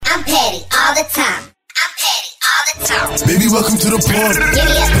I'm petty all the time. I'm petty all the time. Baby, welcome to the party. Give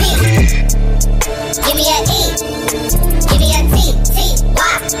me a P. Give me a E. Give me a T. T.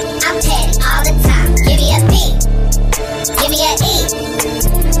 Y. I'm petty all the time. Give me a P. Give me a E.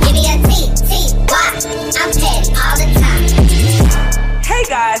 Give me a T. T. Y. I'm petty all the time. Hey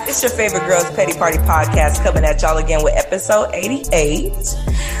guys, it's your favorite girls Petty Party podcast coming at y'all again with episode 88.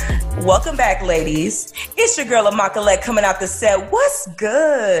 Welcome back, ladies. It's your girl Amakalette coming out the set. What's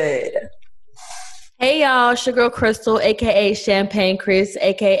good? Hey y'all, it's your girl Crystal, aka Champagne Chris,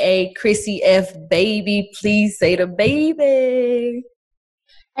 aka Chrissy F Baby. Please say the baby.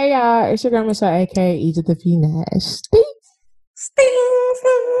 Hey y'all, it's your girl Michelle, aka Egypt the Nash.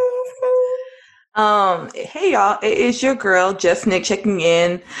 Hey y'all, it is your girl Just Nick checking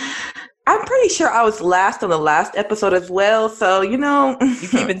in. I'm pretty sure I was last on the last episode as well, so you know, You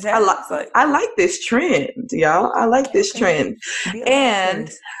keeping tabs? I like this trend, y'all. I like this trend.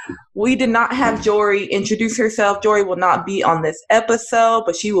 And we did not have Jory introduce herself. Jory will not be on this episode,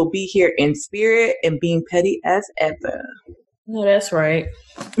 but she will be here in spirit and being petty as ever. No, that's right.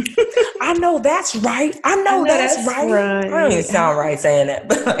 I know that's right. I know that's right. I don't even sound right saying that,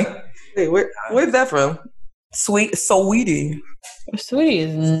 but like, Wait, where's that from? Sweetie. Sweetie,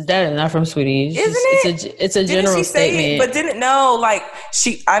 that is not from Sweetie. It's a general she say statement. it, but didn't know, like,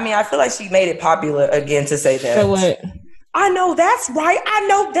 I feel like she made it popular again to say that. So what? I know that's right. I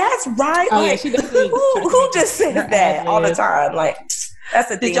know that's right. Oh, like, yeah, she definitely who just says that ad-lib. all the time? Like, that's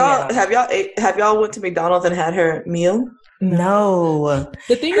the thing. Did y'all have y'all went to McDonald's and had her meal? No.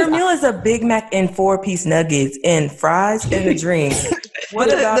 The thing Her is, meal is a Big Mac and 4-piece nuggets and fries and a drink. What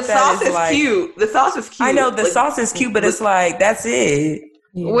But about the sauce that is like, cute. The sauce is cute. I know the sauce is cute, but it's like, that's it.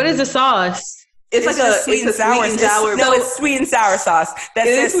 What is the sauce? It's like just sweet and sour. It's sweet and sour sauce. That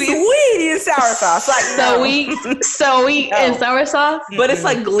says sweet and sour sauce. Like Sweet and sour sauce? But it's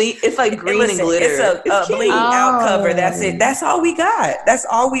like green and glitter. It's a cute. bling out cover. That's it. That's all we got. That's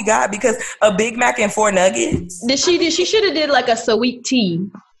all we got because a Big Mac and 4 nuggets. She should have did like a sweet tea.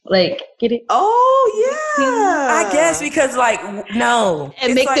 Like, get it? Oh yeah. I guess because like no.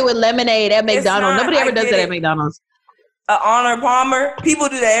 And mix it with lemonade at McDonald's. Nobody ever does that at McDonald's. Honor Palmer. People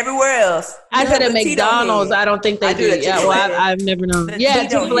do that everywhere else. I said at McDonald's, I don't think they do it. Yeah, well, I've never known. Yeah,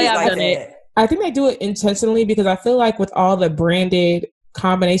 Chick-fil-A, I've done it. I think they do it intentionally because I feel like with all the branded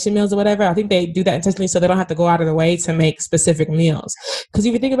combination meals or whatever, I think they do that intentionally so they don't have to go out of their way to make specific meals. Because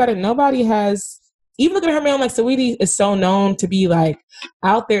if you think about it, nobody has, even looking at her meal, like Saweetie is so known to be like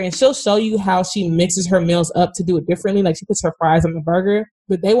out there and she'll show you how she mixes her meals up to do it differently. Like she puts her fries on the burger,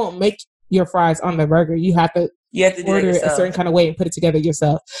 but they won't make your fries on the burger. You have to order it a certain kind of way and put it together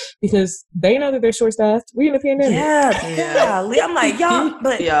yourself because they know that they're short staffed. We're in a pandemic. Yeah. I'm like, y'all,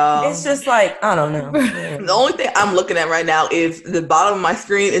 but it's just like, I don't know. The only thing I'm looking at right now is the bottom of my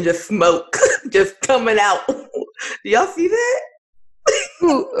screen and just smoke just coming out. Do y'all see that?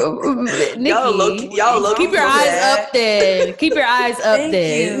 Nikki, y'all look. keep your eyes up then. Keep your eyes up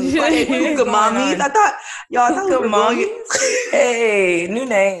then. Hookah mommies. I thought we were going. Hey, new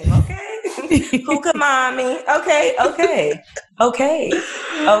name. Okay. Hookah mommy. Okay. All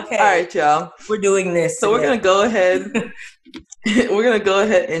right, y'all. We're doing this. So we're gonna go ahead. We're gonna go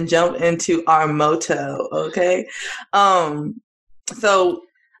ahead and jump into our motto. Okay. So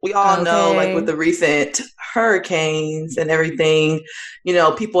we all know, like with the recent hurricanes and everything, you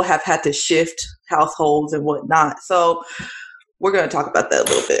know, people have had to shift households and whatnot. So we're gonna talk about that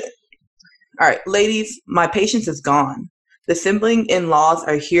a little bit. All right, ladies, my patience is gone. The sibling in-laws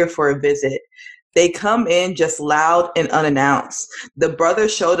are here for a visit. They come in just loud and unannounced. The brother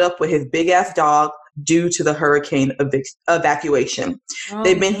showed up with his big-ass dog due to the hurricane evacuation.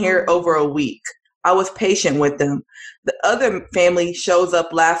 They've been here over a week. I was patient with them. The other family shows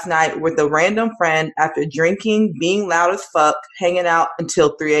up last night with a random friend after drinking, being loud as fuck, hanging out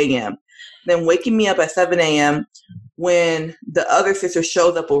until 3 a.m., then waking me up at 7 a.m. when the other sister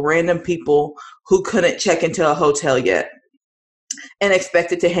shows up with random people who couldn't check into a hotel yet and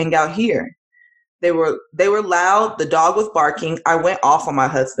expected to hang out here. They were loud. The dog was barking. I went off on my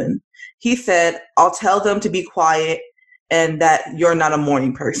husband. He said, I'll tell them to be quiet and that you're not a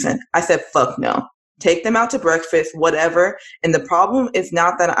morning person. I said, fuck no. Take them out to breakfast, whatever. And the problem is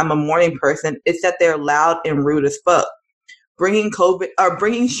not that I'm a morning person. It's that they're loud and rude as fuck. Bringing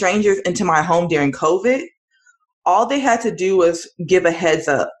strangers into my home during COVID, all they had to do was give a heads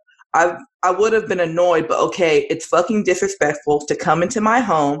up. I would have been annoyed, but okay, it's fucking disrespectful to come into my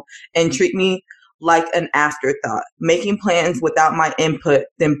home and treat me like an afterthought, making plans without my input,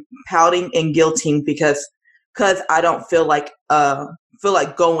 then pouting and guilting because I don't feel like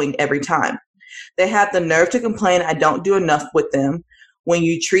going every time. They have the nerve to complain I don't do enough with them when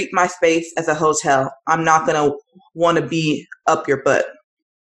you treat my space as a hotel, I'm not going to want to be up your butt.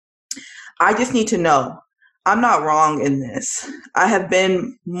 I just need to know I'm not wrong in this. I have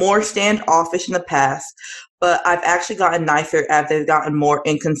been more standoffish in the past, but I've actually gotten nicer as they've gotten more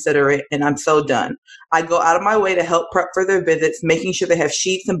inconsiderate, and I'm so done. I go out of my way to help prep for their visits, making sure they have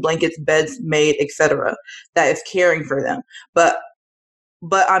sheets and blankets, beds made, etc. That is caring for them. But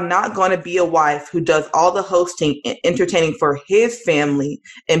I'm not going to be a wife who does all the hosting and entertaining for his family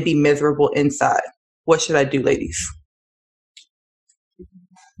and be miserable inside. What should I do, ladies?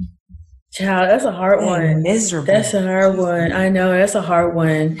 Child, that's a hard one. Miserable. That's a hard one. I know, that's a hard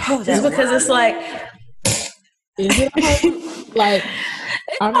one. Oh, just because it's like, Is it hard? Like,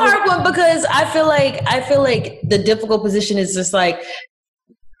 it's a hard one because I feel like the difficult position is just like,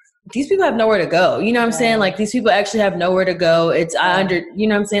 these people have nowhere to go. You know what I'm saying? Like, these people actually have nowhere to go. You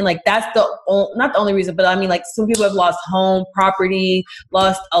know what I'm saying? Like, that's not the only reason, but I mean, like, some people have lost home, property,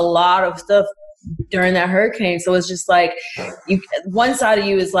 lost a lot of stuff during that hurricane. So it's just like, one side of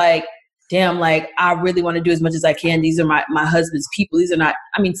you is like, damn, like, I really want to do as much as I can. These are my husband's people. These are not,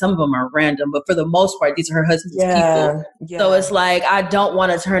 I mean, some of them are random, but for the most part, these are her husband's people. Yeah. So it's like, I don't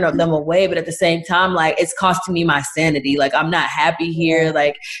want to turn them away, but at the same time, like, it's costing me my sanity. Like, I'm not happy here.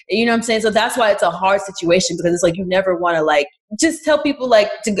 Like, you know what I'm saying? So that's why it's a hard situation, because it's like, you never want to, like, just tell people, like,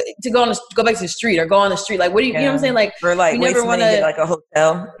 to go back to the street or go on the street. Like, what do you, you know what I'm saying? Like, or like, you never want to get like a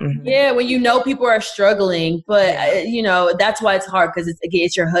hotel. Mm-hmm. Yeah, when you know people are struggling, but you know, that's why it's hard, because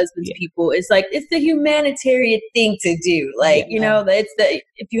it's your husband's people. It's like, it's the humanitarian thing to do. Like, you know,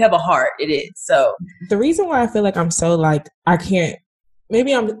 if you have a heart, it is. So the reason why I feel like I'm so like, I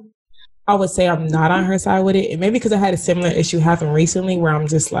would say I'm not on her side with it, and maybe because I had a similar issue happen recently where I'm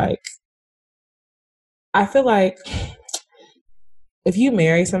just like, I feel like if you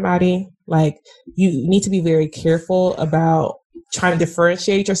marry somebody, like, you need to be very careful about trying to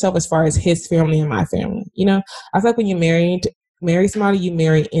differentiate yourself as far as his family and my family. You know, I feel like when you marry somebody, you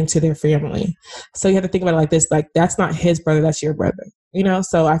marry into their family. So you have to think about it like this, like, that's not his brother, that's your brother. You know,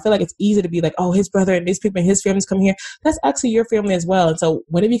 so I feel like it's easy to be like, oh, his brother and these people and his family's coming here. That's actually your family as well. And so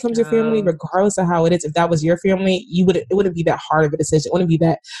when it becomes your family, regardless of how it is, if that was your family, it wouldn't be that hard of a decision. It wouldn't be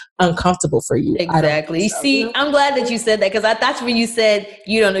that uncomfortable for you. Exactly. See, I'm glad that you said that, because that's when you said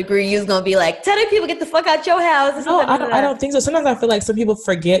you don't agree. You was going to be like, tell the people, get the fuck out your house. No, I don't think so. Sometimes I feel like some people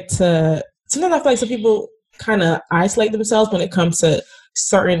some people kind of isolate themselves when it comes to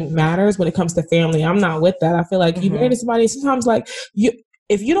certain matters, when it comes to family. I'm not with that. I feel like you marry somebody, sometimes like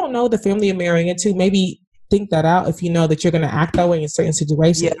if you don't know the family you're marrying into, maybe think that out if you know that you're going to act that way in certain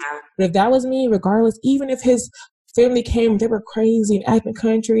situations. Yeah. But if that was me, regardless, even if his family came, they were crazy and acting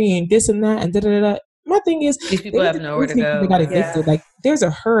country and this and that and da-da-da-da. My thing is, these people have nowhere to go. They got evicted. Like, there's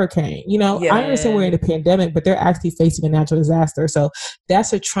a hurricane. You know, I understand we're in a pandemic, but they're actually facing a natural disaster. So that's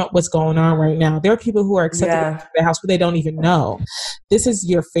to trump what's going on right now. There are people who are accepted into the house, but they don't even know. This is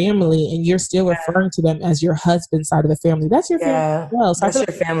your family, and you're still referring to them as your husband's side of the family. That's your family as well. So that's your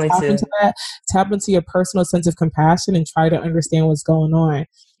family too. Tap into your personal sense of compassion and try to understand what's going on.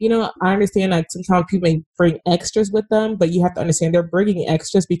 You know, I understand like sometimes people may bring extras with them, but you have to understand they're bringing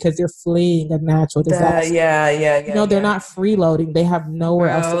extras because they're fleeing a natural disaster. You know, they're not freeloading. They have nowhere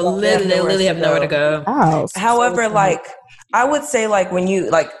else to go. They literally have nowhere to go. However, like, I would say, like, when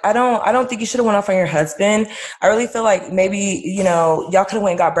you, like, I don't think you should have went off on your husband. I really feel like maybe, you know, y'all could have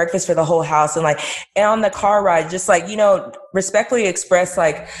went and got breakfast for the whole house, and on the car ride, just like, you know, respectfully express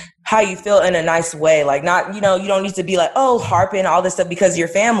like how you feel in a nice way. Like, not, you know, you don't need to be like, oh, harping all this stuff, because your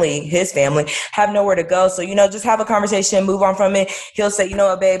family, his family, have nowhere to go. So, you know, just have a conversation, move on from it. He'll say, you know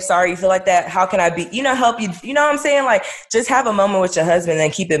what, babe, sorry you feel like that. How can I be, you know, help you? You know what I'm saying? Like, just have a moment with your husband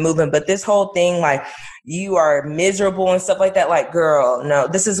and keep it moving. But this whole thing, like, you are miserable and stuff like that. Like, girl, no,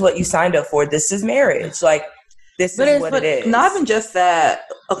 this is what you signed up for. This is marriage. Like, this is what it is. Not even just that.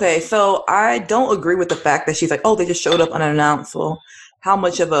 Okay, so I don't agree with the fact that she's like, oh, they just showed up unannounced. Well, how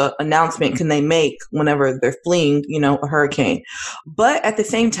much of an announcement can they make whenever they're fleeing, you know, a hurricane? But at the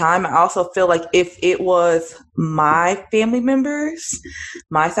same time, I also feel like if it was my family members,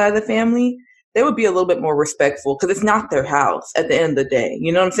 my side of the family, they would be a little bit more respectful, because it's not their house at the end of the day.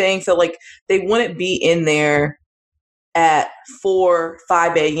 You know what I'm saying? So, like, they wouldn't be in there at 4,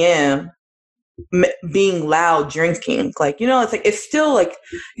 5 a.m. being loud drinking. Like, you know, it's like, it's still like,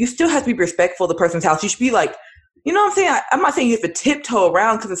 you still have to be respectful of the person's house. You should be like, you know what I'm saying? I'm not saying you have to tiptoe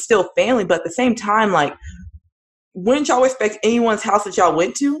around because it's still family, but at the same time, like, wouldn't y'all respect anyone's house that y'all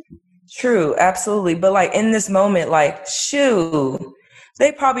went to? True, absolutely. But like, in this moment, like, shoot,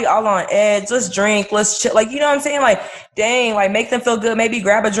 they probably all on edge. Let's drink, let's chill. Like, you know what I'm saying? Like, dang, like make them feel good. Maybe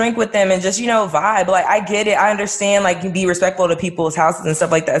grab a drink with them and just, you know, vibe. Like, I get it. I understand, like, you be respectful to people's houses and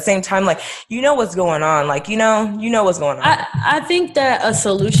stuff like that. At the same time, like, you know what's going on. Like, you know what's going on. I think that a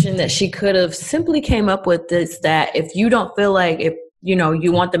solution that she could have simply came up with is that if you don't feel like, if, you know,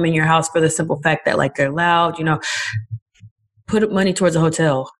 you want them in your house for the simple fact that, like, they're loud, you know, put money towards a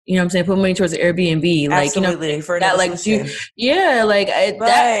hotel. You know what I'm saying? Put money towards an Airbnb. Like, absolutely, you know, for that, like,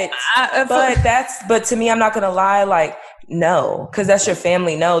 but to me, I'm not gonna lie, like, no, because that's your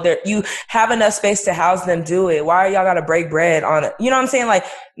family. No, you have enough space to house them. Do it. Why y'all gotta break bread on it? You know what I'm saying? Like,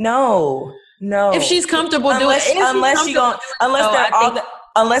 no. If she's comfortable doing it,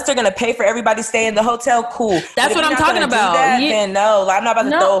 unless they're gonna pay for everybody stay in the hotel, cool. That's what I'm talking about. Then no, I'm not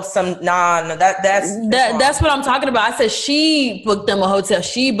about to throw some. That's what I'm talking about. I said she booked them a hotel.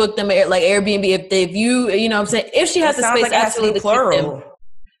 She booked them like Airbnb. If you know what I'm saying, if she has the space, like absolutely plural.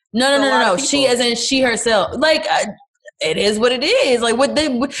 No. She as in she herself. Like, it is what it is. Like,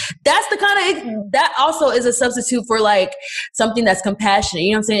 that's the kind of, that also is a substitute for, like, something that's compassionate.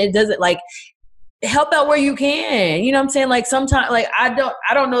 You know what I'm saying? It doesn't, like, help out where you can. You know what I'm saying? Like, sometimes, like, I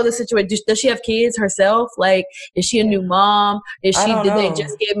don't know the situation. Does she have kids herself? Like, is she a new mom? Did they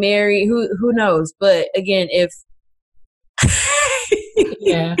just get married? Who knows? But again, if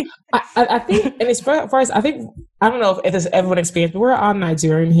yeah, I think, and as far as I think, I don't know if it's everyone experienced, but we're all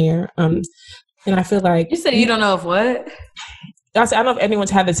Nigerian here, and I feel like you said you don't know if what. I don't know if anyone's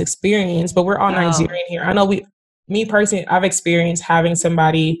had this experience, but we're all Nigerian here. I know me personally, I've experienced having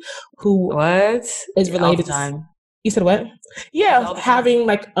somebody who is related to. You said what? Yeah, having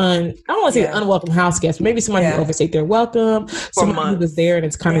like I don't want to say unwelcome house guests, but maybe somebody who overstayed their welcome, someone who was there and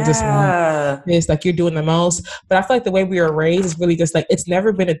it's kind of just it's like you're doing the most. But I feel like the way we were raised is really just like it's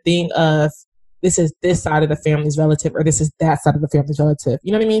never been a thing of this is this side of the family's relative or this is that side of the family's relative.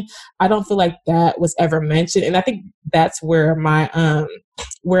 You know what I mean? I don't feel like that was ever mentioned, and I think that's where my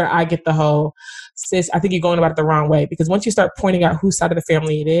where I get the whole sis, I think you're going about it the wrong way, because once you start pointing out whose side of the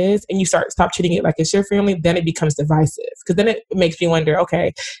family it is and you stop treating it like it's your family, then it becomes divisive, because then it makes me wonder,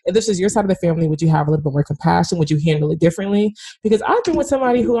 okay, if this is your side of the family, would you have a little bit more compassion? Would you handle it differently? Because I've been with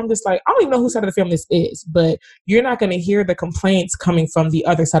somebody who I'm just like, I don't even know whose side of the family this is, but you're not going to hear the complaints coming from the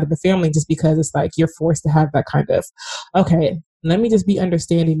other side of the family just because it's like you're forced to have that kind of, okay, let me just be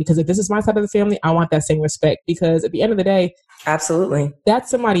understanding, because if this is my side of the family, I want that same respect, because at the end of the day, absolutely,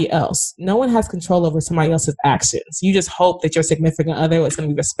 that's somebody else. No one has control over somebody else's actions. You just hope that your significant other is going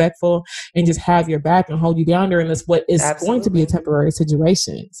to be respectful and just have your back and hold you down during this, what is going to be a temporary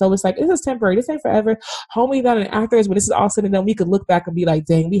situation. So it's like, this is temporary. This ain't forever. Hold me down, and afterwards, when this is all said and done, we could look back and be like,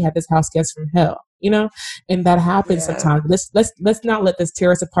 dang, we had this house guest from hell. You know, and that happens sometimes. Let's not let this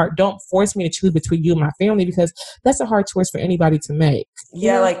tear us apart. Don't force me to choose between you and my family, because that's a hard choice for anybody to make.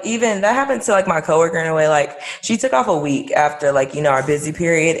 Yeah, like even that happened to like my coworker in a way. Like she took off a week after like, you know, our busy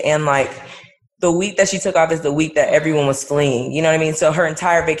period, and like the week that she took off is the week that everyone was fleeing. You know what I mean? So her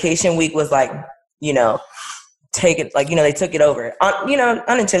entire vacation week was like, you know, they took it over, you know,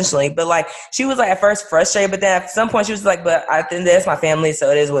 unintentionally. But like she was like at first frustrated, but then at some point she was like, but I think that's my family,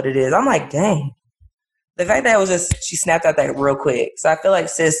 so it is what it is. I'm like, dang. The fact that it was just, she snapped out that real quick. So I feel like,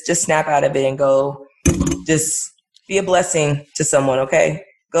 sis, just snap out of it and go, just be a blessing to someone, okay?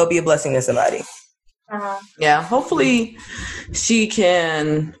 Go be a blessing to somebody. Yeah, hopefully she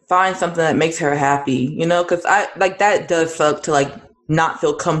can find something that makes her happy, you know? Because that does suck to, like, not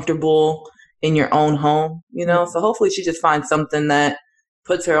feel comfortable in your own home, you know? So hopefully she just finds something that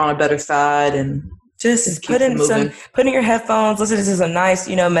puts her on a better side and just put in your headphones, listen to some nice,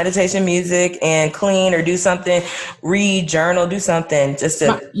 you know, meditation music, and clean or do something, read, journal, do something just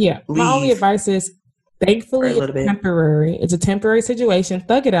to My only advice is, thankfully, it's temporary. It's a temporary situation.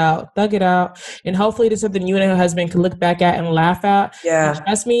 Thug it out. And hopefully this is something you and your husband can look back at and laugh at. Yeah. And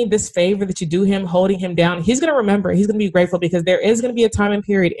trust me, this favor that you do him, holding him down, he's going to remember. He's going to be grateful, because there is going to be a time and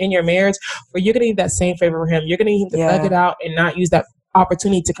period in your marriage where you're going to need that same favor for him. You're going to need him to thug it out and not use that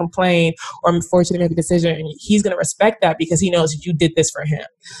opportunity to complain or force you to make a decision, and he's going to respect that because he knows you did this for him.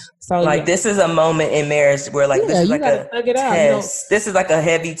 So like this is a moment in marriage where like this is like a test. This is like a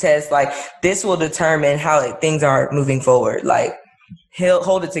heavy test. Like this will determine how things are moving forward. Like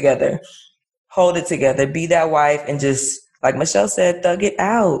hold it together, be that wife, and just like Michelle said, thug it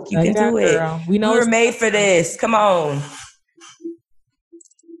out. You can do it. Girl. We know we're made for this. Come on.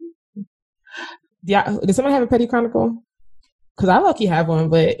 Yeah. Does someone have a petty chronicle? Because I low-key have one,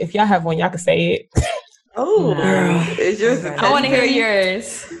 but if y'all have one, y'all can say it. Oh, is yours? I want to hear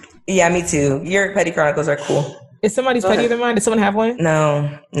yours. Yeah, me too. Your petty chronicles are cool. Is somebody's pettier than mine? Does someone have one?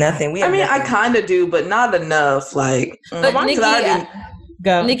 No, nothing. I kind of do, but not enough. Like, but Nikki,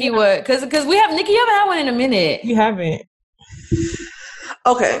 Go. Nikki, what? Because we have Nikki. You haven't had one in a minute. You haven't.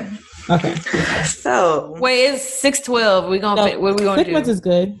 Okay. So wait, it's 6:12. What are we gonna 6 do? months is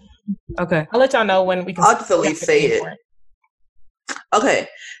good. Okay. I'll let y'all know when we can. I'll just at least say it. Okay.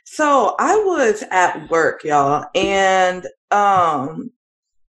 So I was at work, y'all, and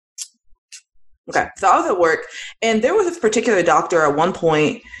okay. So I was at work, and there was this particular doctor at one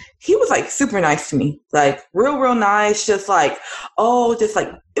point. He was like super nice to me, like real nice. Just like,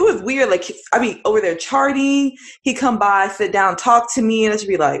 it was weird. Like, I be over there charting. He'd come by, sit down, talk to me, and I should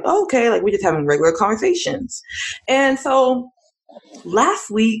be like, oh, okay, like we just having regular conversations. And so last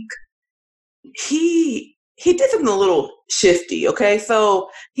week, he did something a little shifty. Okay,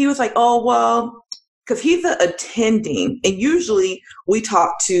 so he was like, oh well, because he's attending, and usually we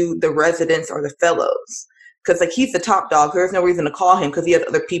talk to the residents or the fellows. Because, like, he's the top dog. There's no reason to call him because he has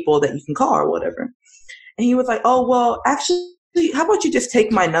other people that you can call or whatever. And he was like, oh, well, actually, how about you just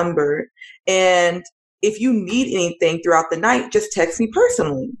take my number? And if you need anything throughout the night, just text me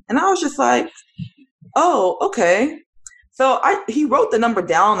personally. And I was just like, oh, okay. So he wrote the number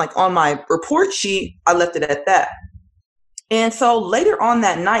down, like, on my report sheet. I left it at that. And so later on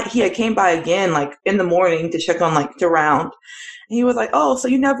that night, he had came by again, like, in the morning to check on, like, around. And he was like, oh, so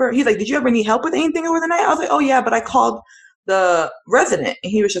he's like, did you ever need help with anything over the night? I was like, oh, yeah, but I called the resident. And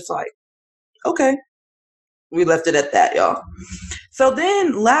he was just like, okay. We left it at that, y'all. So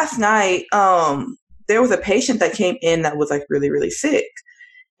then last night, there was a patient that came in that was like really, really sick.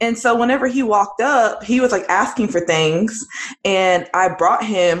 And so whenever he walked up, he was like asking for things. And I brought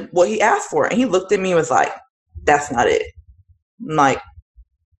him what he asked for. And he looked at me and was like, that's not it. I'm like,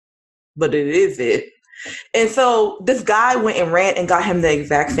 but it is it. And so this guy went and ran and got him the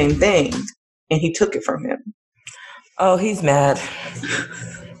exact same thing, and he took it from him. Oh, he's mad.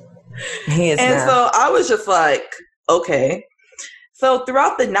 He is and mad. So I was just like, okay. So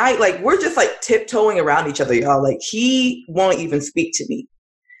throughout the night, like, we're just like tiptoeing around each other, y'all. Like, he won't even speak to me.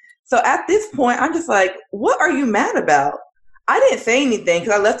 So at this point, I'm just like, what are you mad about? I didn't say anything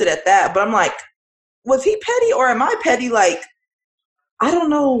because I left it at that. But I'm like, was he petty or am I petty? Like, I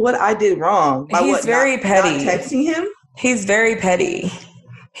don't know what I did wrong. He's very petty. Not texting him? He's very petty.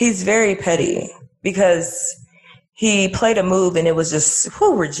 He's very petty because he played a move and it was just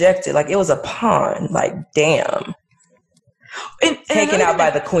rejected. Like, it was a pawn. Like, damn. And taken out by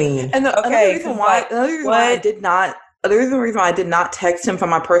the queen. And the reason why I did not text him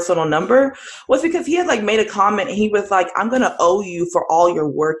from my personal number was because he had like made a comment and he was like, I'm going to owe you for all your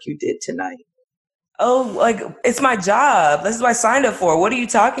work you did tonight. Oh, like, it's my job. This is what I signed up for. What are you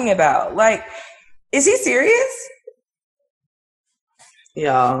talking about? Like, is he serious?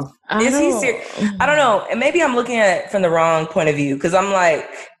 Yeah. Is he serious? I don't know. And maybe I'm looking at it from the wrong point of view because I'm like,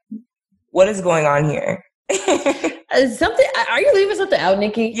 what is going on here? Something? Are you leaving something out,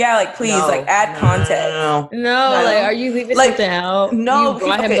 Nikki? Yeah, like, please, like, add context. No, like, are you leaving something out? No, you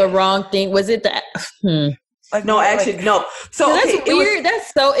brought him the wrong thing. Was it the? Like, no, actually, no. So that's weird.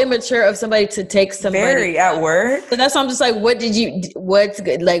 That's so immature of somebody to take somebody very at work. But that's why I'm just like, what's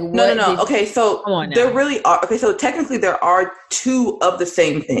good? Like, what? No. Okay, so come on now. There really are. Okay, so technically there are two of the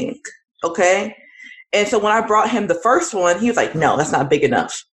same thing. Okay, and so when I brought him the first one, he was like, "No, that's not big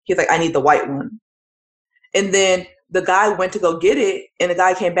enough." He's like, "I need the white one." And then the guy went to go get it, and the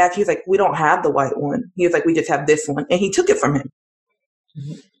guy came back. He was like, "We don't have the white one." He was like, "We just have this one," and he took it from him.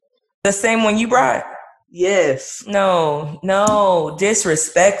 The same one you brought. Yes. No,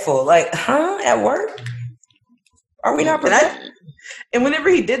 disrespectful. Like, at work? Are we not protected? And whenever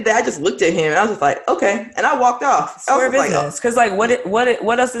he did that, I just looked at him and I was just like, okay. And I walked off. Square business. Because, like, what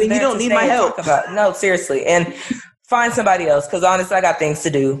else is there? You don't need my help. About? No, seriously. And find somebody else. Because, honestly, I got things to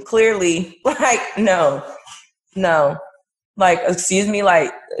do. Clearly, like, no. Like, excuse me,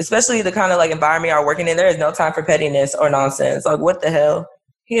 like, especially the kind of, like, environment you're working in, there is no time for pettiness or nonsense. Like, what the hell?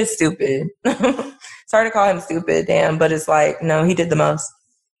 He is stupid. Sorry to call him stupid, damn, but it's like, no, he did the most.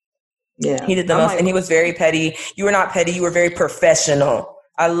 Yeah. He did the most, and he was very petty. You were not petty. You were very professional.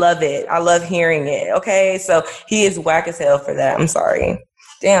 I love it. I love hearing it. Okay, so he is whack as hell for that. I'm sorry.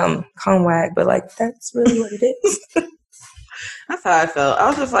 Damn, call him whack, but, like, that's really what it is. That's how I felt. I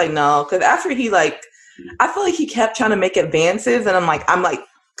was just like, no, because after he, like, I feel like he kept trying to make advances, and I'm like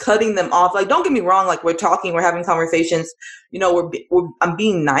cutting them off. Like, don't get me wrong, like, we're talking, we're having conversations, you know, I'm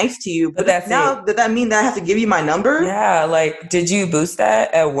being nice to you, but that's now, does that mean that I have to give you my number? Yeah, like, did you boost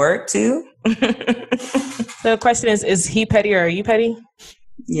that at work too? The question is he petty or are you petty?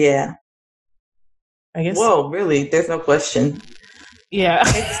 Yeah. I guess. Whoa, really? There's no question. Yeah.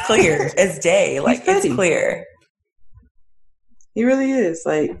 It's clear. It's day. Like, it's clear. He really is.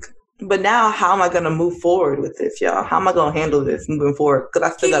 Like, But now, how am I going to move forward with this, y'all? How am I going to handle this moving forward? Because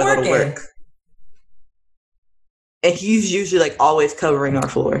I still got to go to work. And he's usually like always covering our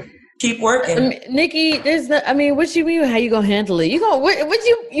floor. Keep working. Nikki, there's no, what you mean how you gonna handle it? You gonna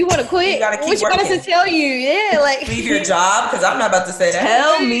you want to quit? You gotta keep what you working. want us to tell you? Yeah, like leave your job, because I'm not about to say that.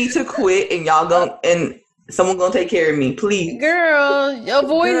 Tell me to quit, and y'all and someone gonna take care of me, please. Girl,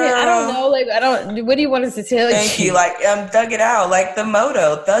 avoid it. I don't know. Like, what do you want us to tell you? Thank you. Like, thug it out. Like the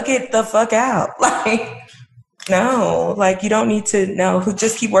motto, thug it the fuck out. Like, no, like you don't need to know.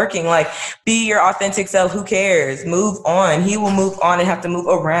 Just keep working. Like, be your authentic self. Who cares? Move on. He will move on and have to move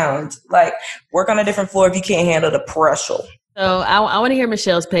around. Like, work on a different floor if you can't handle the pressure. So I want to hear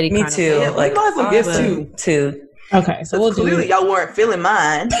Michelle's petty. Me too. Yeah, like, some gifts too. Okay, so we'll clearly y'all weren't feeling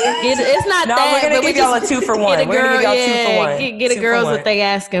mine. It's not no, that. we're gonna give y'all a 2 for 1. We're gonna give y'all 2 for 1. Get the girls what they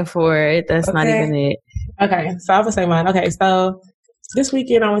asking for. That's not even it. Okay, so I will say mine. Okay, so this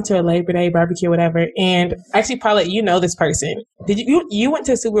weekend I went to a Labor Day barbecue, whatever, and actually, Paulette, you know this person. Did you went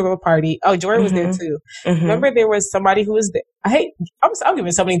to a Super Bowl party? Oh, Jordan was there too. Mm-hmm. Remember, there was somebody who was there. I'm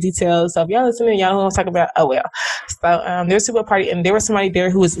giving so many details. So if y'all listening, y'all don't want to talk about. Oh well. So there was a Super Bowl party, and there was somebody there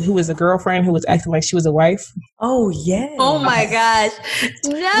who was a girlfriend who was acting like she was a wife. Oh yeah. Oh my gosh.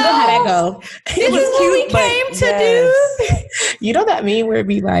 No. You know how that go. This is what we came to do. You know that meme where it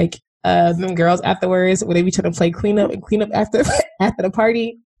be like. Them girls afterwards, where they be trying to play clean up after the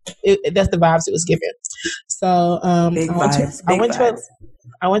party. That's the vibes it was given. So I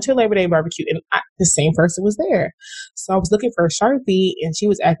went to a Labor Day barbecue, and the same person was there. So I was looking for a Sharpie, and she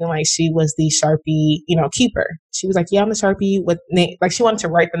was acting like she was the Sharpie, keeper. She was like, "Yeah, I'm the Sharpie with name." Like she wanted to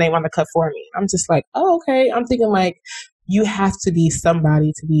write the name on the cup for me. I'm just like, "Oh, okay." I'm thinking like, you have to be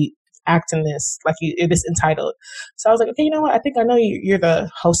somebody to be acting this like you're this entitled. So I was like, okay, you know what, I think I know you're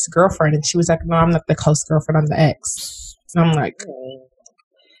the host's girlfriend. And she was like, no, I'm not the host girlfriend, I'm the ex. And I'm like,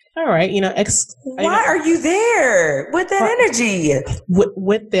 all right, ex. Why are you there with that energy?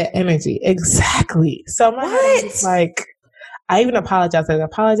 With that energy, exactly. So my head was like, I even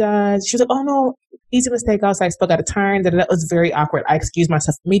apologized. She was like, oh no, easy mistake. I was like, spoke out of turn. That was very awkward. I excused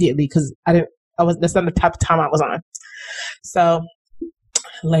myself immediately because that's not the type of time I was on. So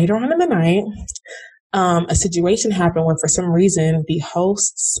later on in the night, a situation happened where for some reason the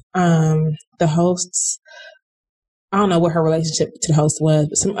hosts, I don't know what her relationship to the host was,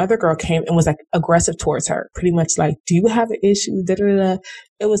 but some other girl came and was like aggressive towards her, pretty much like, do you have an issue? Da-da-da.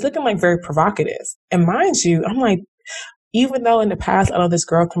 It was looking like very provocative. And mind you, I'm like, even though in the past I know this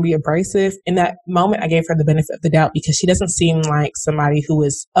girl can be abrasive, in that moment I gave her the benefit of the doubt because she doesn't seem like somebody who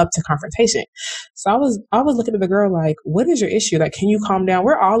is up to confrontation. So I was looking at the girl like, what is your issue? Like, can you calm down?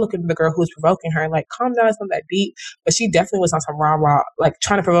 We're all looking at the girl who was provoking her like, calm down, it's not that deep. But she definitely was on some rah-rah, like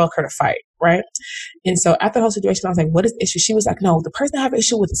trying to provoke her to fight, right? And so after the whole situation, I was like, what is the issue? She was like, no, the person I have an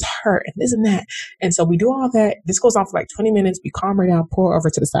issue with is her and this and that. And so we do all that. This goes on for like 20 minutes. We calm her down, pull her over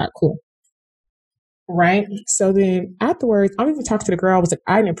to the side. Cool. Right. So then afterwards, I'm even talking to the girl. I was like,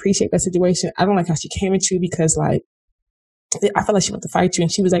 I didn't appreciate that situation. I don't like how she came at you because like, I felt like she wanted to fight you.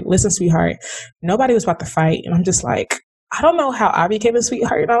 And she was like, listen, sweetheart, nobody was about to fight. And I'm just like, I don't know how I became a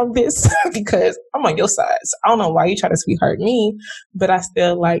sweetheart in all of this because I'm on your side. So I don't know why you try to sweetheart me, but I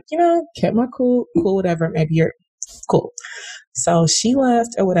still like, kept my cool, whatever. Maybe you're cool. So she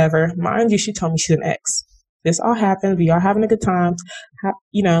left or whatever. Mind you, she told me she's an ex. This all happened. We are having a good time.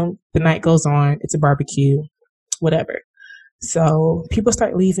 The night goes on. It's a barbecue, whatever. So people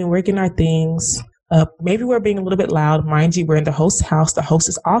start leaving. We're getting our things up. Maybe we're being a little bit loud. Mind you, we're in the host's house. The host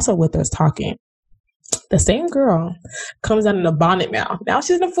is also with us talking. The same girl comes out in a bonnet now. Now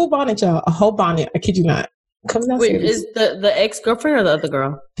she's in a full bonnet, y'all. A whole bonnet. I kid you not. Comes out. Wait, is the ex-girlfriend or the other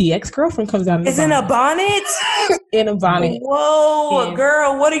girl? The ex-girlfriend comes out in a bonnet. In a bonnet? In a bonnet. Whoa,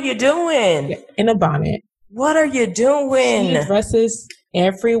 girl, what are you doing? Yeah, in a bonnet. What are you doing? She dresses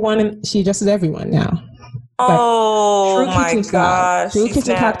everyone. She dresses everyone now. Oh my gosh. True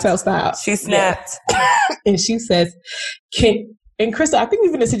kitchen cocktail style. She snapped. Yeah. And she says, and Crystal, I think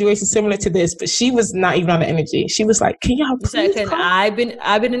we've been in a situation similar to this, but she was not even on the energy. She was like, can y'all please call? I've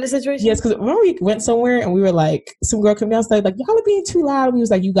been in a situation? Yes, because remember we went somewhere and we were like, some girl came downstairs like, y'all are being too loud. We was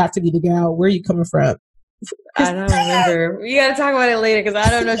like, you got to be the gal. Where are you coming from? I don't remember. You got to talk about it later because I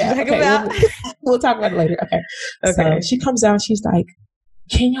don't know what you're talking about. We'll talk about it later. Okay. So she comes down. She's like,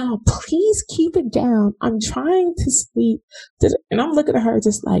 can y'all please keep it down? I'm trying to sleep. And I'm looking at her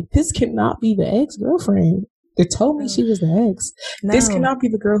just like, this cannot be the ex-girlfriend that told me she was the ex. No. This cannot be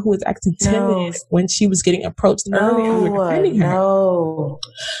the girl who was acting timid when she was getting approached early and we were defending her.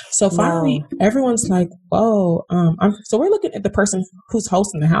 So finally, everyone's like, whoa. So we're looking at the person who's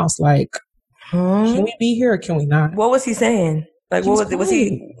hosting the house like, can we be here or can we not? What was he saying? Like, what was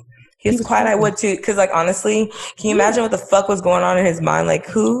he? He was quiet. I would too. Because, like, honestly, can you imagine what the fuck was going on in his mind? Like,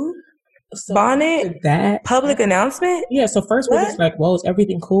 who? So Bonnet? that Public announcement? Yeah. So first we're just like, "Whoa, is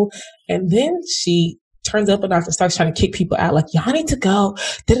everything cool?" And then she turns up a notch and starts trying to kick people out. Like, y'all need to go.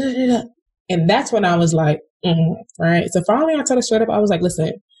 Da-da-da-da. And that's when I was like, right. So finally, I told her straight up. I was like,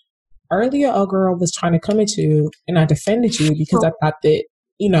 "Listen, earlier, a girl was trying to come at you, and I defended you because I thought that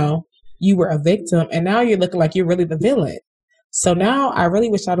you were a victim, and now you're looking like you're really the villain. So now I really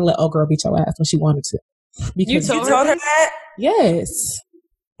wish I'd have let old girl beat your ass when she wanted to." Because you told her that? Yes.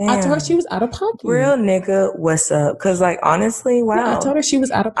 Damn. I told her she was out of pocket. Real nigga, what's up? Because, like, honestly, wow. Yeah, I told her she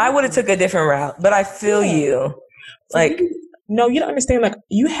was out of pocket. I would have took a different route, but I feel you. Like, no, you don't understand. Like,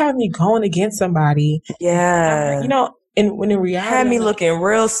 you have me going against somebody. Yeah. And when in reality, had me looking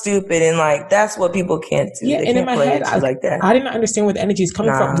real stupid, and like that's what people can't do. Yeah, and in my head, I didn't understand where the energy is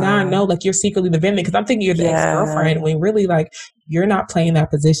coming from. Now I know, like, you're secretly the villain because I'm thinking you're the ex-girlfriend when really, like, you're not playing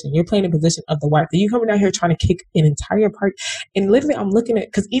that position. You're playing the position of the wife. You coming down here trying to kick an entire party, and literally, I'm looking at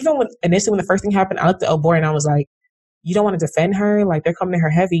because even when the first thing happened, I looked at old boy and I was like, "You don't want to defend her? Like, they're coming to her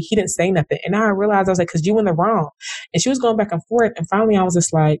heavy." He didn't say nothing, and now I realized I was like, "Because you in the wrong," and she was going back and forth, and finally I was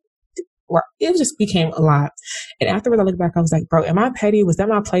just like. It just became a lot. And afterwards I looked back, I was like, bro, am I petty? Was that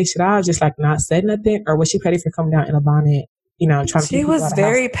my place? Should I have just like not said nothing? Or was she petty for coming down in a bonnet, trying to She was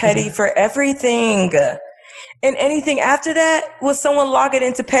very petty for everything. And anything after that was someone logging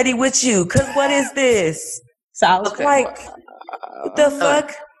into petty with you. Cause what is this? So I was like, what the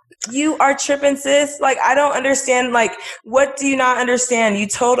fuck? You are tripping, sis. Like, I don't understand. Like, what do you not understand? You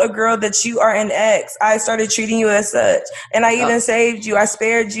told a girl that you are an ex. I started treating you as such. And I even saved you. I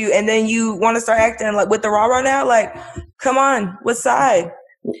spared you. And then you want to start acting like with the rah-rah now? Like, come on. What side?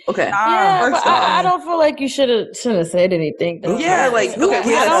 Okay. Yeah, but I don't feel like you shouldn't have said anything. Though. Yeah, like, okay,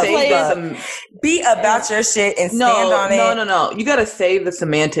 we gotta save some. Be about your shit and stand on it. No. You gotta save the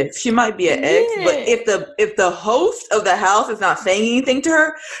semantics. She might be an ex, but if the host of the house is not saying anything to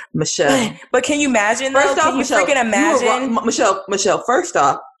her, Michelle. But can you imagine? First off, Michelle, freaking imagine, Michelle. First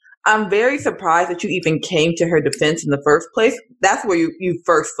off, I'm very surprised that you even came to her defense in the first place. That's where you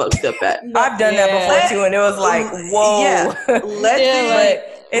first fucked up at. I've done that before too, and it was like, whoa. Yeah,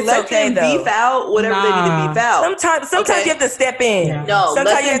 let them beef out whatever they need to beef out. Sometimes you have to step in. Yeah. No,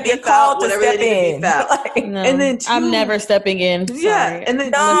 sometimes you have to get called to step in. No, and then I'm never stepping in. Sorry. Yeah, and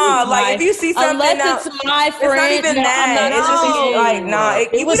then if you see something unless it's my friend, it's not even that. It's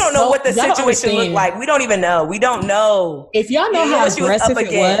just like we don't know what the situation looked like. We don't even know. We don't know. If y'all know how aggressive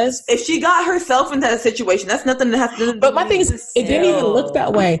it was, if she got herself into that situation, that's nothing that has to do. But my thing is, it didn't even look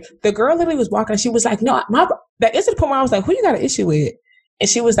that way. The girl literally was walking, and she was like, "No, that is the point where I was like, who you got an issue with?" And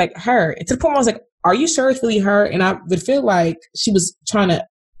she was like, her. And to the point where I was like, are you sure it's really her? And I would feel like she was trying to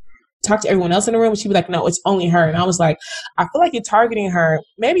talk to everyone else in the room. And she'd be like, no, it's only her. And I was like, I feel like you're targeting her.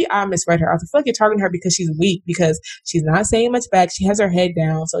 Maybe I misread her. I feel like you're targeting her because she's weak, because she's not saying much back. She has her head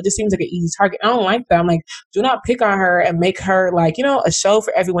down. So it just seems like an easy target. I don't like that. I'm like, do not pick on her and make her like, a show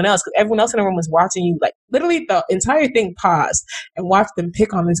for everyone else. Because everyone else in the room was watching you. Like, literally the entire thing paused and watched them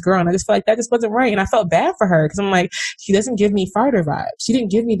pick on this girl. And I just felt like that just wasn't right. And I felt bad for her because I'm like, she doesn't give me fighter vibes. She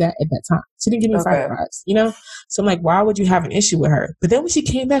didn't give me that at that time. She didn't give me fighter vibes, So I'm like, why would you have an issue with her? But then when she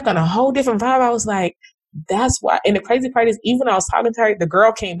came back on a whole different vibe, I was like, that's why. And the crazy part is, even when I was talking to her, the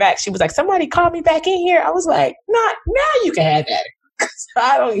girl came back. She was like, somebody called me back in here. I was like, not now. You can have that.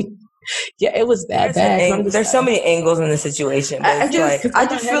 I don't. Yeah, it was that bad. There's so many angles in the situation. I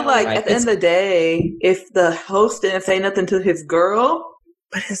just feel like at the end of the day, if the host didn't say nothing to his girl,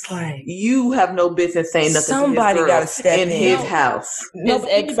 but it's like you have no business saying nothing. Somebody to his girl gotta step in his house. His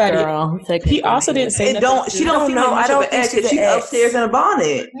ex girl. He also didn't say nothing. She don't see no much of an ex. She's upstairs in a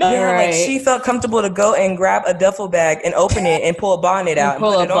bonnet. Like she felt comfortable to go and grab a duffel bag and open it and pull a bonnet out.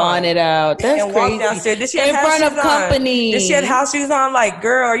 Pull a bonnet out. That's and crazy. Walk downstairs. Did she have in front of company? Did she have house shoes on? Like,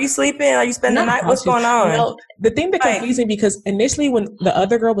 girl, are you sleeping? Are you spending the night? What's going on? No, the thing that confused me, because initially when the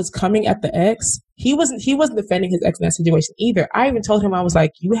other girl was coming at the ex, he wasn't defending his ex in that situation either. I even told him, I was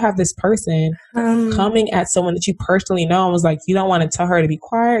like, you have this person coming at someone that you personally know. I was like, you don't want to tell her to be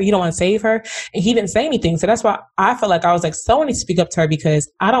quiet. You don't want to save her. And he didn't say anything. So that's why I felt like I was like, someone needs to speak up to her,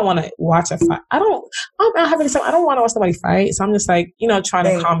 because I don't want to watch a fight. I don't want to watch somebody fight. So I'm just like, trying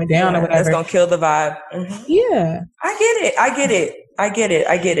to calm it down or whatever. That's going to kill the vibe. Mm-hmm. Yeah. I get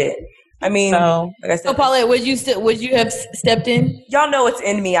it. I mean, like I said, so Paulette, would you have stepped in? Y'all know it's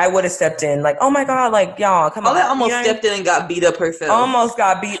in me. I would have stepped in. Like, oh my God, like y'all, come on. Paulette almost stepped in and got beat up herself. Almost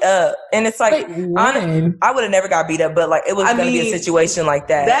got beat up, and it's like, I would have never got beat up, but like it was going to be a situation like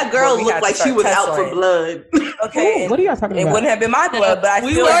that. That girl looked like she was out for blood. Okay, what are y'all talking about? It wouldn't have been my blood, but I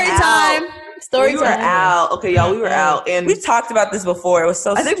feel story time. Story We were time. out. Okay, y'all, we were out, and We've talked about this before. It was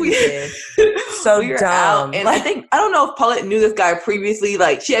so I think stupid. we were dumb. out, and I don't know if Paulette knew this guy previously.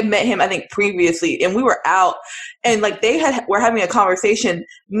 Like she had met him, I think previously, and we were out, and like were having a conversation.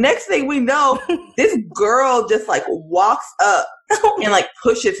 Next thing we know, this girl just like walks up and like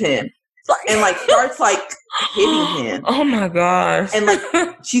pushes him, and like starts like hitting him. Oh my gosh! And like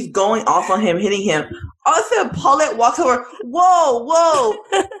she's going off on him, hitting him. All of a sudden, Paulette walks over. Whoa!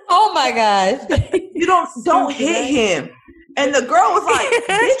 Oh my gosh! You don't hit him. And the girl was like,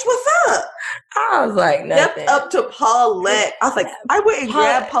 "Bitch, what's up?" I was like, Stepped nothing. up to Paulette. I was like, I went and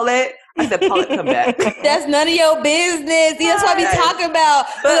grabbed Paulette. I said, Paulette, come back. That's none of your business. That's what we Yes. talking about.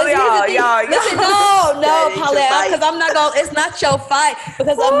 But Because here's the thing. y'all. Listen, no, That ain't your Paulette, fight. because I'm not gonna. It's not your fight.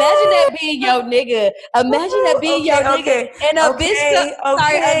 Because imagine that being your nigga. Imagine that being your Okay, nigga, and a bitch.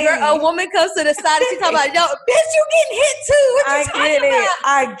 A woman comes to the side and she talking about, yo, bitch, you getting hit too. What you I talking get it. about?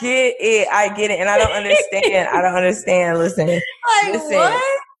 I get it, and I don't understand. Listen, Like listen. what?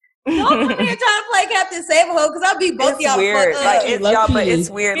 Don't come here trying to play Captain Save-A-Ho because I'll be both It's y'all weird. fucked Like up. it's Low y'all, but key. it's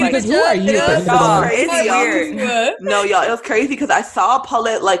weird. Like Because who are you? It's at the end of the Oh, day? it's weird. No, y'all, it was crazy because I saw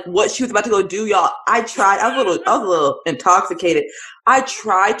Paulette like what she was about to go do, y'all. I was a little intoxicated. I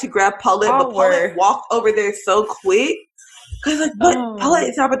tried to grab Paulette, but Paulette walked over there so quick. Cause like, what? Paulette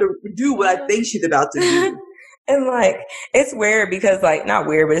is not about to do what I think she's about to do. And like, it's weird because like, not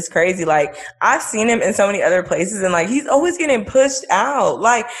weird, but it's crazy. Like, I've seen him in so many other places and like, he's always getting pushed out.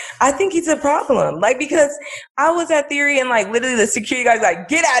 Like, I think he's a problem. Like, because I was at Theory and like, literally the security guy's like,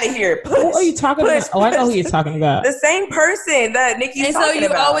 get out of here. Push, Who are you talking about? Oh, I know who you're talking about. The same person that Nikki's And so talking you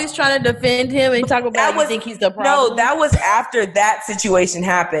about. always trying to defend him and talk about you think he's the problem. No, that was after that situation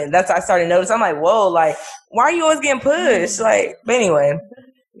happened. That's how I started noticing. I'm like, whoa, like, why are you always getting pushed? Like, but anyway.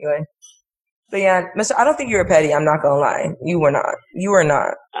 But yeah, Michelle, I don't think you were petty. I'm not gonna lie. You were not.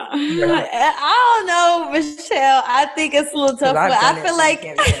 I don't know, Michelle. I think it's a little tough, but I feel like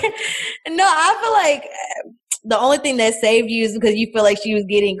I feel like the only thing that saved you is because you feel like she was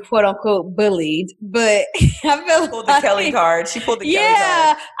getting quote unquote bullied. But I feel pulled like the Kelly card. She pulled the Kelly card.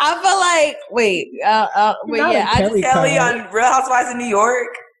 yeah, I feel like Kelly on Real Housewives of New York.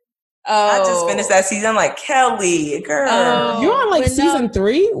 I just finished that season. I'm like, Kelly, girl. You're on like but season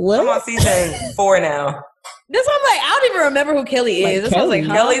 3? What? I'm on season 4 now. That's why I'm like, I don't even remember who Kelly is. That's why I was like,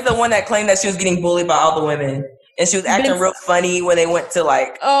 huh? Kelly's the one that claimed that she was getting bullied by all the women. And she was acting real funny when they went to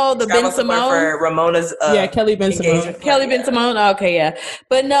like the Ben Simone for Ramona's Kelly Ben Simone. Kelly Ben Simone. Okay, yeah.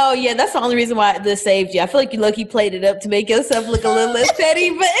 But no, yeah, that's the only reason why this saved you. I feel like you lucky played it up to make yourself look a little less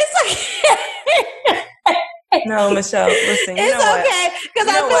petty, but it's okay. No, Michelle, listen. You it's know okay because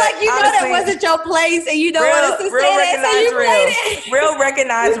I feel what? like you know Honestly, that wasn't your place, and you don't want us to say that, so you played it. Real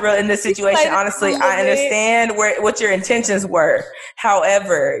recognize real in this situation. Honestly, I understand what your intentions were.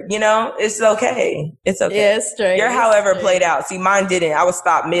 However, you know, it's okay. It's okay. Yeah, it's straight. Your however played out. See, mine didn't. I was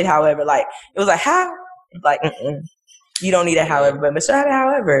stopped mid. However, like it was like how, like you don't need a however, but Michelle had a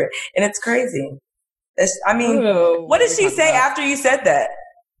however, and it's crazy. What did she say after you said that?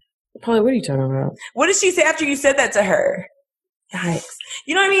 Probably, what are you talking about? What did she say after you said that to her? Yikes.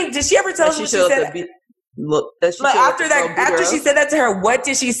 You know what I mean? Did she ever tell us what she said? After she said that to her, what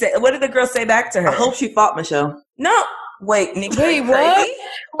did she say? What did the girl say back to her? I hope she fought Michelle. No. Wait, Nikki. Wait, what?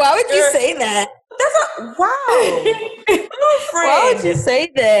 Why would you say that? That's a wow. Why would you say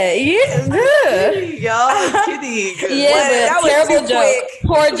that? Yeah. Y'all kidding. Yeah, that but was terrible too joke. quick.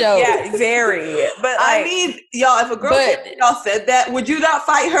 Poor joke. Yeah, very. But I mean, y'all, if a girl y'all said that, would you not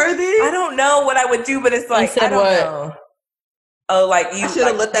fight her then? I don't know what I would do, but it's like I don't know. Oh, like you should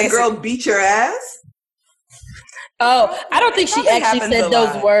have let that girl beat your ass. Oh, I don't think she actually said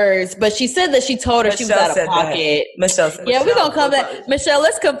those words, but she said that she told her she was out of pocket. Michelle said yeah, we're going to come back. Michelle,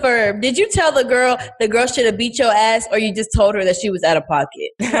 let's confirm. Did you tell the girl should have beat your ass, or you just told her that she was out of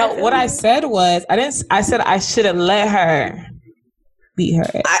pocket? No, what I said was, I said I should have let her beat her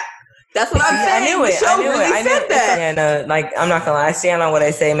ass. That's what I'm saying. I knew it. Michelle I knew really it. said that. Yeah, no, like, I'm not going to lie. I stand on what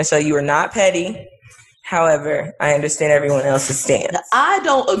I say. Michelle, you were not petty. However, I understand everyone else's stance. I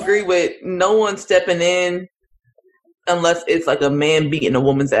don't agree with no one stepping in unless it's like a man beating a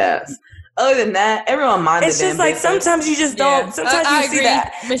woman's ass. Other than that, everyone minds it's just like business. Sometimes you just don't. Yeah. Sometimes you see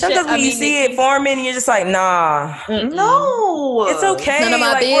that. Sometimes when you see it forming, you're just like, nah. No, it's okay. None of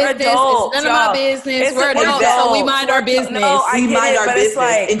my business. We're adults, it's none of my business. We're adults, so we mind our business. No, we mind our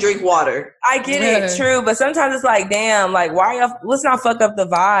business and drink water. I get it, true, but sometimes it's like, damn, like why y'all? Let's not fuck up the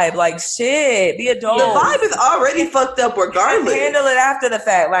vibe. Like shit, be adults. The vibe is already fucked up regardless. Handle it after the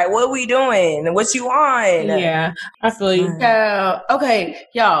fact. Like what we doing? What you on? Yeah, I feel you. Okay,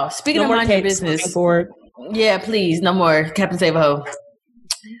 y'all. Speaking of mind your business. Forward. Yeah, please, no more Captain Save-A-Ho.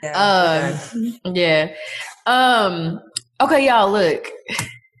 Yeah. Okay, y'all, look.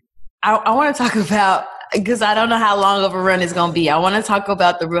 I want to talk about, because I don't know how long of a run it's going to be. I want to talk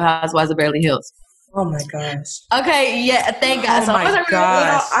about the Real Housewives of Beverly Hills. Oh my gosh. Okay, yeah, thank God. Oh my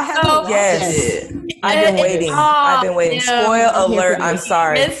gosh. I haven't watched it. I've been waiting. I've been waiting. Spoil alert. I'm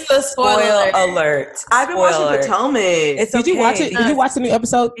sorry. It's the spoiler alert. I've been watching Potomac. Did you watch it? Did you watch the new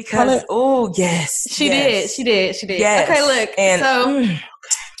episode? Because yes, she did. Yes. Okay, look. And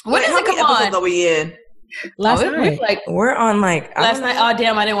when does it come on? Episodes are we in? Last night. We're on last night. Oh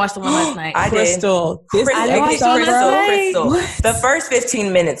damn! I didn't watch the one last night. Crystal. Crystal. The first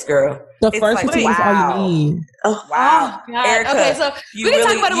 15 minutes, girl. The first 15 minutes all you need. Oh wow, Erica. Okay, so you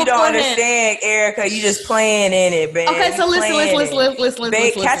don't understand, Erica. You just playing in it, babe. Okay, so listen.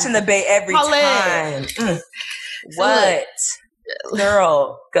 Catching the bait every time. What?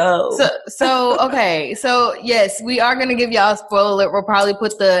 Girl, go. So okay. So yes, we are gonna give y'all a spoiler alert. We'll probably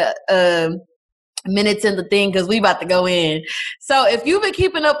put the minutes in the thing because we about to go in. So if you've been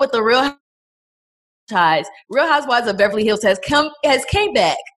keeping up with the Real Housewives of Beverly Hills has came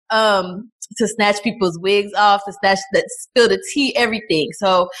back to snatch people's wigs off, to spill the tea, everything.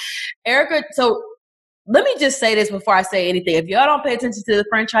 So Erica, let me just say this before I say anything. If y'all don't pay attention to the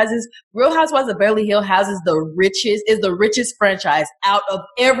franchises, Real Housewives of Beverly Hills is the richest franchise out of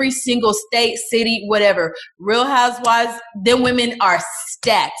every single state, city, whatever. Real Housewives, them women are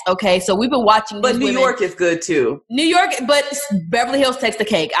stacked. Okay, so we've been watching. But New York is good too. New York, but Beverly Hills takes the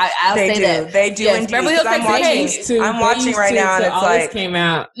cake. I'll say that. They do. Yes, Beverly Hills takes the cake. I'm watching right now, and it's like came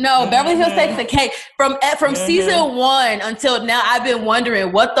out. No, Beverly Hills takes the cake from season 1 until now. I've been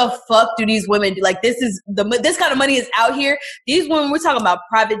wondering what the fuck do these women do? Like this kind of money is out here. These women, we're talking about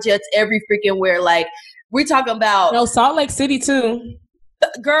private jets every freaking where. Like we're talking about Salt Lake City too.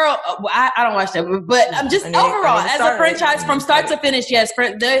 Girl, I don't watch that, but I'm just overall as a franchise from start to finish. Yes,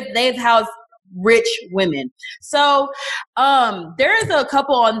 they've housed rich women. So there is a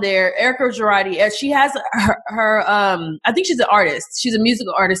couple on there. Erica Girardi. She has her I think she's an artist. She's a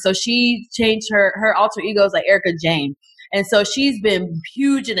musical artist. So she changed her alter ego is like Erica Jane. And so she's been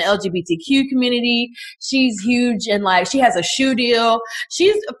huge in the LGBTQ community. She's huge and like she has a shoe deal.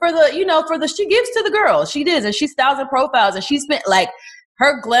 She's she gives to the girls. She does, and she styles and profiles, and she spent like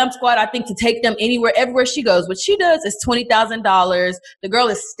her glam squad, I think, to take them everywhere she goes. What she does is $20,000. The girl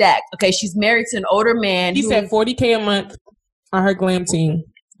is stacked. Okay, she's married to an older man. He said $40K a month on her glam team.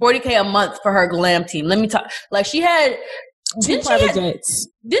 $40K a month for her glam team. Let me talk. Like she had. Two private jets.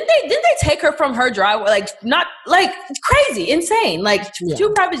 Didn't they take her from her driveway? Like not like crazy, insane. Like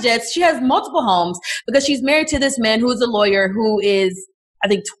 2 private jets. She has multiple homes because she's married to this man who is a lawyer who is, I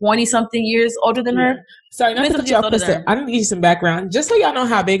think, 20-something years older than her. Sorry, not to put you off. I need to give you some background. Just so y'all know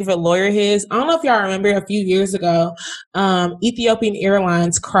how big of a lawyer he is. I don't know if y'all remember a few years ago, Ethiopian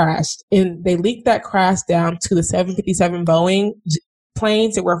Airlines crashed, and they leaked that crash down to the 757 Boeing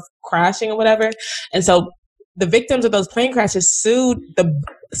planes that were crashing or whatever. And so the victims of those plane crashes sued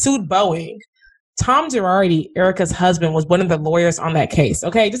Boeing. Tom Girardi, Erica's husband, was one of the lawyers on that case.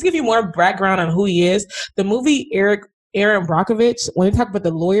 Okay, just to give you more background on who he is. The movie Erin Brockovich, when they talk about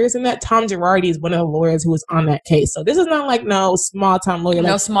the lawyers in that, Tom Girardi is one of the lawyers who was on that case. So this is not like no small time lawyer.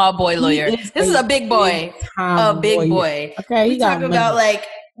 No small boy lawyer. This is a big boy. A big boy. Okay, we talk about like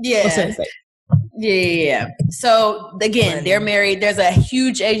yeah. So again, they're married. There's a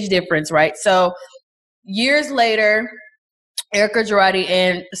huge age difference, right? So years later, Erica Girardi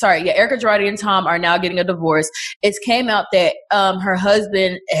and Tom are now getting a divorce. It's came out that her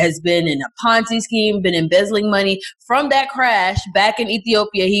husband has been in a Ponzi scheme, been embezzling money from that crash back in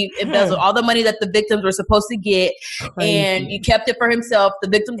Ethiopia. He embezzled all the money that the victims were supposed to get, and he kept it for himself. The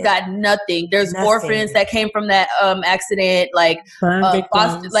victims got nothing. There's orphans that came from that accident, like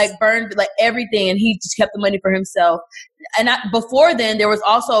burned, like everything, and he just kept the money for himself. And before then, there was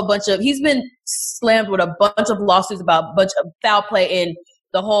also he's been slammed with a bunch of lawsuits about a bunch of foul play in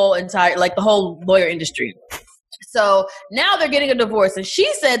the whole lawyer industry. So now they're getting a divorce. And she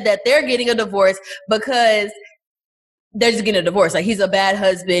said that they're getting a divorce because they're just getting a divorce. Like, he's a bad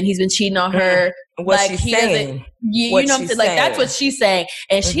husband. He's been cheating on her. What's she saying? You know what I'm saying? Like, that's what she's saying.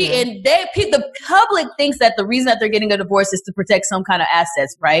 And the public thinks that the reason that they're getting a divorce is to protect some kind of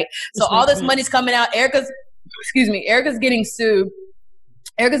assets, right? So all this money's coming out. Erica's getting sued.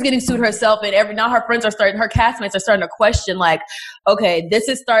 Erica's getting sued herself, and her castmates are starting to question, like, okay, this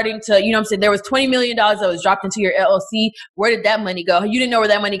is starting to, you know what I'm saying? There was $20 million that was dropped into your LLC. Where did that money go? You didn't know where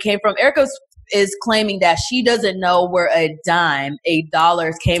that money came from. Erica's is claiming that she doesn't know where a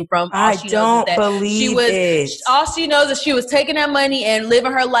dollar came from. I don't believe it. All she knows is she was taking that money and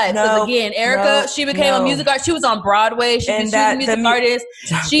living her life. Because again, Erica, she became a music artist. She was on Broadway. She was a music artist.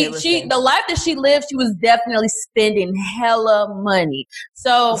 The life that she lived, she was definitely spending hella money.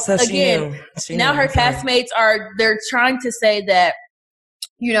 So again, now her castmates they're trying to say that,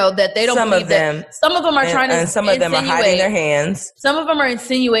 you know, that they don't believe that. Some of them are trying to, and some of them are hiding their hands. Some of them are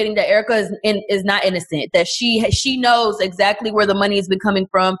insinuating that Erica is not innocent, that she knows exactly where the money has been coming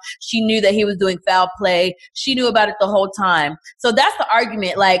from. She knew that he was doing foul play. She knew about it the whole time. So that's the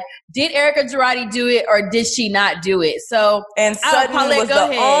argument. Like, did Erika Girardi do it or did she not do it? So, and Sutton was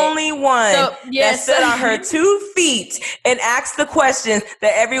the only one that stood on her 2 feet and asked the questions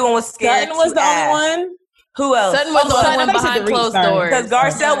that everyone was scared Sutton was the only one. Who else? Sutton was the only one behind closed doors. Because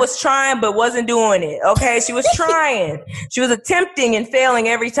Garcelle was trying but wasn't doing it. Okay, she was trying. She was attempting and failing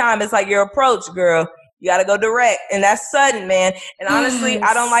every time. It's like your approach, girl. You got to go direct. And that's Sutton, man. And honestly,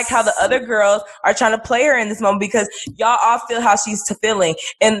 I don't like how the other girls are trying to play her in this moment because y'all all feel how she's feeling.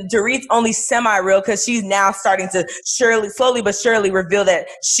 And Dorit's only semi-real because she's now starting to slowly but surely reveal that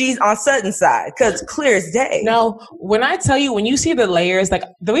she's on Sutton's side. Because clear as day. No, when I tell you, when you see the layers, like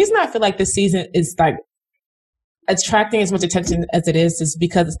the reason I feel like this season is like attracting as much attention as it is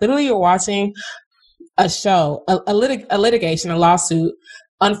because it's literally you're watching a show, a litigation, a lawsuit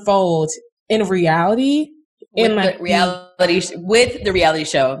unfold in reality. With the reality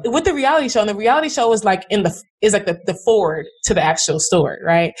show. And the reality show is like the forward to the actual story,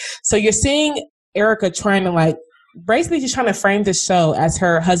 right? So you're seeing Erica trying to like basically she's trying to frame this show as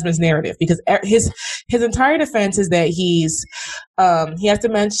her husband's narrative because his entire defense is that he has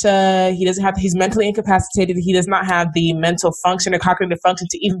dementia, he's mentally incapacitated, he does not have the mental function or cognitive function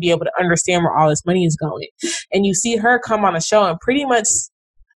to even be able to understand where all this money is going. And you see her come on a show and pretty much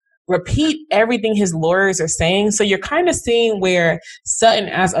repeat everything his lawyers are saying. So you're kind of seeing where Sutton,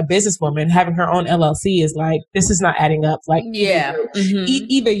 as a businesswoman, having her own LLC is like, this is not adding up. Like,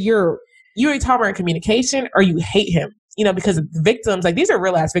 either you're intolerant in communication or you hate him. You know, because victims, like these are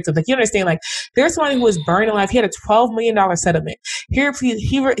real ass victims. Like you understand, like there's someone who was burned alive. He had a $12 million settlement. Here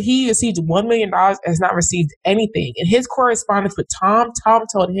he received $1 million and has not received anything. In his correspondence with Tom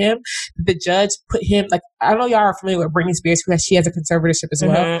told him that the judge put him, like, I don't know y'all are familiar with Britney Spears because she has a conservatorship as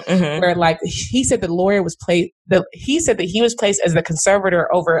well, where like he said the lawyer was he said that he was placed as the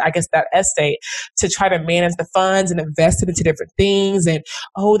conservator over, I guess, that estate to try to manage the funds and invest it into different things. And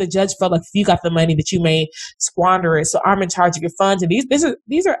the judge felt like if you got the money that you may squander it. So I'm in charge of your funds. And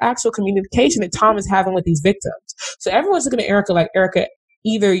these are actual communication that Tom is having with these victims. So everyone's looking at Erica like, Erica,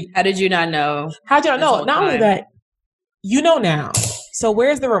 either... How did you not know? How'd y'all know? Not only that, you know now. So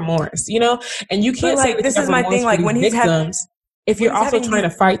where's the remorse? You know? And you can't say this is my thing. Like when he's victims, if you're also trying to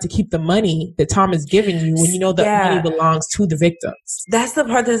fight to keep the money that Tom is giving you when you know that money belongs to the victims. That's the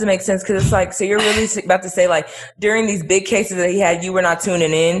part that doesn't make sense because it's like, so you're really about to say like during these big cases that he had, you were not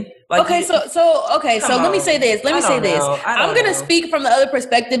tuning in. Like, so let me say this. I'm going to speak from the other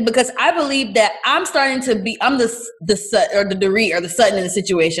perspective because I believe that I'm the Sutton or the Dorit or the Sutton in the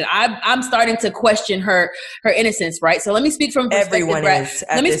situation. I'm starting to question her innocence, right? So let me speak from a perspective.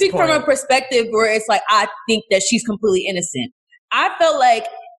 Let me speak from a perspective where it's like I think that she's completely innocent. I felt like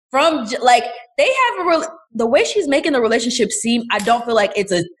they have the way she's making the relationship seem, I don't feel like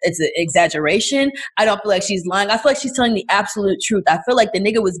it's an exaggeration. I don't feel like she's lying. I feel like she's telling the absolute truth. I feel like the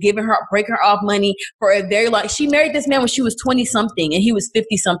nigga was breaking her off money for a very long. She married this man when she was 20 something and he was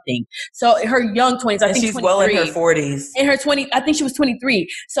 50 something. So her young 20s, I think she's well in her 40s. In her 20s, I think she was 23.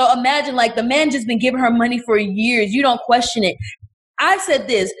 So imagine like the man just been giving her money for years. You don't question it. I said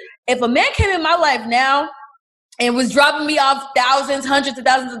this, if a man came in my life now and was dropping me off thousands, hundreds of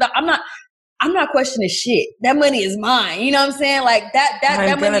thousands of dollars, I'm not questioning shit. That money is mine. You know what I'm saying? Like that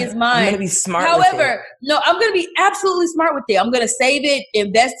money is mine. I'm going to be smart However, no, I'm going to be absolutely smart with it. I'm going to save it,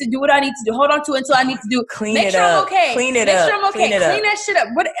 invest it, do what I need to do. Hold on to it until I need to do it. Clean Make it sure up. I'm okay. Clean it Make up. sure I'm okay. Clean it up. Clean that shit up.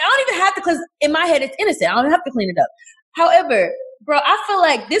 But I don't even have to, because in my head it's innocent. I don't have to clean it up. However, bro, I feel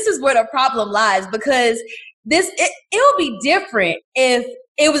like this is where the problem lies because it will be different if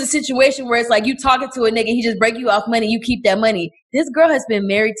it was a situation where it's like you talking to a nigga, he just break you off money, you keep that money. This girl has been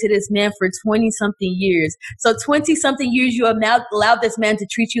married to this man for 20-something years. So 20-something years, you have now allowed this man to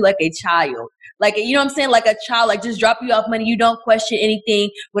treat you like a child. Like, you know what I'm saying? Like a child, like just drop you off money. You don't question anything.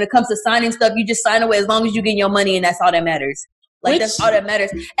 When it comes to signing stuff, you just sign away as long as you get your money and that's all that matters. Like, that's all that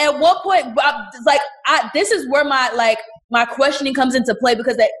matters. At one point, this is where my questioning comes into play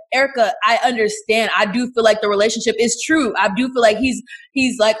because that Erica, I understand. I do feel like the relationship is true. I do feel like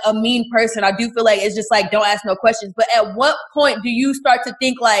he's like a mean person. I do feel like it's just like, don't ask no questions. But at what point do you start to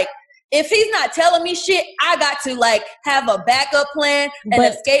think like if he's not telling me shit, I got to like have a backup plan, an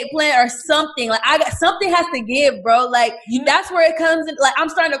escape plan, or something. Like something has to give, bro. Like that's where it comes in. Like I'm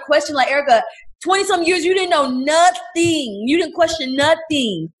starting to question, like, Erica, 20-some years, you didn't know nothing. You didn't question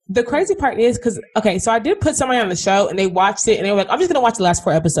nothing. The crazy part is so I did put somebody on the show and they watched it and they were like, I'm just going to watch the last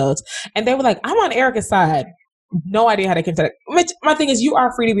 4 episodes. And they were like, I'm on Erica's side. No idea how they came to that. Mitch, my thing is, you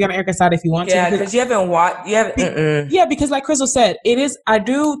are free to be on Erica's side if you want to. Yeah, because you haven't watched. Yeah, because like Crystal said, it is. I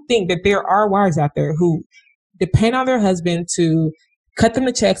do think that there are wives out there who depend on their husband to cut them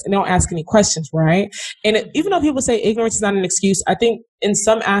the checks and don't ask any questions, right? And even though people say ignorance is not an excuse, I think in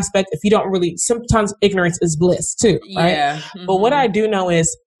some aspect, if you don't really, sometimes ignorance is bliss too, right? Yeah. Mm-hmm. But what I do know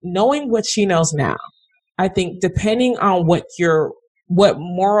is knowing what she knows now. I think depending on what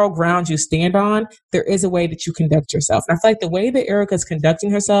moral ground you stand on, there is a way that you conduct yourself. And I feel like the way that Erica's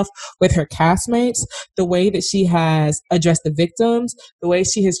conducting herself with her castmates, the way that she has addressed the victims, the way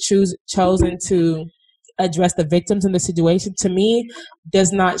she has chosen to address the victims in the situation, to me,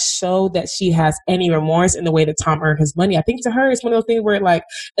 does not show that she has any remorse in the way that Tom earned his money. I think to her, it's one of those things where like,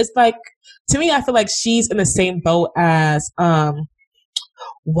 it's like, to me, I feel like she's in the same boat as,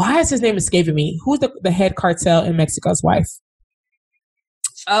 why is his name escaping me? Who's the head cartel in Mexico's wife?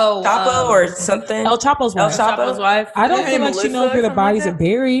 Oh, Chapo or something. El Chapo's wife. El Chapo's wife. I don't feel like she knows where the bodies are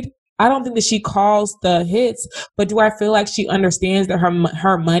buried. I don't think that she calls the hits, but do I feel like she understands that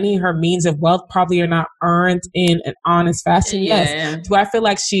her money, her means of wealth probably are not earned in an honest fashion? Yeah. Yes. Do I feel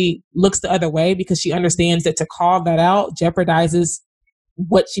like she looks the other way because she understands that to call that out jeopardizes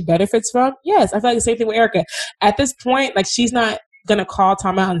what she benefits from? Yes. I feel like the same thing with Erica. At this point, like she's not gonna call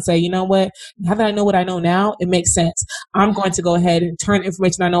Tom out and say, you know what, now that I know what I know now, it makes sense. I'm going to go ahead and turn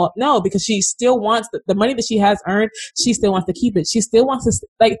information I know. No, because she still wants the money that she has earned. She still wants to keep it. She still wants to,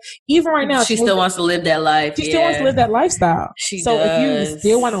 like, even right now, she still wants to live that life. She still wants to live that lifestyle. So if you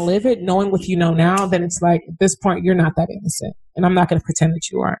still want to live it, knowing what you know now, then it's like, at this point, you're not that innocent. And I'm not going to pretend that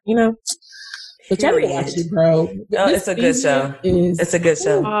you are, you know? But y'all need to watch it, bro. No, it's a good show. It's a good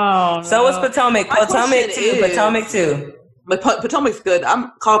show. Oh, so is Potomac. Potomac too. But Potomac's good.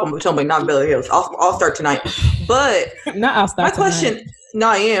 I'm caught up on Potomac, not Beverly Hills. I'll start tonight. But I'll start my question, tonight. No,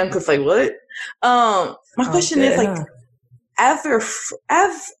 I am, because like what? My question is like,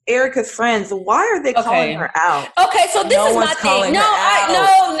 as Erica's friends, why are they calling her out? Okay, so this is my thing.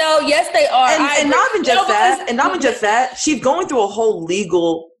 No, yes, they are. And not even just that. And not even just that. She's going through a whole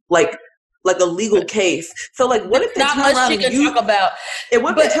legal like a legal case. So like, what if they turn around and use? Talk about. And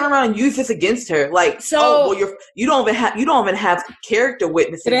what if they turn around and use this against her? Like, you don't even have character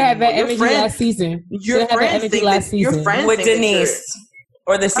witnesses. They had that energy last season. Your friends with Denise.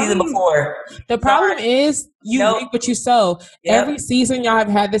 Or the season before. The problem is you reap what you sow. Yep. Every season y'all have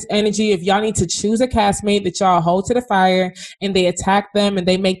had this energy. If y'all need to choose a castmate that y'all hold to the fire and they attack them and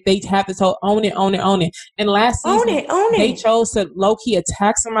they have this whole own it. And last season they chose to low-key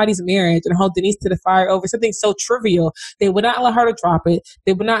attack somebody's marriage and hold Denise to the fire over something so trivial. They would not allow her to drop it.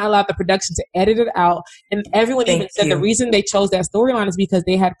 They would not allow the production to edit it out. And everyone even said the reason they chose that storyline is because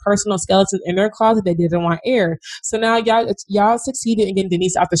they had personal skeletons in their closet they didn't want aired. So now y'all succeeded in getting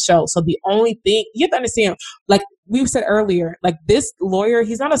Denise out the show. So the only thing you have to understand, like we said earlier, like this lawyer,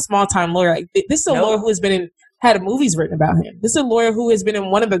 he's not a small time lawyer. Like this is a lawyer who has had movies written about him. This is a lawyer who has been in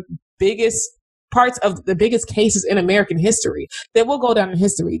one of the biggest parts of the biggest cases in American history that will go down in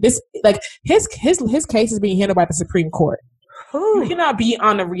history. This, like his case is being handled by the Supreme Court. You cannot be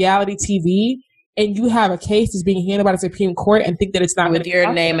on a reality TV and you have a case that's being handled by the Supreme Court and think that it's not with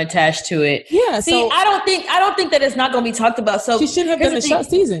your name attached to it. Yeah. See, I don't think that it's not going to be talked about. So she shouldn't have done the short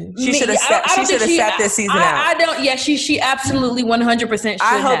season. She should have sat this season out. I don't. Yeah, she absolutely 100%.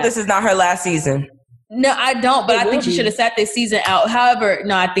 I hope this is not her last season. No, I don't. But I think she should have sat this season out. However,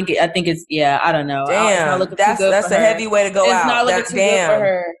 no, I think it's. Yeah, I don't know. Damn, that's a heavy way to go out. It's not looking too good for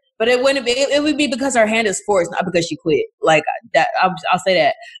her. But it wouldn't be. It would be because her hand is forced, not because she quit. Like that. I'll say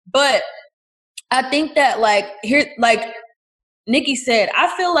that. But I think that like Nikki said,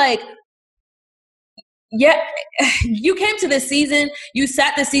 I feel like, yeah, you came to this season, you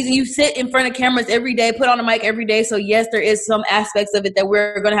sat this season, you sit in front of cameras every day, put on a mic every day. So yes, there is some aspects of it that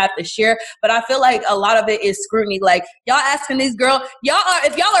we're going to have to share. But I feel like a lot of it is scrutiny. Like y'all asking this girl,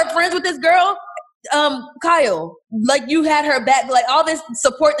 if y'all are friends with this girl, Kyle, like you had her back, like all this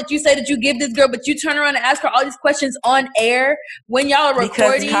support that you say that you give this girl, but you turn around and ask her all these questions on air when y'all are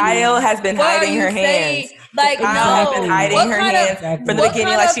recording. Because Kyle has been hiding her hands. Like, Exactly. Been hiding What her kind of- hands from the what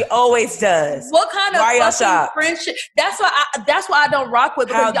beginning, kind like of- she always does. What kind of Why y'all fucking shocked? friendship? That's why I don't rock with,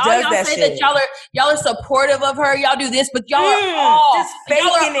 because How does y'all that say shit? that y'all are supportive of her. Y'all do this, but y'all are Mm, all just faking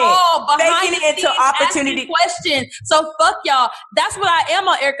it. behind Faking the it until scenes opportunity- asking questions. So fuck y'all. That's what I am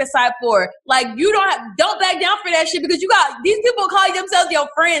on Erica's side for. Like, you don't back down for that shit, because you got these people calling themselves your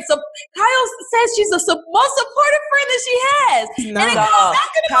friends. So Kyle says she's the most supportive friend that she has. No. And it goes back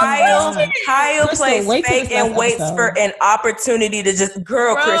to the Kyle Crystal, plays wait till fake this and last waits episode. for an opportunity to just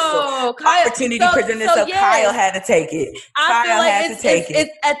Crystal. Kyle, Opportunity presented itself. yes. Kyle had to take it. I feel Kyle like had to take it.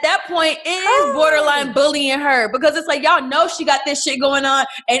 it's at that point it is borderline bullying her, because it's like, y'all know she got this shit going on,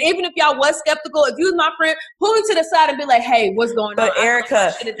 and even if y'all was skeptical, if you was my friend, pull me to the side and be like, hey, what's going on? But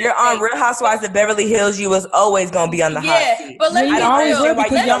Erica, you're on Real Housewives of Beverly Hills. You was always gonna be on the hot seat. But let's You be always real. will,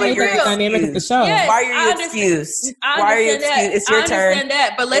 because Let's y'all be made that real. the dynamic of the show. Yes, Why are you I understand- excused? I Why are you understand that. excused? It's your I understand turn.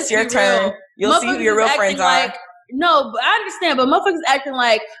 that, but let's It's your be turn. real. You'll see who Motherfuckers your real is friends acting are. like, no, but I understand, but motherfuckers acting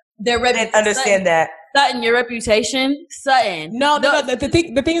like their I reputation. didn't understand that. Sutton, your reputation, Sutton. No.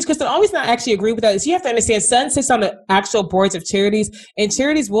 The thing is, Crystal, I always not actually agree with that. Is you have to understand, Sutton sits on the actual boards of charities, and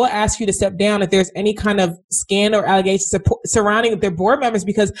charities will ask you to step down if there's any kind of scandal or allegations surrounding their board members,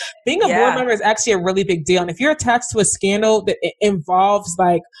 because being a board member is actually a really big deal. And if you're attached to a scandal that involves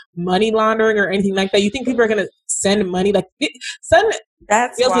like money laundering or anything like that, you think people are going to send money? Like Sutton.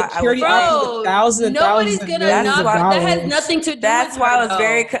 That's Feels why like charity options with thousands and nobody's thousands gonna and millions of not. That has dollars. nothing to do. That's with why her, I was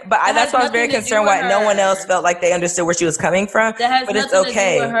very, though. that's why I was very nothing to do concerned with why no one her. else felt like they understood where she was coming from. That has but it's nothing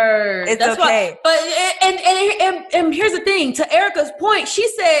okay. to do with her. It's That's okay. Why, and here's the thing. To Erica's point, she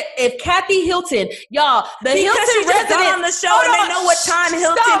said if Kathy Hilton, y'all, the Because Hilton she just got resident on the show and they know what time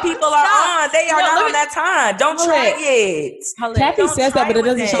Hilton people are on. They are not on that time. Don't try it. Kathy Don't says that, try but it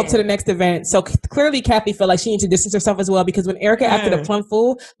with doesn't show up to the next event. So clearly, Kathy felt like she needs to distance herself as well, because when Erica acted a plum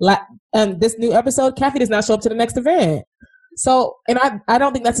fool, this new episode, Kathy does not show up to the next event. So, and I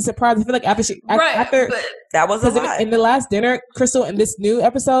don't think that's a surprise. I feel like after that was a lot. In the last dinner, Crystal, in this new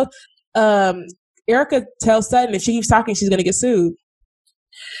episode, Erica tells Sutton if she keeps talking, she's going to get sued.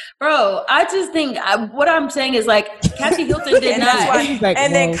 Bro, I just think what I'm saying is like Kathy Hilton did And not. that's why, Like,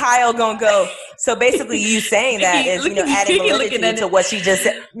 and then Kyle gonna go. So basically, you saying that is adding validity to what she just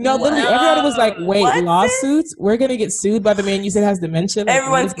said. No, literally, everybody was like, "Wait, What? lawsuits? We're gonna get sued by the man you said has dementia." Like,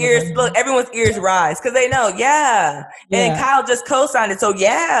 Everyone's ears rise because they know, and Kyle just co-signed it. So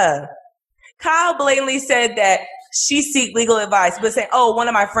Kyle blatantly said that she seek legal advice, but saying, "Oh, one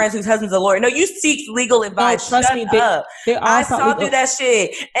of my friends whose husband's a lawyer." No, you seek legal advice. No, trust Shut me, up. I saw through that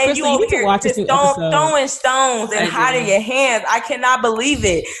shit, and Crystal, you you over need to here watch this just new episode. throwing stones and hiding your hands. I cannot believe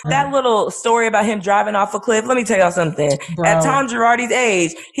it. That little story about him driving off a cliff. Let me tell y'all something. Bro. At Tom Girardi's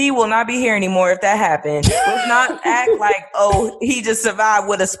age, he will not be here anymore if that happened. Let's not act like, oh, he just survived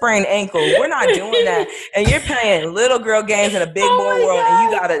with a sprained ankle. We're not doing that. And you're playing little girl games in a big boy world,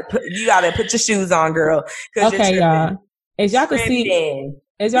 and you gotta put your shoes on, girl. Okay, y'all. As y'all can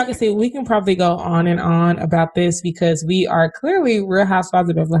see, we can probably go on and on about this because we are clearly Real Housewives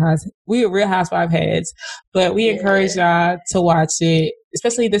of Beverly Hills. We are Real Housewives heads, but we encourage y'all to watch it,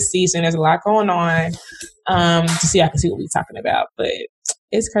 especially this season. There's a lot going on to see. I can see what we're talking about, but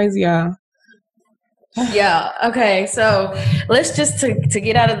it's crazy, y'all. Yeah. Okay. So let's just to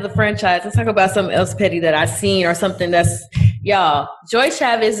get out of the franchise. Let's talk about something else petty that I've seen or something that's y'all. Joy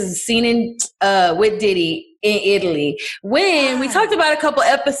Chavez is seen in with Diddy in Italy. When we talked about a couple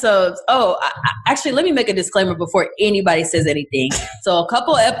episodes. Actually, let me make a disclaimer before anybody says anything. So a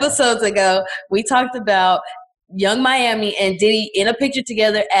couple episodes ago, we talked about Young Miami and Diddy in a picture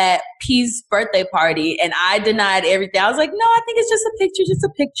together at P's birthday party, and I denied everything. I was like, no, I think it's just a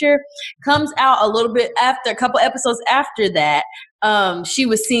picture. Comes out a little bit after, a couple episodes after that, she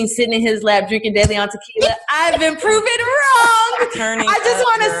was seen sitting in his lap drinking daily on tequila. I've been proven wrong. I just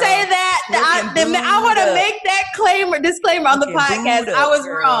want to say that. I want to make that disclaimer on the podcast. I was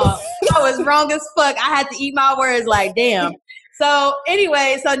wrong. I was wrong as fuck. I had to eat my words like, damn. So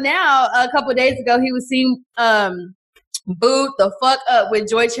anyway, now a couple of days ago, he was seen booed the fuck up with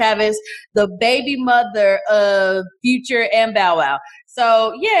Joy Chavez, the baby mother of Future and Bow Wow.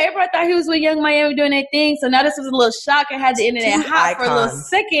 So yeah, everybody thought he was with Young Miami doing their thing. So now this was a little shock. I had the internet hot for a little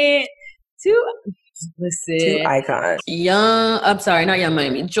second. Two icons. Not Young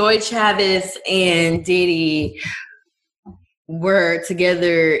Miami. Joy Chavez and Diddy were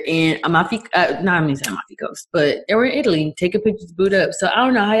together in Amalfi Coast, but they were in Italy taking pictures, booed up. So I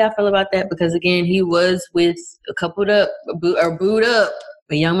don't know how y'all feel about that, because again, he was with booed up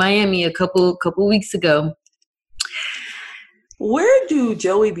with Young Miami a couple weeks ago. Where do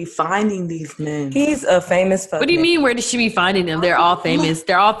Joey be finding these men? He's a famous fuck. What do you mean? Where does she be finding them? They're all famous.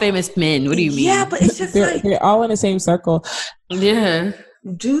 They're all famous men. What do you mean? Yeah, but it's just they're all in the same circle. Yeah.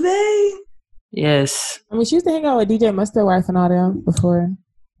 Do they? Yes. I mean, she used to hang out with DJ Mustard wife and all them before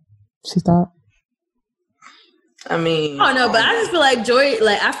she stopped. I mean, Oh no, but I just feel like Joy.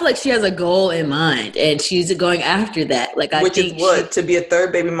 Like I feel like she has a goal in mind, and she's going after that. Like I which think is what, to be a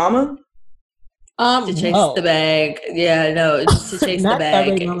third baby mama? to chase the bag. Yeah, no, it's to chase the Not that bag.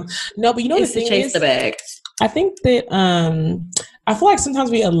 baby mama. No, but you know It's the to thing chase is, the bag. I think that I feel like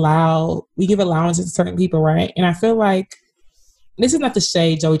sometimes we give allowances to certain people, right? And I feel like this is not to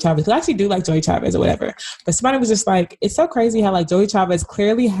shade Joey Chavez, because I actually do like Joey Chavez or whatever. But somebody was just like, it's so crazy how like Joey Chavez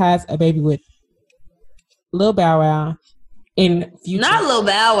clearly has a baby with Lil Bow Wow in Future. Not Lil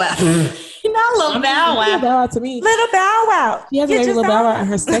Bow Wow. Not Lil Bow Lil Wow. Bow Wow to me. Little Bow Wow. She has a baby with Lil Bow Wow, and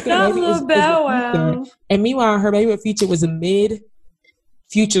her second Not baby Lil is Bow with Wow. Future. And meanwhile, her baby with Future was a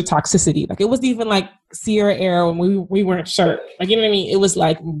mid-Future toxicity. Like it wasn't even like Sierra era when we weren't sure. Like, you know what I mean? It was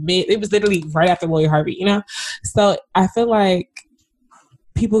like it was literally right after Lori Harvey, you know? So I feel like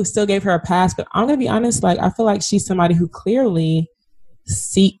people still gave her a pass, but I'm gonna be honest, like I feel like she's somebody who clearly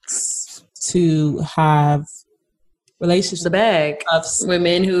seeks to have relationships The bag of with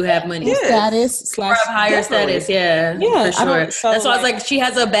men who have money. Yeah. status Or have higher Definitely. status, yeah, Yeah, for sure. so, That's why I was like, she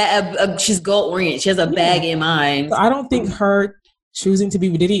has she's goal oriented. She has a bag in mind. So I don't think her choosing to be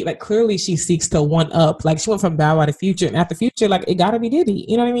with Diddy, like clearly she seeks to one up. Like she went from Bow Wow to Future, and after Future, like it gotta be Diddy.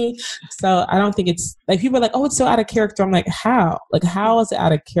 You know what I mean? So I don't think it's like people are like, oh, it's so out of character. I'm like, how? Like how is it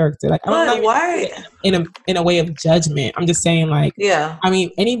out of character? Like I don't But know why? in a way of judgment. I'm just saying like, Yeah. I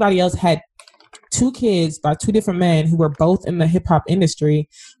mean, anybody else had 2 kids by 2 different men who were both in the hip hop industry,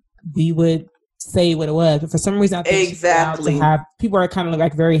 we would say what it was. But for some reason, I think Exactly. people are kind of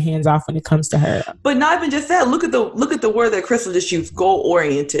like very hands off when it comes to her. But not even just that. Look at the word that Crystal just used, goal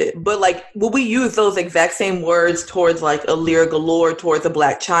oriented. But like, will we use those exact same words towards like a Lyra Galore, towards a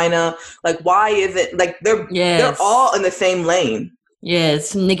Black China? Like, why is it like they're all in the same lane?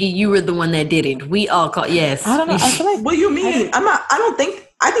 Yes, Nikki, you were the one that did it. We all call yes. I don't know. I feel like What do you mean?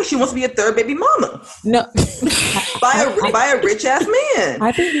 I think she wants to be a third baby mama no. by a rich ass man.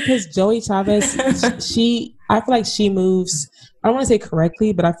 I think because Joey Chavez, I feel like she moves, I don't want to say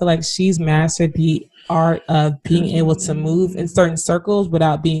correctly, but I feel like she's mastered the art of being able to move in certain circles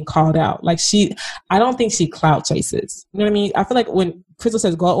without being called out. Like I don't think she clout chases. You know what I mean? I feel like when Crystal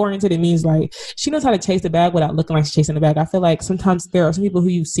says goal oriented, it means like she knows how to chase the bag without looking like she's chasing the bag. I feel like sometimes there are some people who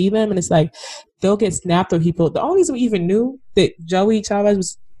you see them and it's like they'll get snapped with people. The only reason we even knew that Joey Chavez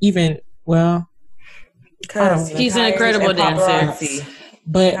was even, well, Because He's an incredible dancer.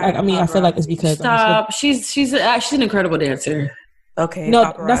 but I mean, I feel like it's because Stop. She's an incredible dancer. Okay. no,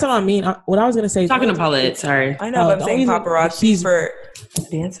 paparazzi. that's what I mean. What I was gonna say. Talking to Paulette, sorry. I know, Oh, but I'm the saying only reason paparazzi she's- for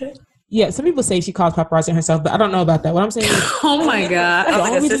dancer. Yeah, some people say she calls paparazzi herself, but I don't know about that. What I'm saying is Oh my god. I the don't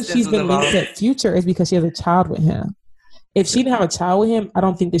only think reason assistance she's was been linked involved. to Future is because she has a child with him. If she didn't have a child with him, I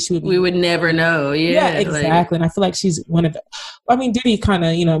don't think that she would be. We would never know. Yeah, Yeah, exactly. And I feel like she's one of the. I mean, Diddy kind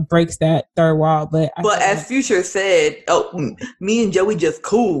of breaks that third wall, but I But feel as like- Future said, me and Joey just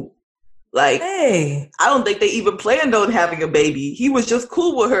cool. Like, Hey, I don't think they even planned on having a baby. He was just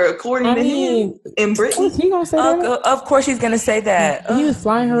cool with her, according I to him, mean, in Britain. was he gonna say that? of course she's gonna say that. He was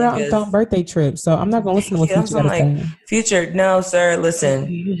flying her out on Niggas. throwing birthday trips, so I'm not gonna listen to what Yeah, Future I'm got to like, say. Future, no, sir.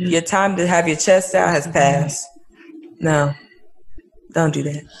 Listen, your time to have your chest out has passed. No, don't do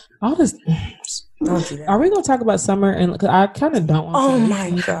that. All this. Don't do that. Are we gonna talk about summer? And cause I kind of don't want. Oh to. my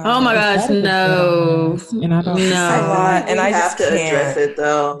god. Oh my gosh, no. And I don't. It's a No. lot, and We I have just to can't. address it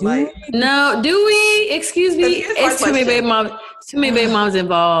though. Like, No, do we? Excuse me. Here's my It's too many question. baby moms. Too many baby moms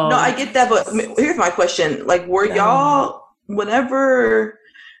involved. no, I get that, but here's my question: like, were y'all, whenever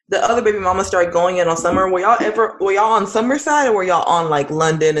the other baby mama started going in on Summer, were y'all on Summer's side, or were y'all on like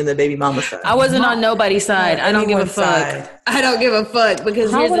London and the baby mama side? I wasn't on nobody's side. I don't give a anyone's fuck. side. I don't give a fuck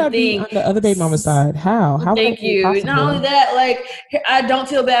because How here's would the I be thing. on the other baby mama side? How? How? would Thank that be you. possible? Not only that, like I don't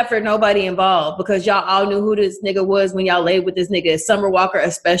feel bad for nobody involved because y'all all knew who this nigga was when y'all laid with this nigga, Summer Walker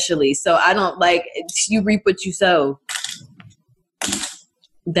especially. So I don't like you reap what you sow.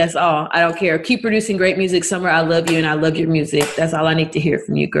 That's all. I don't care. Keep producing great music, Summer. I love you and I love your music. That's all I need to hear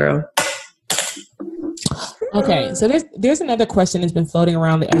from you, girl. Okay, so there's another question that's been floating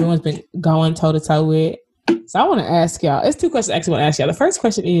around that everyone's been going toe to toe with. So I want to ask y'all. It's 2 questions I actually want to ask y'all. The first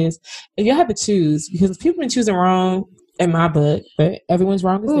question is, if y'all had to choose, because people been choosing wrong in my book, but everyone's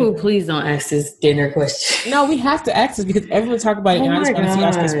wrong. as Ooh, dinner. please don't ask this dinner question. No, we have to ask this because everyone talk about it, and I just want to see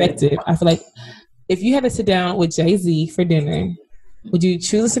our perspective. I feel like if you had to sit down with Jay-Z for dinner, would you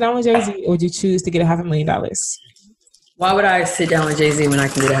choose to sit down with Jay-Z, or would you choose to get $500,000? Why would I sit down with Jay-Z when I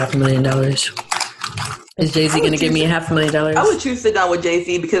can get $500,000? Is Jay-Z going to give me $500,000? I would choose to sit down with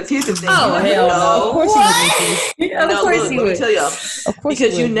Jay-Z because here's the thing. Oh, hell no. Of course he would. Of course he Let me would. tell y'all. Of course,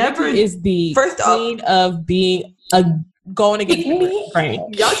 Because he you would. never- Nicki is the First off- queen of being going against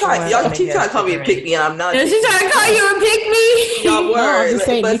Frank. Y'all keep trying to call me a pick me, and I'm not. And she's trying to call you a pick me. Y'all No, I'm were, just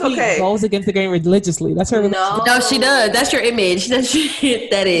saying, but it's Nicki okay. goes against the grain religiously. That's her. No, No, she does. That's your image.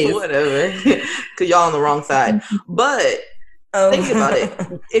 That is. whatever. Because y'all on the wrong side. But think about it.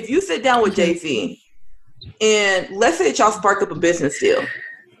 If you sit down with Jay-Z, and let's say that y'all spark up a business deal,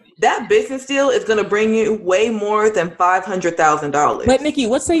 that business deal is going to bring you way more than $500,000. But Nikki,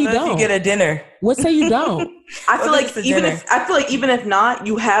 what say you What if don't? you get a dinner? What say you don't? I feel What like is the even dinner? even if not,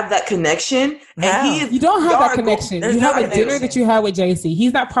 you have that connection, and How? he is. You don't have y'all that are connection. there's You have no a dinner connection. that you had with JC.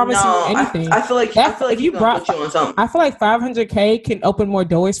 He's not promising No, you anything. I feel like If he's you gonna brought, put you on something. I feel like $500K can open more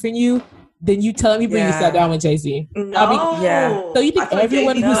doors for you than you telling people you Yeah. sat down with Jay Z. No, Yeah. So you I think feel like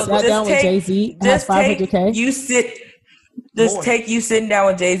everyone Jay-Z who knows. sat down with Jay Z has Just take 500K? you sit. Just More. take you sitting down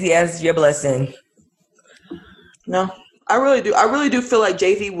with Jay-Z as your blessing. No, I really do. I really do feel like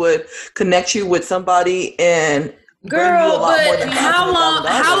Jay-Z would connect you with somebody and bring you a Girl, lot more but than how long?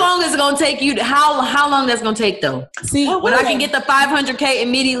 $500,000. How long is it gonna take you? How long that's gonna take though? See, When I can get the $500K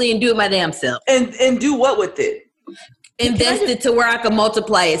immediately and do it my damn self, And do what with it? invest it to where I can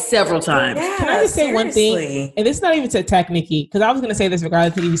multiply it several times. Yeah, can I just say one seriously. thing? And it's not even to attack Nikki, because I was going to say this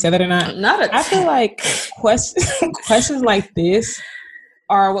regardless if you said that or not. Not a I feel like questions like this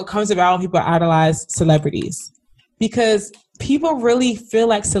are what comes about when people idolize celebrities, because people really feel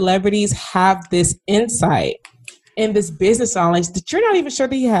like celebrities have this insight and this business knowledge that you're not even sure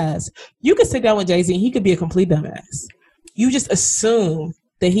that he has. You could sit down with Jay-Z and he could be a complete dumbass. You just assume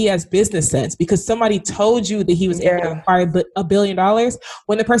that he has business sense because somebody told you that he was able to acquire $1 billion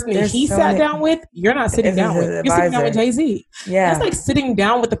when the person that There's he so sat many- down with, you're not sitting Is down his with. You're sitting down with advisor. Jay-Z. Yeah. That's like sitting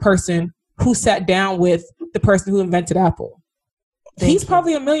down with the person who sat down with the person who invented Apple. He's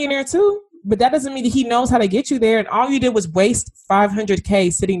probably a millionaire too, but that doesn't mean that he knows how to get you there. And all you did was waste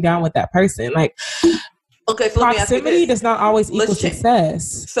 $500K sitting down with that person. Like, Okay, so let me ask you proximity this. does not always equal Let's check.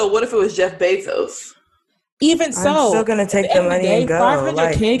 success. So what if it was Jeff Bezos? Even so, I'm still gonna take at the end of money day, and go. 500K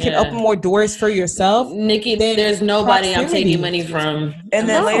Like, can Yeah. open more doors for yourself. Nikki, Then there's nobody I'm proximity. taking money from. and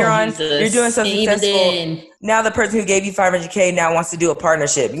then No. later on, Jesus. you're doing so And even successful. then- Now the person who gave you 500K now wants to do a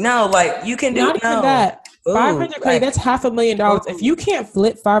partnership. No, like you can do Not even that. Ooh, 500K, like- that's $500,000. If you can't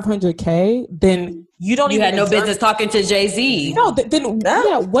flip 500K, then you don't You even had no deserve- business talking to Jay-Z. No, then No.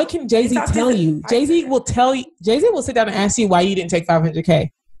 yeah, what can Jay-Z Talk to tell the- you? Jay-Z will tell you. Jay-Z will sit down and ask you why you didn't take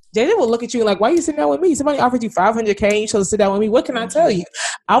 500K. Jay-Z will look at you like, why are you sitting down with me? Somebody offered you 500K and you chose to sit down with me. What can I tell you?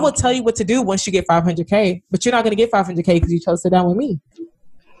 I will tell you what to do once you get 500K, but you're not going to get 500K because you chose to sit down with me.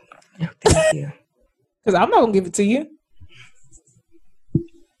 Thank you. Because I'm not going to give it to you.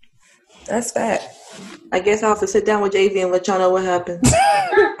 That's fact. I guess I'll have to sit down with Jay-Z and let y'all know what happened.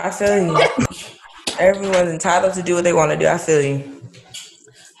 I feel you. Everyone's entitled to do what they want to do. I feel you.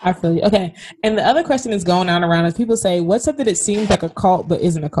 I feel you. Okay. And the other question is going on around is people say, what's something that seems like a cult but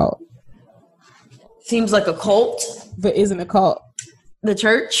isn't a cult? Seems like a cult. But isn't a cult? The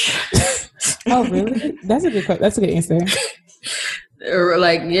church. Oh, really? That's a good answer. Or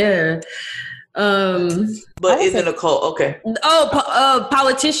like, yeah. But isn't a cult. Okay.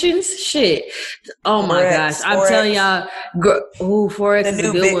 Politicians? Shit. Oh my Forex, gosh. I'm Forex. telling y'all. Forex The is a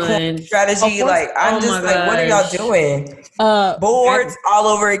new good Bitcoin one. strategy. Oh, Like I'm oh just my like, what are y'all gosh. doing? Uh, Boards all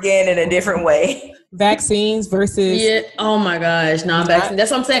over again in a different way. vaccines versus Yeah. Oh my gosh. Non-vaccine.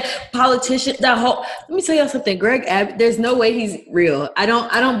 That's what I'm saying. Politician. That whole. Let me tell y'all something. Greg Abbott. There's no way he's real. I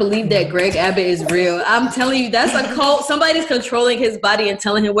don't believe that Greg Abbott is real. I'm telling you, that's a cult. Somebody's controlling his body and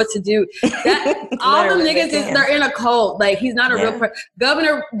telling him what to do. That all them Literally, niggas they can. they're in a cult. Like he's not a real Yeah. person.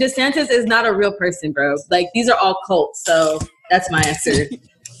 Governor DeSantis is not a real person, bro. Like these are all cults. So that's my answer.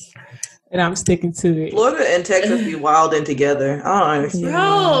 and I'm sticking to it. Florida and Texas be wilding together. I don't understand.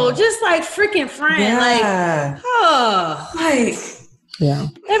 Bro, just like freaking friend. Yeah. Like, oh. Like Yeah.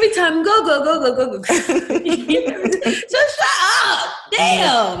 Every time, go. Just shut up.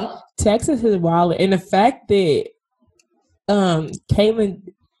 Damn. Texas is wild. And the fact that Caitlyn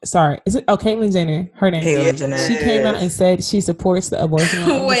Jenner, her name. Caitlyn Jenner. She came out and said she supports the abortion.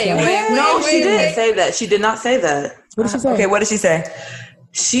 law. Wait. No, she didn't say that. She did not say that. What did she say? Okay, what did she say?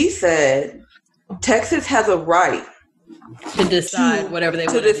 She said Texas has a right To decide whatever they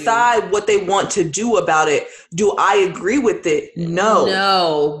to want to decide what they want to do about it. Do I agree with it? No.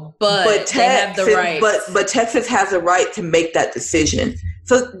 No, but, But they have Texas, the right. but Texas has a right to make that decision.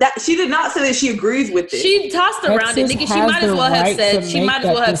 So that she did not say that she agrees with it. She tossed around it, nigga. She might as well have said. She might as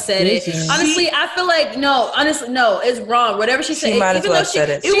well have said it. Honestly, I feel like no. Honestly, no. It's wrong. Whatever she said, She might as even well though have said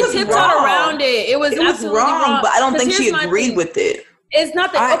it. It was tiptoed wrong. around it. It was absolutely wrong. But I don't think 'Cause she here's my agreed thing. with it. It's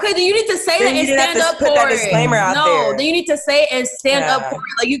not that okay. Then you need to say Then that you and didn't have stand to up put for that it. disclaimer out No, there. then you need to say and stand up Yeah. for it.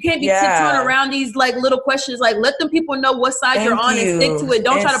 Like you can't be Yeah. tiptoeing around these like little questions. Like let them people know what side you're Thank on and stick to it.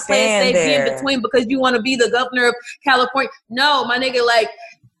 Don't you. try to And play it stand safe, be in there. between because you want to be the governor of California. No, my nigga, like.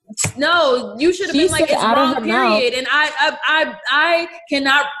 No, you should have She been like said it's out of wrong. her mouth. Period. And I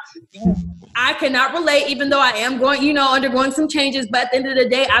cannot relate, even though I am going, undergoing some changes. But at the end of the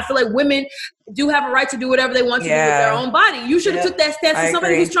day, I feel like women do have a right to do whatever they want to do with their own body. You should have took that stance. I For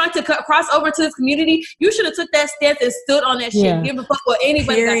somebody agree. who's trying to cross over to this community, you should have took that stance and stood on that shit. Yeah. Give a fuck what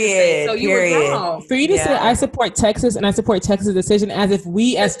anybody got to say. So you were wrong. For you to say I support Texas and I support Texas' decision as if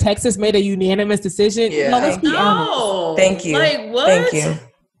we as Texas made a unanimous decision. Yeah. No, let's be honest. No. Thank you. Like what? Thank you.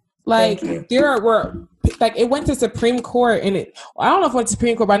 Like Thank there were like it went to Supreme Court and I don't know if it went to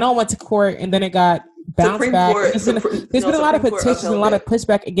Supreme Court, but I know it went to court and then it got bounced Supreme back. Court- There's been a lot of Supreme Court petitions and a lot of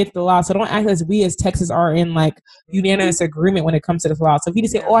pushback against the law. So don't act as we as Texas are in like unanimous agreement when it comes to this law. So if you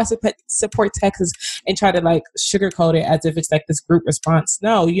just say, "Oh, I support Texas," and try to like sugarcoat it as if it's like this group response,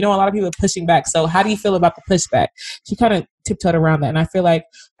 no, a lot of people are pushing back. So how do you feel about the pushback? She kind of tiptoed around that, and I feel like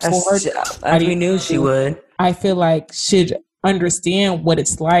As we knew she would. I feel like should understand what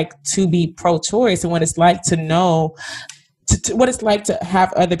it's like to be pro-choice and what it's like to know what it's like to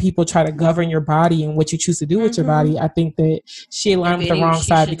have other people try to govern your body and what you choose to do with your body. I think that she aligned with the wrong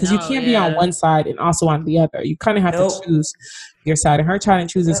side because you can't be on one side and also on the other. You kind of have to choose your side, and her trying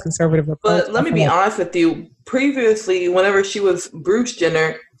to choose this conservative approach. But let me be honest with you. Previously, whenever she was Bruce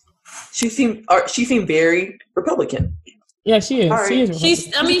Jenner, she seemed very Republican. Yeah, she is. Right.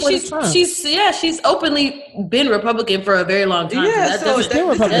 She's openly been Republican for a very long time. Yeah, so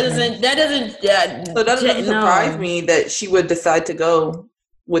that doesn't surprise me that she would decide to go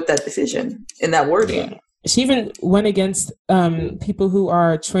with that decision and that wording. Yeah. She even went against people who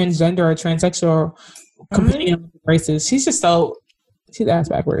are transgender or transsexual competing in races. She's ass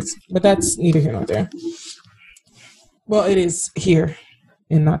backwards. But that's neither here nor there. Well, it is here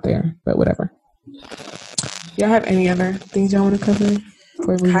and not there, but whatever. Y'all have any other things y'all want to cover?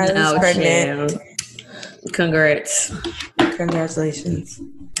 Kylie's pregnant. Congrats. Congratulations.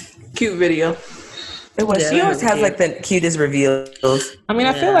 Cute video. It was. She always has like the cutest reveals. I mean,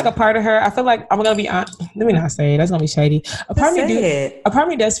 I feel like a part of her. I feel like I'm gonna be honest. Let me not say it. That's gonna be shady. A part of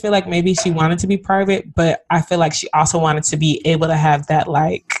me does feel like maybe she wanted to be private, but I feel like she also wanted to be able to have that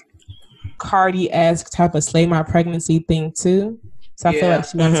like Cardi-esque type of slay my pregnancy thing too. So I feel like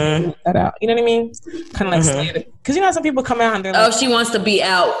she wants to put that out. You know what I mean? Kind of like because some people come out and they're like, she wants to be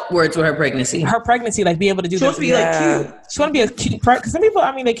outwards with her pregnancy. Her pregnancy, like be able to do. She wants to be like cute. She want to be a cute. Because some people,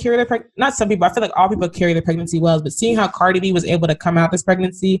 they carry their not some people. I feel like all people carry their pregnancy well. But seeing how Cardi B was able to come out this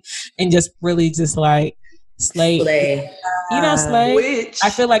pregnancy and just really just like slay. Slay. Which I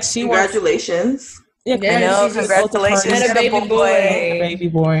feel like she congratulations. Yeah, congratulations. Had a baby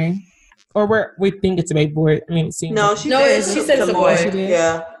boy. Or we think it's a baby boy. I mean, it seems. No, she said it's a boy.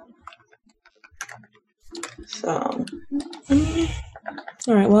 Yeah. So.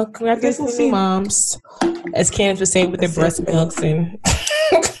 All right. Well, congratulations to moms. As Candace was saying, with their breast milks and.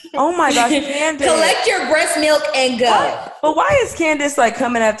 Oh my gosh, Candace! Collect your breast milk and go. But why is Candace like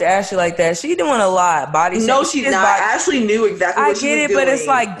coming after Ashley like that? She doing a lot. No, she's not. Ashley knew exactly what she was doing. But it's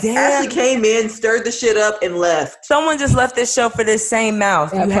like, damn. Ashley came in, stirred the shit up, and left. Someone just left this show for this same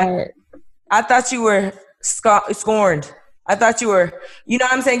mouth. I thought you were scorned. I thought you were, what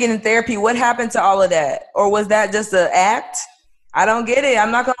I'm saying, getting therapy. What happened to all of that? Or was that just an act? I don't get it.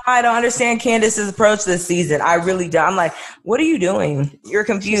 I'm not going to lie. I don't understand Candace's approach this season. I really don't. I'm like, what are you doing? You're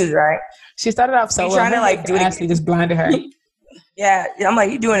confused, right? She started off so well. Trying to like do it. Ashley just blinded her. Yeah. I'm like,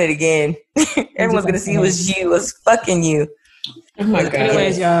 you're doing it again. Everyone's going to see it was you. It was fucking you. Oh my God.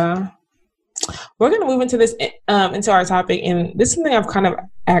 Anyways, y'all. We're going to move into this, into our topic. And this is something I've kind of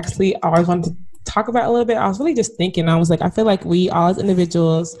actually always wanted to talk about a little bit. I was really just thinking, I was like, I feel like we all as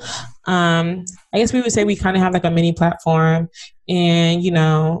individuals, I guess we would say we kind of have like a mini platform. And,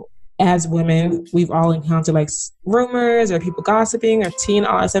 as women, we've all encountered like rumors or people gossiping or tea and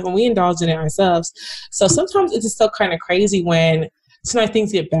all that stuff, and we indulge in it ourselves. So sometimes it's just so kind of crazy when sometimes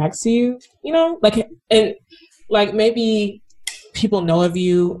things get back to you, and maybe people know of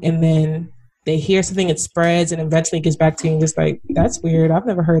you and then they hear something, it spreads, and eventually it gets back to you and just like, that's weird. I've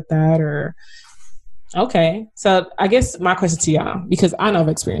never heard that. Or, okay. So I guess my question to y'all, because I know I've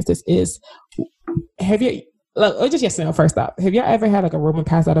experienced this, is have you, or just yes or no, first off, have y'all ever had like a rumor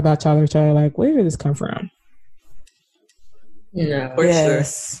pass out about y'all or y'all like, where did this come from? No. For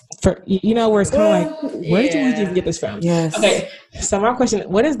Yes. For you know, where it's kind of like, where did you even get this from? Yes. Okay. So my question: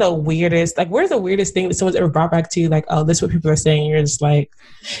 what is the weirdest? Like, where's the weirdest thing that someone's ever brought back to you? Like, oh, this is what people are saying. You're just like,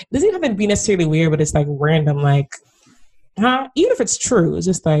 it doesn't even have to be necessarily weird, but it's like random. Like, huh? Even if it's true, it's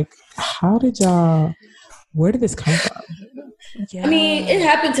just like, how did y'all? Where did this come from? Yeah. I mean, it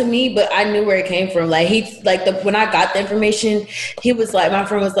happened to me, but I knew where it came from. Like when I got the information, he was like, my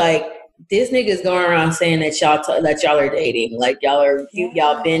friend was like, this nigga's going around saying that y'all are dating, like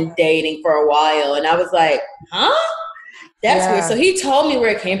y'all been dating for a while, and I was like, huh? That's weird. So he told me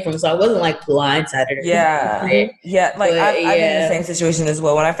where it came from, so I wasn't like blindsided. Yeah, yeah. Like I've been in the same situation as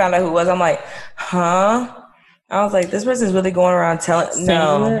well. When I found out who it was, I'm like, huh? I was like, this person's really going around telling.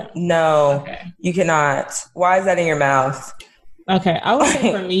 No, okay. You cannot. Why is that in your mouth? Okay, I would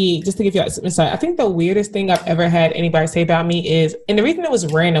say for me, just to give you some insight, I think the weirdest thing I've ever had anybody say about me is, and the reason it was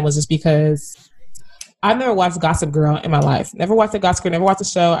random was just because I've never watched Gossip Girl in my life. Never watched the Gossip Girl, never watched the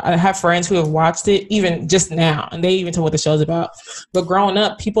show. I have friends who have watched it even just now, and they even told what the show's about. But growing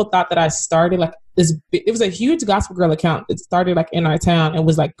up, people thought that I started like this. It was a huge Gossip Girl account. It started like in our town and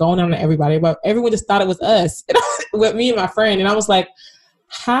was like going on to everybody, but everyone just thought it was us, with me and my friend. And I was like,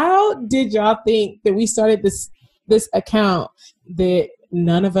 how did y'all think that we started this account that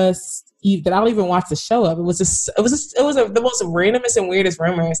none of us that I don't even watch the show of? It was the most randomest and weirdest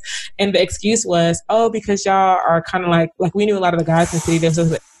rumors, and the excuse was, oh, because y'all are kind of like we knew a lot of the guys in the city. There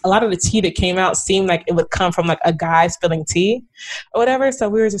was a lot of the tea that came out seemed like it would come from like a guy spilling tea or whatever. So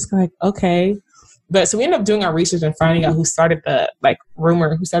we were just like, okay. But so we ended up doing our research and finding out who started the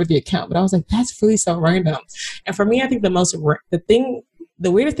rumor, who started the account. But I was like, that's really so random. And for me, I think the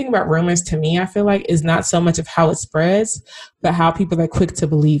weirdest thing about rumors to me, I feel like, is not so much of how it spreads, but how people are quick to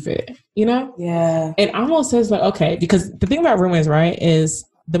believe it, you know? Yeah. It almost says like, okay, because the thing about rumors, right, is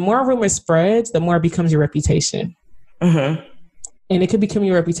the more rumors spreads, the more it becomes your reputation. Mm-hmm. And it could become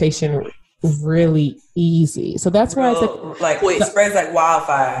your reputation really easy. So that's why it's it spreads like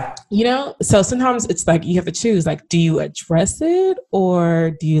wildfire. You know? So sometimes it's like you have to choose, like, do you address it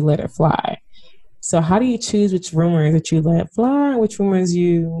or do you let it fly? So how do you choose which rumors that you let fly and which rumors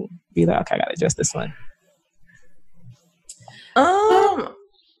you be like, okay, I gotta adjust this one?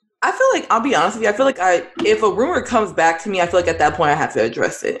 I feel like, I'll be honest with you, I feel like if a rumor comes back to me, I feel like at that point I have to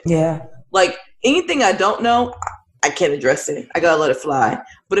address it. Yeah. Like anything I don't know, I can't address it. I gotta let it fly.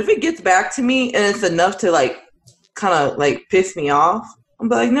 But if it gets back to me and it's enough to kind of piss me off, I'm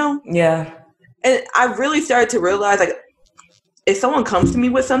like, no. Yeah. And I really started to realize, if someone comes to me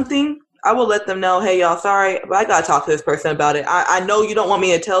with something, I will let them know, hey, y'all, sorry, but I got to talk to this person about it. I know you don't want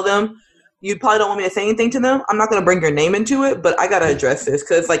me to tell them. You probably don't want me to say anything to them. I'm not going to bring your name into it, but I got to address this.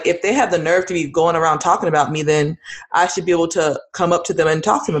 Because, if they have the nerve to be going around talking about me, then I should be able to come up to them and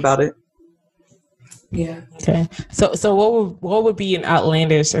talk to them about it. Yeah. Okay. So what would be an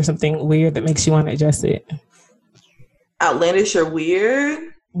outlandish or something weird that makes you want to address it? Outlandish or weird?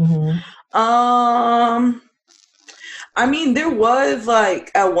 Mm-hmm. I mean, there was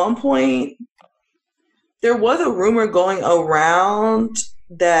at one point, there was a rumor going around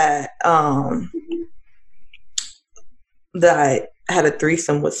that that I had a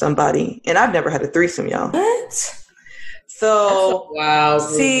threesome with somebody, and I've never had a threesome, y'all. What? So wow.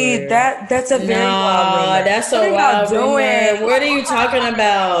 See, that's a very wild rumor. That's a wild rumor. What are you talking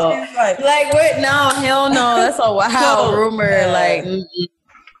about? What? No, hell no. That's a wild rumor.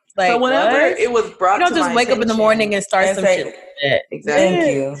 So whenever it was brought to my attention, you don't just wake up in the morning and start some shit. Exactly.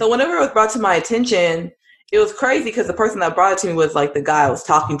 Thank you. So whenever it was brought to my attention, it was crazy because the person that brought it to me was the guy I was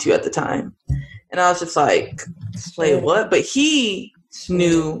talking to at the time. And I was just like, wait, what? But he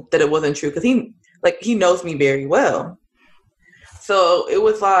knew that it wasn't true because he knows me very well. So it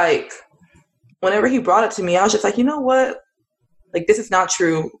was whenever he brought it to me, I was just like, you know what? This is not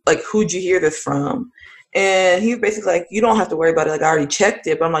true. Who'd you hear this from? And he was basically like, you don't have to worry about it. I already checked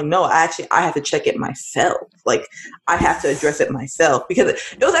it. But I'm like, no, I have to check it myself. I have to address it myself. Because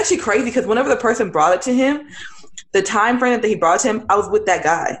it was actually crazy because whenever the person brought it to him, the time frame that he brought it to him, I was with that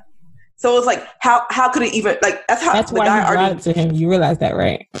guy. So it was how could it even, that's why guy he brought it to him. You realize that,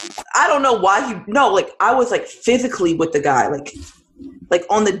 right? I don't know why I was physically with the guy,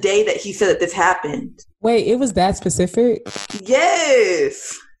 on the day that he said that this happened. Wait, it was that specific?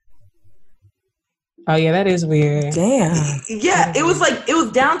 Yes. Oh yeah, that is weird. Damn. Yeah, it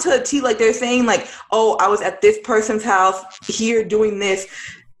was down to a T. They're saying oh, I was at this person's house here doing this,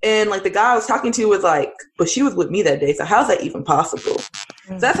 and the guy I was talking to was but she was with me that day. So how's that even possible?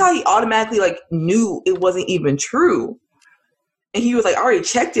 So that's how he automatically knew it wasn't even true. And he was I already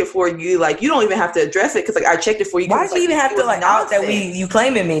checked it for you. You don't even have to address it because I checked it for you. Why do you even have to out that you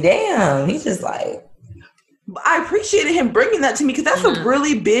claiming me? Damn, he's just I appreciated him bringing that to me because that's a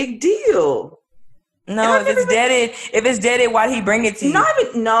really big deal. No, if it's deaded, why'd he bring it to you?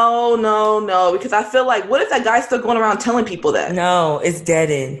 No, because I feel like, what if that guy's still going around telling people that? No, it's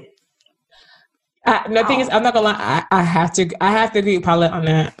deaded. The thing is, I'm not gonna lie. I have to agree with Paulette on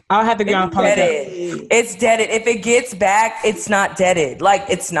that. I'll have to agree on Paulette. It's deaded. If it gets back, it's not deaded. Like,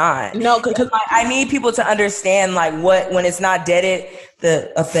 it's not. No, because I need people to understand, like, when it's not deaded,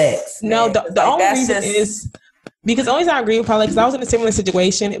 the effects. No, the only reason is because the only time I agree with Paulette, because I was in a similar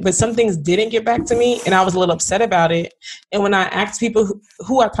situation, but some things didn't get back to me, and I was a little upset about it. And when I asked people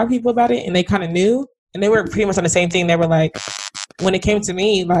who I talked to people about it, and they kind of knew, and they were pretty much on the same thing, they were like, when it came to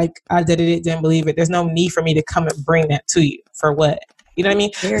me, like, I did it, didn't believe it. There's no need for me to come and bring that to you. For what? You know what I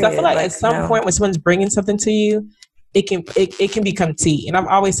mean? So I feel like at some point when someone's bringing something to you, it can become tea. And I've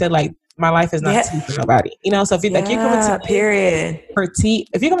always said, like, my life is not tea for nobody. You know, so if you're coming to me for tea,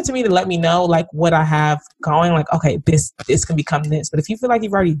 if you're coming to me to let me know, like, what I have going, like, okay, this can become this. But if you feel like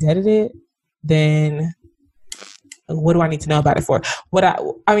you've already deaded it, then what do I need to know about it for? But at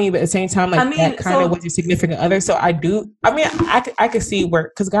the same time, like, that kind of was your significant other. So I could see where,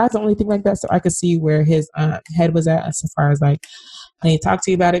 because guys don't really think like that. So I could see where his head was at as far as, like, I need to talk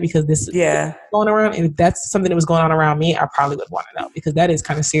to you about it because this is going around. And if that's something that was going on around me, I probably would want to know, because that is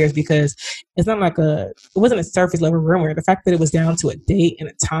kind of serious, because it's not like it wasn't a surface level rumor. The fact that it was down to a date and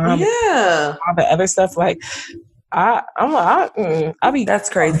a time, and all the other stuff, like, that's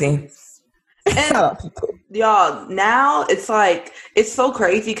crazy. And y'all, now it's like, it's so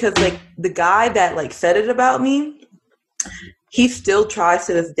crazy because, like, the guy that, like, said it about me, he still tries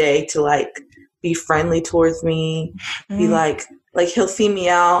to this day to, like, be friendly towards me, be like he'll see me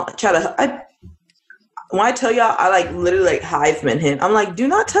out, when I tell y'all, I, like, literally, like, Heisman him. I'm like, do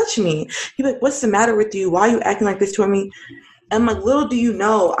not touch me. He's like, what's the matter with you? Why are you acting like this toward me? And I'm like, little do you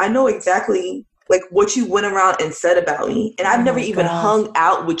know, I know exactly, like, what you went around and said about me. And I've never even hung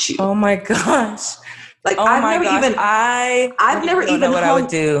out with you. Oh my gosh. Like, I've never even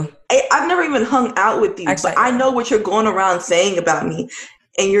hung out with you. Actually, but I know what you're going around saying about me.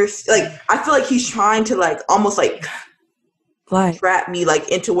 And you're, like, I feel like he's trying to, like, almost, like trap me, like,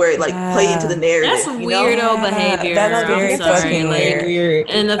 into where it, like, play into the narrative. That's weirdo behavior. That's very fucking weird.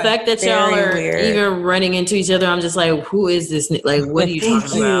 And the fact that y'all are even running into each other, I'm just like, who is this? Like, what are you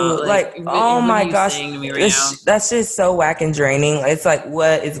talking about? Like, oh my gosh, that's just so whack and draining. It's like,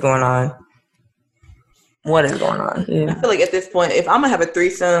 what is going on? What is going on? I feel like at this point, if I'm gonna have a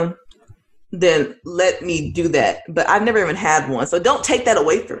threesome, then let me do that. But I've never even had one, so don't take that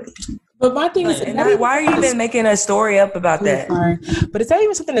away from me. But my thing is, why are you even making a story up about that? But is that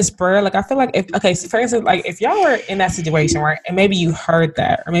even something to spur? Like, I feel like so for instance, like, if y'all were in that situation, right, and maybe you heard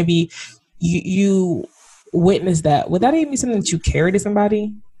that, or maybe you witnessed that, would that even be something that you carry to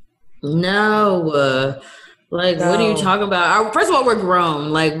somebody? No. Like, what are you talking about? First of all, we're grown.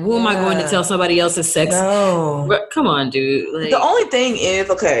 Like, who am I going to tell somebody else's sex? No. Come on, dude. Like, the only thing is,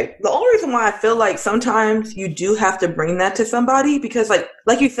 the only reason why I feel like sometimes you do have to bring that to somebody, because,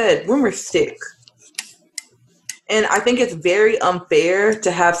 like you said, rumors stick. And I think it's very unfair to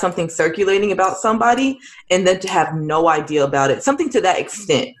have something circulating about somebody and then to have no idea about it. Something to that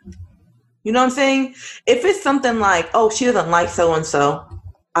extent. You know what I'm saying? If it's something like, oh, she doesn't like so-and-so,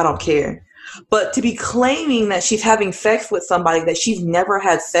 I don't care. But to be claiming that she's having sex with somebody that she's never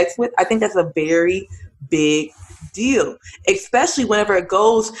had sex with, I think that's a very big deal. Especially whenever it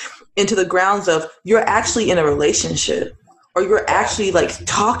goes into the grounds of you're actually in a relationship or you're actually, like,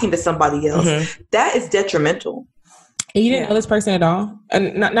 talking to somebody else. Mm-hmm. That is detrimental. And you didn't know this person at all?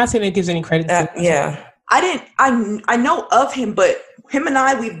 And not saying it gives any credit to I didn't. I know of him, but him and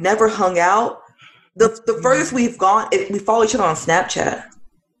I, we've never hung out. The furthest we've gone is we follow each other on Snapchat.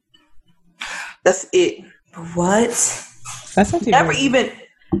 That's it. What? That's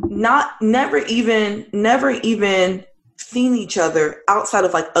never even seen each other outside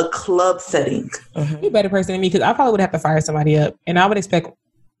of, like, a club setting. Mm-hmm. You're a better person than me, because I probably would have to fire somebody up, and I would expect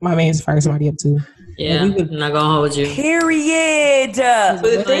my man to fire somebody up too. Yeah, I'm not gonna hold you. Period. But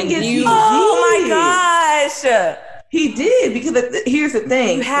the thing is, oh my gosh. He did, because here's the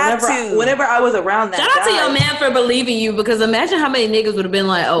thing. Whenever I was around that shout out to your man for believing you, because imagine how many niggas would have been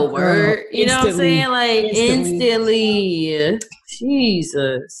like, oh, word. You know what I'm saying? Like, instantly.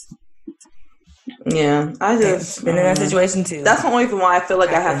 Jesus. Yeah, I just been in that situation too. That's the only reason why I feel like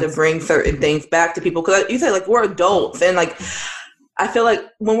I have to bring certain things back to people, because you say, like, we're adults, and, like, I feel like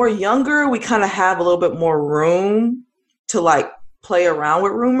when we're younger, we kind of have a little bit more room to, like, play around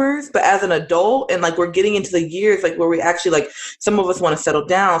with rumors. But as an adult, and, like, we're getting into the years, like, where we actually, like, some of us want to settle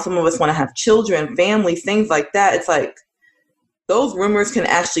down, some of us want to have children, families, things like that. It's like those rumors can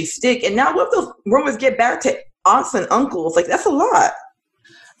actually stick. And now what if those rumors get back to aunts and uncles? Like, that's a lot.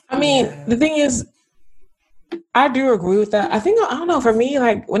 I mean, the thing is, I do agree with that. I think, I don't know, for me,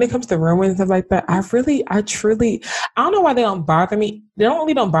 like when it comes to rumors and stuff like that, I truly, I don't know why they don't bother me. They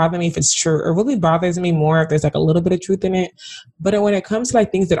don't bother me if it's true. It really bothers me more if there's like a little bit of truth in it. But when it comes to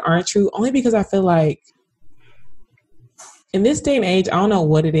like things that aren't true, only because I feel like in this day and age, I don't know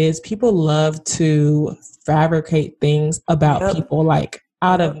what it is. People love to fabricate things about people like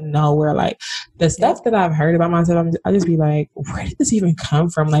out of nowhere. Like the stuff that I've heard about myself, I just be like, where did this even come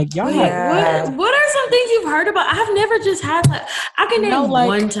from? Like y'all what are some things you've heard about? I've never just had like I can name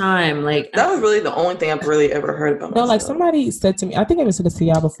one time. Like that was really the only thing I've really ever heard about myself. No, like somebody said to me, I think I even said this to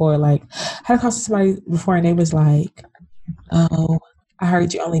y'all before, like I had a conversation with somebody before and they was like, oh, I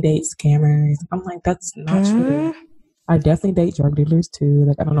heard you only date scammers. I'm like, that's not true. I definitely date drug dealers too.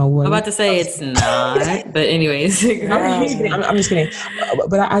 Like I don't know what. I'm about to say it's not, but anyways. I'm just kidding.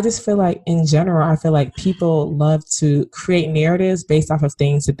 But I just feel like in general, I feel like people love to create narratives based off of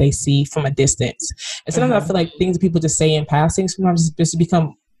things that they see from a distance. And sometimes I feel like things people just say in passing sometimes just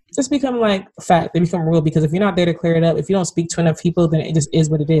become like fact. They become real because if you're not there to clear it up, if you don't speak to enough people, then it just is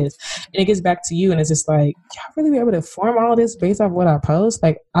what it is. And it gets back to you and it's just like, y'all really be able to form all this based off what I post?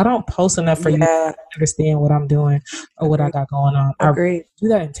 Like I don't post enough for you to understand what I'm doing or what I got going on. I do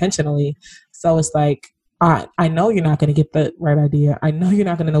that intentionally. So it's like, I know you're not going to get the right idea. I know you're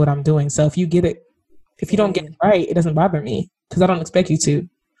not going to know what I'm doing. So if you get it, if you don't get it right, it doesn't bother me because I don't expect you to.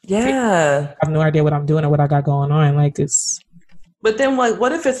 Yeah. I have no idea what I'm doing or what I got going on. Like it's. But then, like,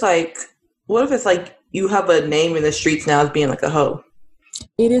 what if it's like you have a name in the streets now as being like a hoe?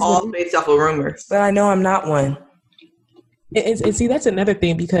 It is all based off of rumors. But I know I'm not one. And see, that's another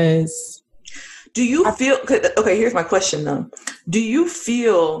thing because. Do you feel? Okay, here's my question though. Do you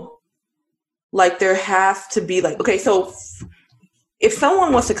feel like there has to be like okay, so if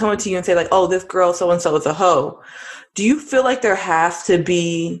someone wants to come up to you and say like, oh, this girl so and so is a hoe, do you feel like there has to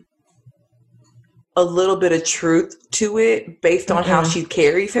be a little bit of truth to it based on how she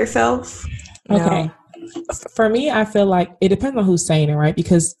carries herself? Okay. For me, I feel like it depends on who's saying it, right?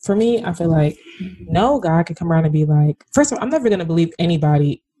 Because for me, I feel like no guy could come around and be like, first of all, I'm never going to believe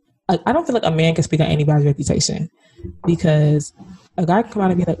anybody. I don't feel like a man can speak on anybody's reputation because a guy can come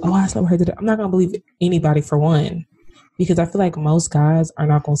out and be like, oh, I slept with her today. I'm not going to believe anybody for one, because I feel like most guys are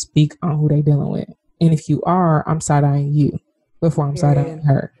not going to speak on who they're dealing with. And if you are, I'm side-eyeing you before I'm side-eyeing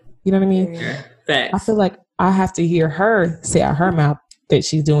her. You know what I mean? Facts. I feel like I have to hear her say out her mouth that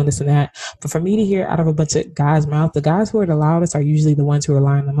she's doing this and that. But for me to hear out of a bunch of guys' mouth, the guys who are the loudest are usually the ones who are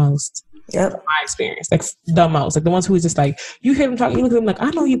lying the most. Yep. My experience. Like the most. Like the ones who is just like, you hear them talking, you look at them like, I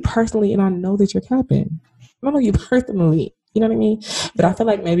know you personally and I know that you're capping. I know you personally. You know what I mean? But I feel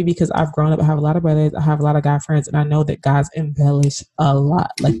like maybe because I've grown up, I have a lot of brothers, I have a lot of guy friends, and I know that guys embellish a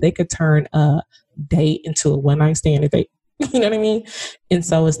lot. Like they could turn a date into a one-night stand if they, you know what I mean? And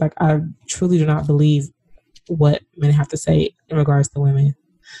so it's like, I truly do not believe what men have to say in regards to women.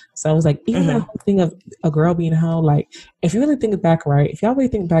 So I was like, even the whole thing of a girl being a hoe, like if you really think back, right? If y'all really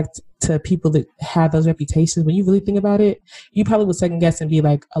think back to people that had those reputations, when you really think about it, you probably would second guess and be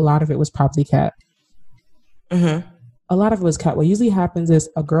like, a lot of it was probably cap. A lot of it was cap. What usually happens is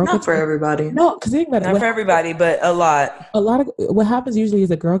a girl not for everybody. No, because think about it. Not for everybody, but a lot. A lot of what happens usually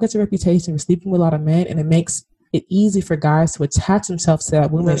is a girl gets a reputation for sleeping with a lot of men, and it makes it easy for guys to attach themselves to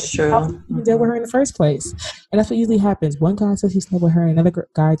that woman. That's true. Deal with her in the first place, and that's what usually happens. One guy says he slept with her, and another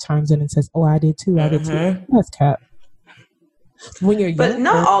guy chimes in and says, "Oh, I did too. I did too." That's cap. When you're but younger,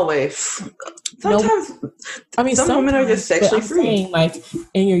 not always. Sometimes, some women are just sexually free. Saying, like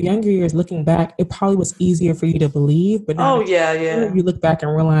in your younger years, looking back, it probably was easier for you to believe. But now you look back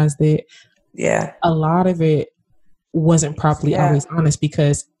and realize that a lot of it wasn't properly always honest,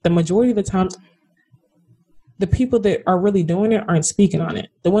 because the majority of the times, the people that are really doing it aren't speaking on it.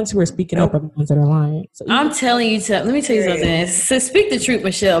 The ones who are speaking up are the ones that are lying. So I'm telling you, let me tell you something. So speak the truth,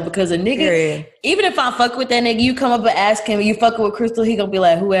 Michelle, because a nigga, even if I fuck with that nigga, you come up and ask him, you fucking with Crystal, he gonna be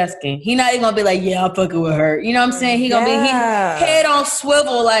like, who asking? He not even gonna be like, yeah, I'm fucking with her. You know what I'm saying? He gonna be head on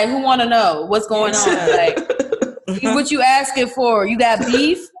swivel, like, who wanna know what's going on? Like, what you asking for? You got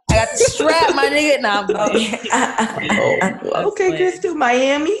beef? I got the strap, my nigga. Nah, okay, Crystal,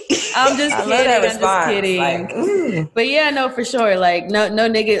 Miami. I'm just kidding. Like, but yeah, no, for sure. Like, no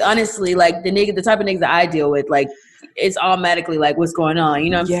nigga. Honestly, like the type of niggas that I deal with, like, it's automatically like, what's going on?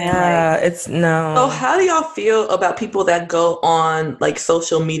 You know what I'm saying? Yeah, it's no. So, how do y'all feel about people that go on like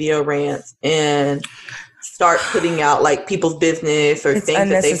social media rants and start putting out like people's business or things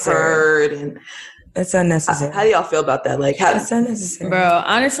that they've heard? And It's unnecessary. How do y'all feel about that? Like, how? It's unnecessary. Bro,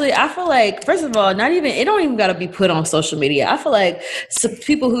 honestly, I feel like, first of all, it don't even got to be put on social media. I feel like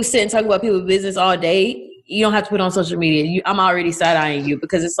people who sit and talk about people's business all day, you don't have to put on social media. I'm already side-eyeing you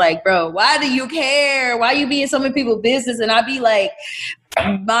because it's like, bro, why do you care? Why you be in so many people's business? And I be like,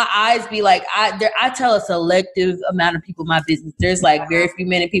 my eyes be like, I tell a selective amount of people my business. There's like very few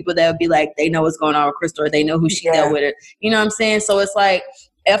many people that would be like, they know what's going on with Crystal, or they know who she dealt with it. You know what I'm saying? So it's like,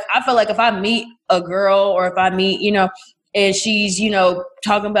 if I feel like if I meet a girl or if I meet, you know, and she's, you know,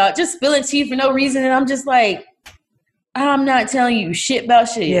 talking about just spilling tea for no reason, and I'm just like, I'm not telling you shit about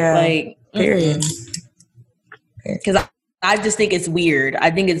shit. Yeah. Like, period. Because I just think it's weird. I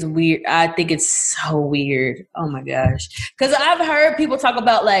think it's weird. I think it's so weird. Oh my gosh. Because I've heard people talk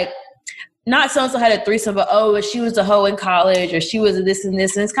about like, not so-and-so had a threesome, but she was a hoe in college, or she was this and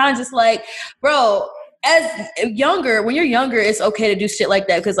this. And it's kind of just like, bro, when you're younger, it's okay to do shit like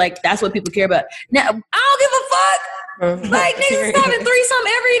that because like that's what people care about. Now, I don't give a fuck. Like, niggas is having threesome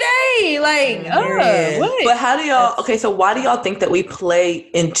every day. Like, what? But how do y'all, okay, so why do y'all think that we play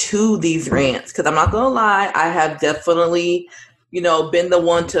into these rants? Because I'm not going to lie, I have definitely, you know, been the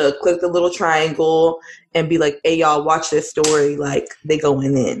one to click the little triangle and be like, hey, y'all, watch this story. Like, they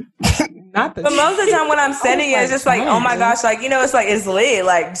going in. But most of the time when I'm sending it, it's just like, oh my gosh, like, you know, it's like, it's lit.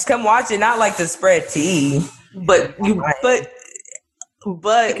 Like, just come watch it, not like to spread tea. But when you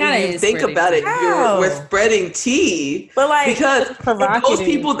think about it, we're spreading tea. But like, because those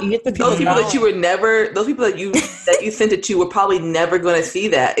people that you sent it to were probably never going to see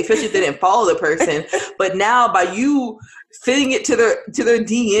that, especially if they didn't follow the person. But now by you sending it to their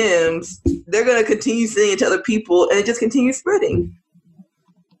DMs, they're going to continue sending it to other people, and it just continues spreading.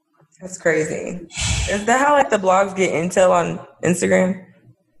 That's crazy. Is that how like the blogs get intel on Instagram?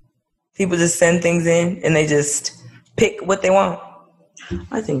 People just send things in and they just pick what they want.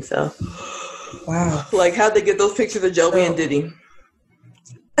 I think so. Wow. Like, how'd they get those pictures of Joey and Diddy?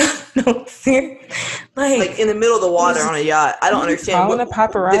 No, seriously. Like in the middle of the water on a yacht. I don't understand.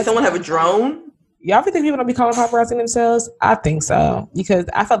 Did someone have a drone? Y'all think people don't be calling paparazzi themselves? I think so, because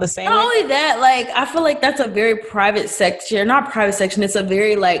I felt the same. Not only that, like, I feel like that's a very private section. Not private section. It's a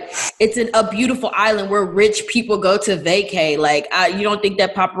very it's a beautiful island where rich people go to vacay. Like, you don't think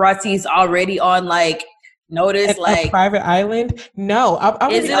that paparazzi is already on notice a private island? No,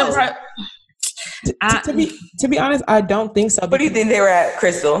 is it a to be honest, I don't think so. What do you think they were at,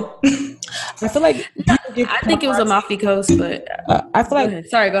 Crystal? I feel like I think it was Amalfi Coast, but I feel like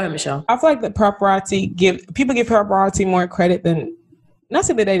sorry, go ahead, Michelle. I feel like the paparazzi give paparazzi more credit than, not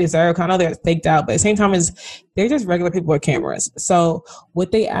saying that they deserve. I know they're faked out, but at the same time, they're just regular people with cameras. So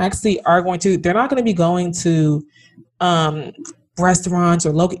what they actually are going to, they're not going to be going to restaurants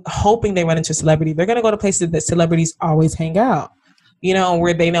or hoping they run into a celebrity. They're going to go to places that celebrities always hang out, you know,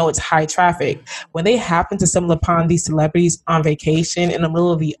 where they know it's high traffic. When they happen to stumble upon these celebrities on vacation in the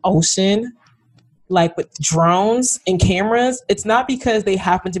middle of the ocean, like with drones and cameras, it's not because they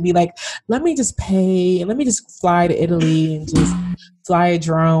happen to be like, let me just pay and let me just fly to Italy and just fly a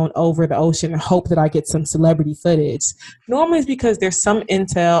drone over the ocean and hope that I get some celebrity footage. Normally it's because there's some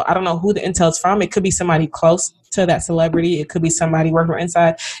intel. I don't know who the intel's from. It could be somebody close to that celebrity. It could be somebody working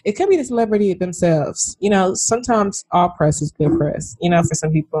inside. It could be the celebrity themselves. You know, sometimes all press is good press, you know, for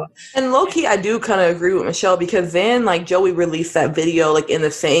some people. And low-key, I do kind of agree with Michelle, because then Joey released that video in the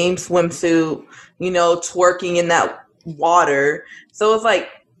same swimsuit, you know, twerking in that water. So it's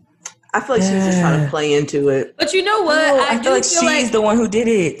I feel like she was just trying to play into it. But you know what? No, I feel like she's the one who did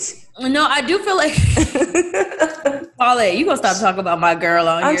it. No, I do feel like Paulette, you gonna stop talking about my girl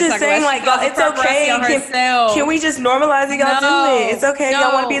on I'm here. I'm just saying, it's okay. Can we just normalize it? Y'all do it. It's okay.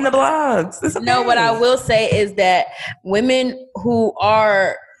 Y'all want to be in the blogs. It's okay. No, what I will say is that women who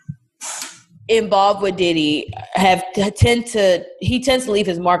are involved with Diddy tends to leave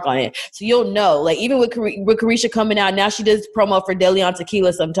his mark on it. So you'll know, even with Carisha coming out now, she does promo for DeLeon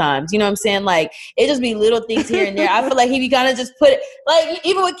Tequila sometimes. You know what I'm saying? It just be little things here and there. I feel like he be kind of just put it,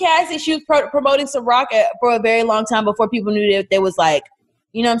 even with Cassie, she was promoting Ciroc for a very long time before people knew that there was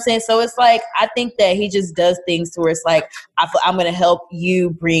you know what I'm saying? So it's I think that he just does things to where it's I'm going to help you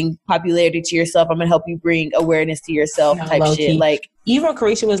bring popularity to yourself. I'm going to help you bring awareness to yourself type shit. Even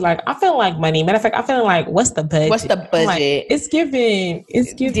Carisha was I feel like money. Matter of fact, I feel what's the budget? What's the budget? It's giving.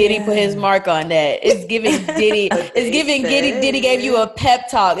 Diddy put his mark on that. It's giving Diddy. It's giving Diddy gave you a pep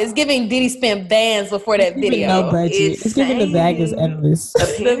talk. It's giving Diddy spent bands before that video. No budget. It's giving the bag is endless.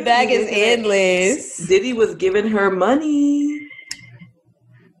 The bag is endless. Diddy was giving her money.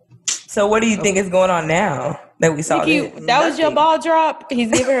 So what do you think is going on now that we saw? That was your ball drop. He's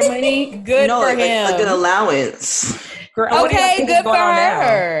giving her money. Good for him. Like an allowance. Girl, Okay, good for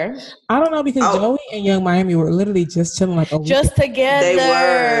her. I don't know because Joey and Young Miami were literally just chilling like a week. Just together. They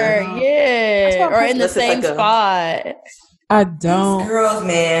were. Yeah. Or in the same spot. I don't. These girls,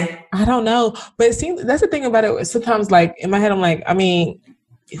 man. I don't know. But it seems that's the thing about it. Sometimes, like, in my head, I'm like, I mean,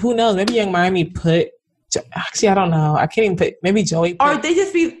 who knows? Maybe Young Miami put. Actually, I don't know. I can't even put. Maybe Joey. Or they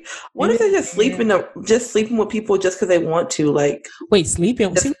just be. What if they just sleeping with people just because they want to? Like, wait,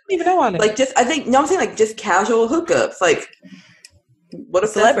 sleeping? See, we don't even know on it. Like, just I think. No, I'm saying like just casual hookups. Like, what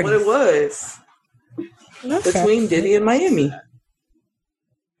if that's what it was between Diddy and Miami,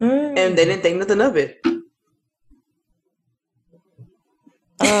 and they didn't think nothing of it.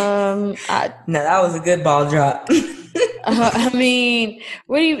 No, that was a good ball drop. I mean,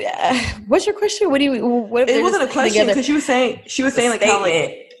 what do you? What's your question? What do you? What if it wasn't a question because she was saying like how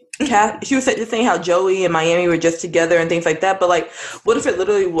like she was just saying how Joey and Miami were just together and things like that. But like, what if it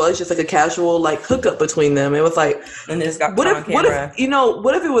literally was just like a casual like hookup between them? It was like, and this got what if what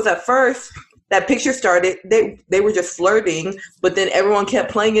if it was at first that picture started they were just flirting, but then everyone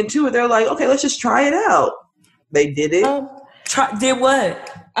kept playing into it. They're like, okay, let's just try it out. They did it. Did what?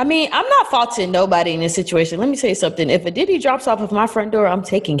 I mean, I'm not faulting nobody in this situation. Let me tell you something. If a Diddy drops off of my front door, I'm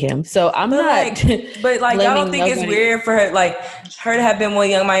taking him. So I'm not. But like, I don't think it's weird for her, like, her to have been with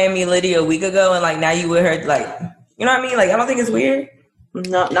Young Miami Liddy a week ago, and like now you with her, like, you know what I mean? Like, I don't think it's weird.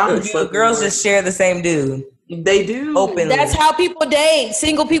 Not girls just share the same dude. They do openly. That's how people date.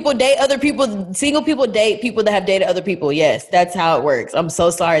 Single people date other people. Single people date people that have dated other people. Yes, that's how it works. I'm so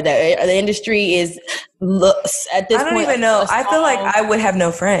sorry that the industry is at this point. I don't even know. I feel like I would have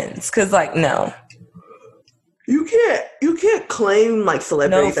no friends because, like, no. You can't claim like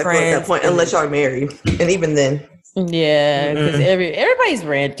celebrities at that point unless y'all are married, and even then. Yeah, because everybody's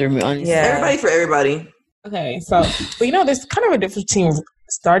ran through me. Honestly. Yeah, everybody for everybody. Okay, so but there's kind of a difference between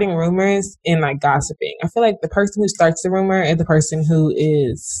starting rumors and like gossiping. I feel like the person who starts the rumor is the person who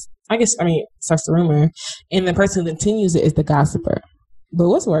is, starts the rumor, and the person who continues it is the gossiper. But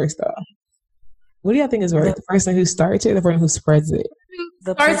what's worse though? What do y'all think is worse? The person who starts it or the person who spreads it?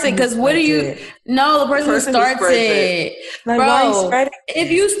 The person, because what do you? No, the person who starts it. Like, bro,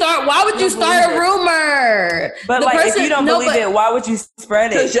 if you start, why would you start a rumor? But like, if you don't believe it, why would you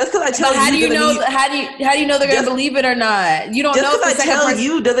spread it? Just because I tell you, how do you know they're gonna believe it or not? You don't know. Just because I tell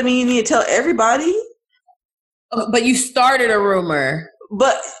you doesn't mean you need to tell everybody. But you started a rumor.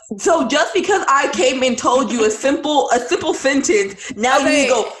 But so just because I came and told you a simple sentence, now you need to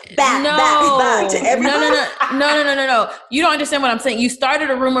go back to everybody. No. You don't understand what I'm saying. You started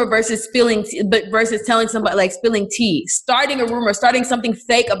a rumor versus versus telling somebody, like spilling tea. Starting a rumor, starting something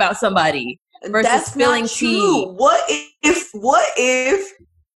fake about somebody versus That's spilling not tea. True. What if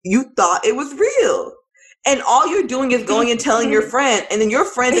you thought it was real? And all you're doing is going and telling your friend, and then your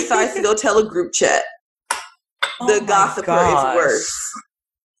friend decides to go tell a group chat. The gossiper is worse.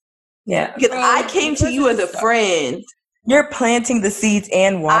 Yeah. Because I came to you as a friend. You're planting the seeds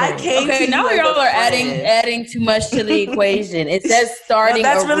and watering. I came to now you y'all are adding too much to the equation. It says starting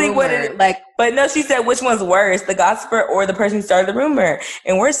that's a really rumor. what it like. But no, she said which one's worse, the gossiper or the person who started the rumor?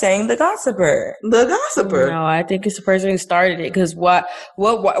 And we're saying the gossiper. The gossiper. No, I think it's the person who started it. Because what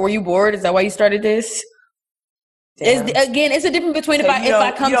were you bored? Is that why you started this? It's a difference between if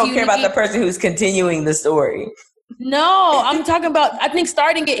I come to you. You don't care about the person who's continuing the story. No, I'm talking about. I think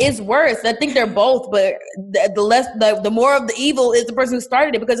starting it is worse. I think they're both, but the more of the evil is the person who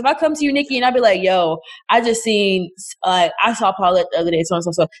started it. Because if I come to you, Nikki, and I be like, "Yo, I just seen, I saw Paulette the other day, so and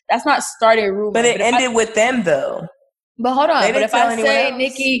so." That's not starting a rumor. But it ended with them, though. But hold on. But if I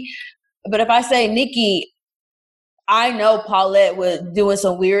say Nikki, I know Paulette was doing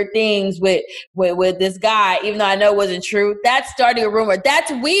some weird things with this guy, even though I know it wasn't true. That's starting a rumor.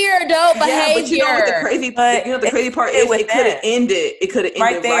 That's weirdo behavior. Yeah, but the crazy part is it could have ended. It could have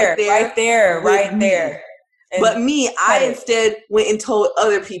ended right there. But me, I instead went and told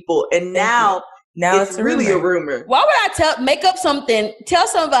other people, and now it's really a rumor. Why would I make up something, tell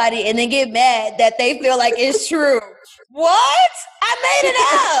somebody, and then get mad that they feel like it's true? What? I made it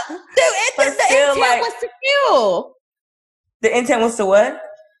up. Dude, the intent was to kill. The intent was to what?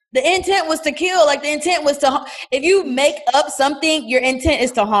 The intent was to kill. Like, the intent was to, if you make up something, your intent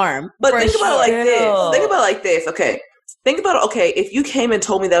is to harm. But think about it like this. Okay. Think about it. Okay. If you came and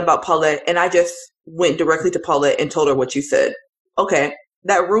told me that about Paulette and I just went directly to Paulette and told her what you said. Okay.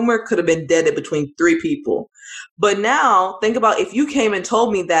 That rumor could have been deaded between 3 people. But now think about if you came and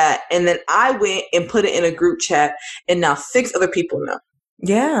told me that and then I went and put it in a group chat and now 6 other people know.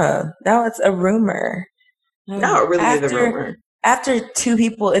 Yeah. Now it's a rumor. Now it really is a rumor. After 2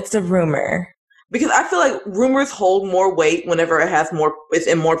 people, it's a rumor. Because I feel like rumors hold more weight whenever it's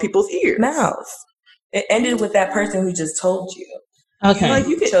in more people's ears. Mouths. It ended with that person who just told you. Okay. Like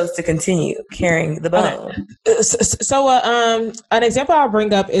you chose to continue carrying the bone. Okay. So an example I'll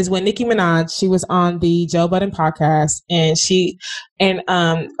bring up is when Nicki Minaj, she was on the Joe Budden podcast, and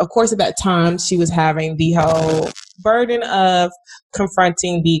of course at that time she was having the whole burden of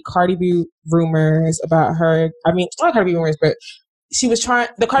confronting the Cardi B rumors about her. I mean, not Cardi B rumors, but she was trying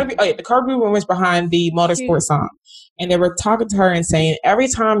the Cardi B rumors behind the motorsport song. And they were talking to her and saying, every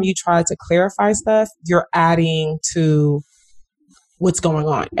time you try to clarify stuff, you're adding to what's going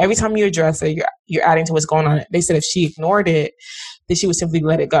on. Every time you address it, you're adding to what's going on. They said if she ignored it, then she would simply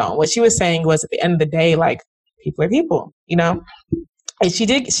let it go. What she was saying was, at the end of the day, like, people are people, you know? And she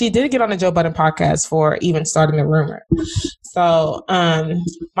did get on the Joe Budden podcast for even starting the rumor. So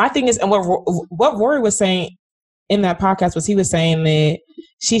my thing is, and what Rory was saying in that podcast was, he was saying that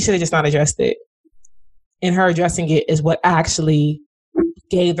she should have just not addressed it. And her addressing it is what actually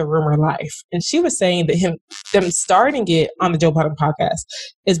gave the rumor life. And she was saying that them starting it on the Joe Budden podcast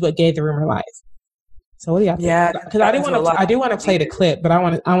is what gave the rumor life. So what do y'all think? Yeah, because I do want to play the clip, but I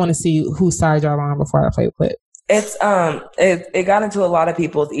want to see whose side y'all on before I play the clip. It's it got into a lot of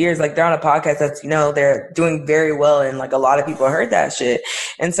people's ears. Like, they're on a podcast that's, you know, they're doing very well, and like a lot of people heard that shit.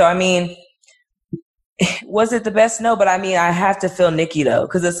 And so, I mean, was it the best? No, but I mean, I have to feel Nicki though,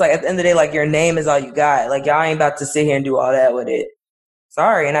 because it's like, at the end of the day, like, your name is all you got. Like, y'all ain't about to sit here and do all that with it.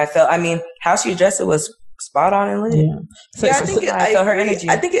 Sorry. And I mean, how she addressed it was spot on and lit. Yeah. So, I think I felt her agree. energy.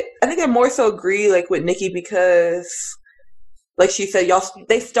 I think I more so agree like with Nicki, because like she said,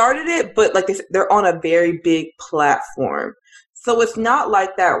 they started it, but like they're on a very big platform. So it's not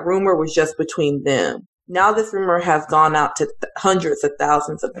like that rumor was just between them. Now this rumor has gone out to hundreds of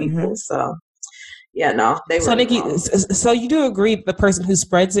thousands of people. Mm-hmm. So yeah, no. So Nicki, so you do agree the person who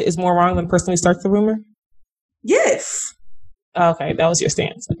spreads it is more wrong than the person who starts the rumor? Yes. Okay, that was your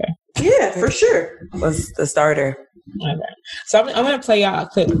stance. Okay. Yeah, for sure. Was the starter. Okay. So I'm going to play out a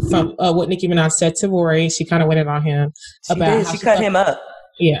clip from what Nicki Minaj said to Rory. She kind of went in on him about she cut him up.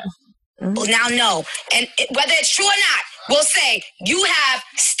 Yeah. Mm-hmm. Now, no. And whether it's true or not, we'll say you have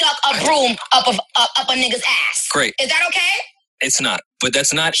stuck a broom up a nigga's ass. Great. Is that okay? It's not. But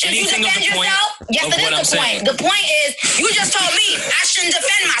that's not Should anything you defend of the point yourself? Yes, of it what I'm is the point. saying. The point is, you just told me I shouldn't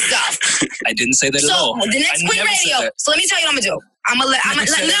defend myself. I didn't say that at all. So the next Queen Radio. So let me tell you what I'm gonna do. Let me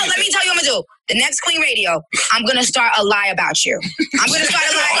tell you what I'm gonna do. The next Queen Radio, I'm gonna start a lie about you. I'm gonna start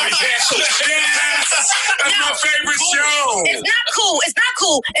a lie about you. That's my favorite show. It's not cool. It's not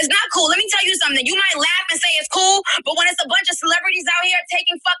cool. It's not cool. Let me tell you something. You might laugh and say it's cool, but when it's a bunch of celebrities out here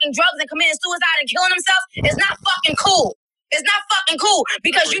taking fucking drugs and committing suicide and killing themselves, it's not fucking cool. It's not fucking cool,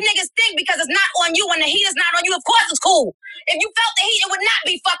 because you niggas think because it's not on you and the heat is not on you, of course it's cool. If you felt the heat, it would not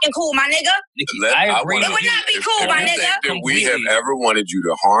be fucking cool, my nigga. I agree. It would not be cool, my nigga. If we have ever wanted you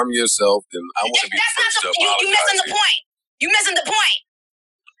to harm yourself, then I want to be That's not first the, you missing the point. You missing the point.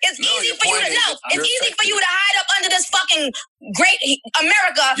 It's easy for you to know. It's easy for you to hide up under this fucking great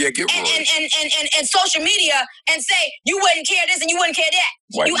America and social media and say you wouldn't care this and you wouldn't care that.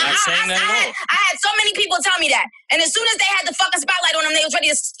 I had so many people tell me that, and as soon as they had the fucking spotlight on them, they was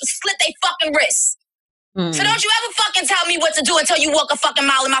ready to slit their fucking wrists. So don't you ever fucking tell me what to do until you walk a fucking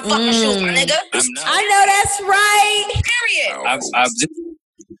mile in my fucking shoes, my nigga. I know that's right. Period.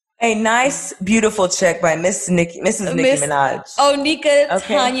 A nice, beautiful check by Mrs. Nicki Minaj. Onika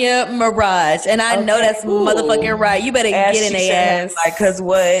Tanya Mirage. And I know that's motherfucking right. You better get in their ass. Like, cause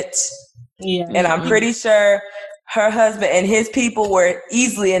what? Yeah. And I'm pretty sure her husband and his people were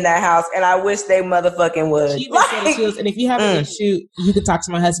easily in that house, and I wish they motherfucking would. She said that she was, and if you have an issue, you can talk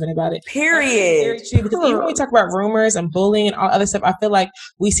to my husband about it. Period. Very true. Because even when we talk about rumors and bullying and all other stuff, I feel like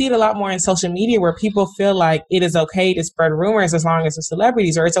we see it a lot more in social media, where people feel like it is okay to spread rumors as long as they're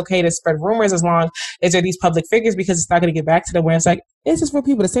celebrities, or it's okay to spread rumors as long as they're these public figures, because it's not going to get back to them. Where it's like, it's just for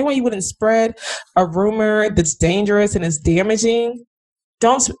people. The same way you wouldn't spread a rumor that's dangerous and is damaging.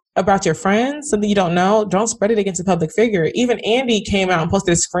 Don't about your friends, something you don't know, don't spread it against a public figure. Even Andy came out and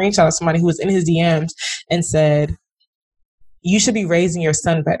posted a screenshot of somebody who was in his DMs and said, you should be raising your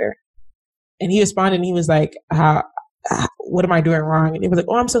son better. And he responded and he was like, what am I doing wrong? And he was like,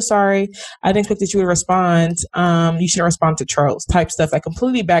 oh, I'm so sorry. I didn't expect that you would respond. You shouldn't respond to trolls type stuff. Like,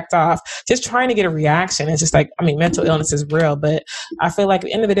 completely backed off, just trying to get a reaction. It's just like, I mean, mental illness is real, but I feel like at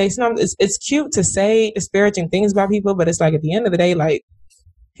the end of the day, sometimes it's cute to say disparaging things about people, but it's like at the end of the day, like,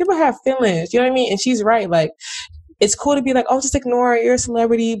 people have feelings, you know what I mean? And she's right. Like, it's cool to be like, oh, just ignore it. You're a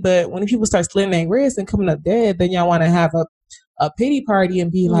celebrity. But when people start slitting their wrists and coming up dead, then y'all want to have a pity party and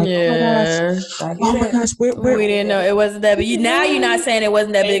be like, oh my gosh, we didn't know it wasn't that. But now you're not saying it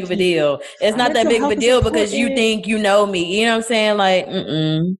wasn't that big of a deal. It's not that big of a deal because you think you know me. You know what I'm saying? Like,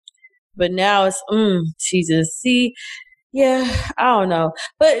 But now it's Jesus. See, yeah, I don't know.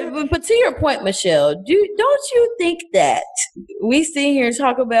 But to your point, Michelle, don't you think that we sit here and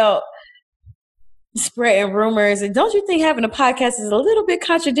talk about spreading rumors, and don't you think having a podcast is a little bit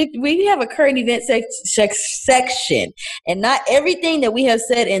contradictory? We have a current event section, and not everything that we have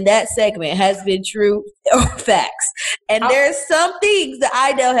said in that segment has been true or facts. And there's some things that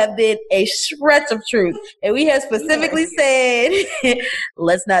I know have been a shred of truth, and we have specifically said,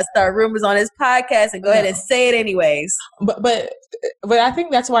 let's not start rumors on this podcast, and go ahead and say it anyways. But I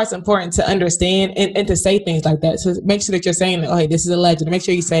think that's why it's important to understand and to say things like that. So make sure that you're saying, oh, hey, this is alleged. Make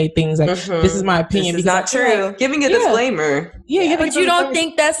sure you say things like, this is my opinion. This is not true. Like, giving a disclaimer. Yeah, but you don't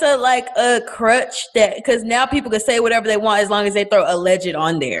think that's a crutch that, because now people can say whatever they want as long as they throw alleged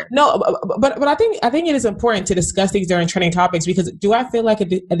on there. No, but I think it is important to discuss things during trending topics, because do I feel like at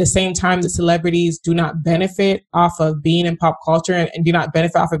the same time that celebrities do not benefit off of being in pop culture and do not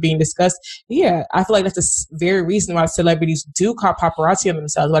benefit off of being discussed? Yeah, I feel like that's the very reason why celebrities do call paparazzi on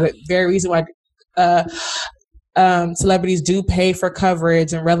themselves. Why the very reason why celebrities do pay for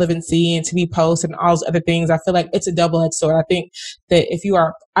coverage and relevancy and to be posted and all those other things. I feel like it's a double-edged sword. I think that if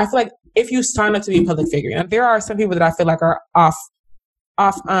you sign up to be a public figure, and there are some people that I feel like are off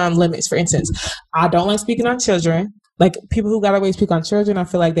limits. For instance, I don't like speaking on children. Like people who got away to speak on children, I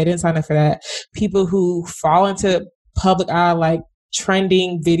feel like they didn't sign up for that. People who fall into public eye, like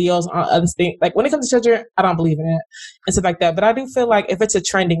trending videos on other things. Like when it comes to children, I don't believe in it and stuff like that. But I do feel like if it's a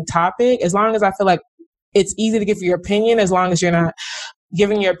trending topic, as long as I feel like it's easy to give your opinion, as long as you're not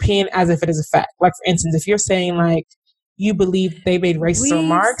giving your opinion as if it is a fact. Like for instance, if you're saying like you believe they made racist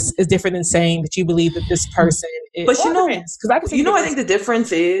remarks, is different than saying that you believe that this person is. But I think the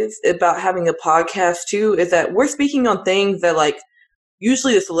difference is about having a podcast too, is that we're speaking on things that like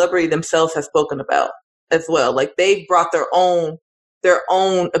usually the celebrity themselves has spoken about as well. Like they brought their own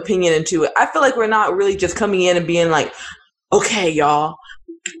opinion into it. I feel like we're not really just coming in and being like, okay, y'all.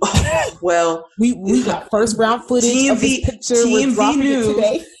 Well, we got first round footage of this picture. TMZ News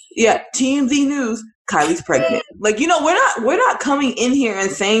today. Yeah, TMZ News. Kylie's pregnant. Like, you know, we're not coming in here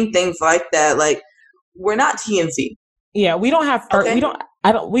and saying things like that. Like, we're not TMZ. Yeah, we don't have.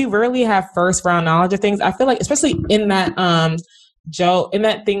 We rarely have first round knowledge of things. I feel like, especially in that in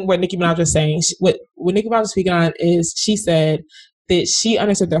that thing where Nicki Minaj was saying, what Nicki Minaj was speaking on is she said that she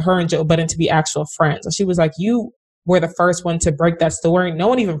understood that her and Joe Budden to be actual friends. So she was like, you were the first one to break that story. No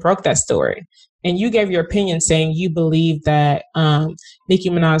one even broke that story. And you gave your opinion saying you believe that Nicki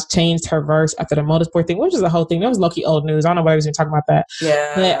Minaj changed her verse after the motorsport thing, which is the whole thing. That was low-key old news. I don't know why I was even talking about that.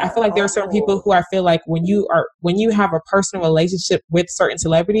 Yeah. But I feel like there are certain people who I feel like when you have a personal relationship with certain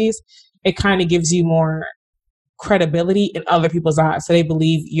celebrities, it kind of gives you more credibility in other people's eyes. So they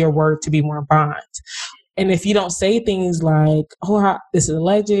believe your word to be more bond. And if you don't say things like, oh, this is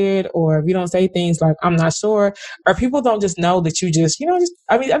alleged, or if you don't say things like, I'm not sure, or people don't just know that you just,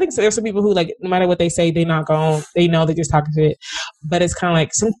 I think there's some people who, like, no matter what they say, they know they're just talking shit. But it's kind of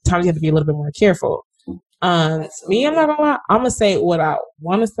like, sometimes you have to be a little bit more careful. Me, I'm not gonna lie, I'm gonna say what I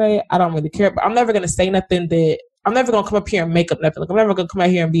want to say. I don't really care, but I'm never gonna say nothing I'm never gonna come up here and make up nothing. Like, I'm never gonna come out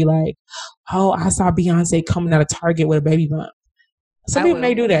here and be like, oh, I saw Beyonce coming out of Target with a baby bump. Some people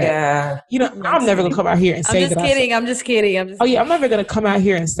may do that. Yeah. I'm never going to come out here and say that. I'm just kidding. I'm never going to come out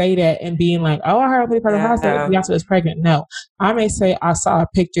here and say that and being like, oh, I heard Beyonce was pregnant. No. I may say I saw a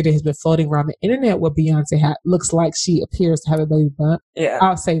picture that has been floating around the internet where Beyonce looks like she appears to have a baby bump. Yeah.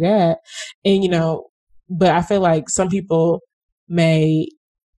 I'll say that. And, but I feel like some people I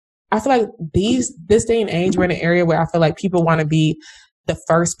feel like this day and age, we're in an area where I feel like people want to be the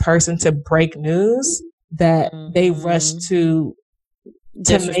first person to break news that they rush to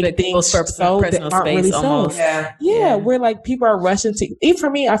make things so that aren't really so. Yeah, where like people are rushing to. Even for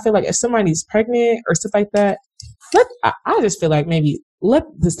me, I feel like if somebody's pregnant or stuff like that, I just feel like maybe let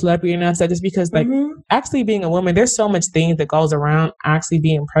the celebrity announce that, just because like actually being a woman, there's so much things that goes around actually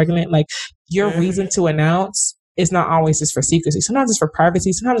being pregnant. Like your reason to announce is not always just for secrecy. Sometimes it's for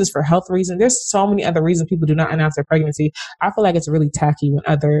privacy. Sometimes it's for health reasons. There's so many other reasons people do not announce their pregnancy. I feel like it's really tacky when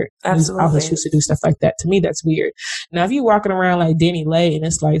other news outlets used to do stuff like that. To me, that's weird. Now, if you're walking around like Danny Lay and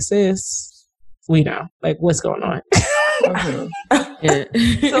it's like, sis, we know, like, what's going on?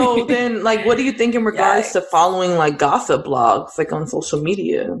 So then, like, what do you think in regards to following like gossip blogs, like on social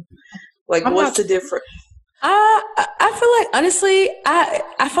media? Like, what's the difference? I feel like, honestly,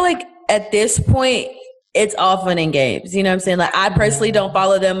 I feel like at this point, it's all fun and games. You know what I'm saying? Like, I personally don't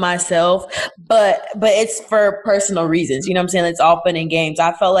follow them myself, but it's for personal reasons. You know what I'm saying? It's all fun and games.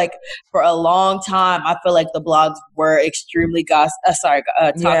 I felt like for a long time, I feel like the blogs were extremely toxic.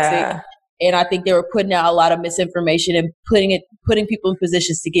 And I think they were putting out a lot of misinformation and putting people in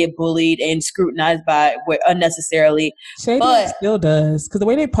positions to get bullied and scrutinized by unnecessarily. Shady still does, because the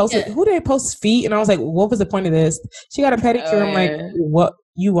way they posted, who did they post feet? And I was like, what was the point of this? She got a pedicure. I'm like, what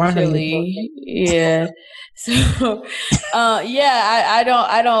you want her to do? Yeah. So, I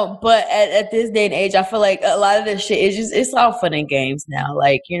don't. But at this day and age, I feel like a lot of this shit is it's all fun and games now.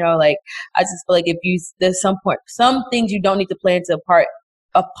 Like, you know, like I just feel like there's some things you don't need to play into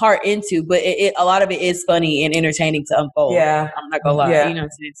a part into, but a lot of it is funny and entertaining to unfold. Yeah, I'm not gonna lie. You know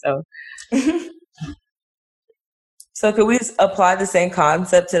what I'm saying? So could we apply the same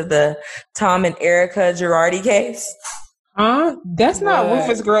concept to the Tom and Erica Girardi case? That's not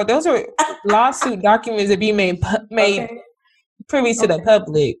Rufus, girl. Those are lawsuit documents that be made privy to the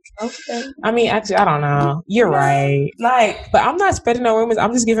public. Okay. I mean, actually, I don't know. You're right. But I'm not spreading no rumors.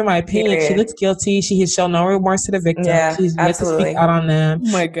 I'm just giving my opinion. Period. She looks guilty. She has shown no remorse to the victim. Yeah, she's yet to speak out on them.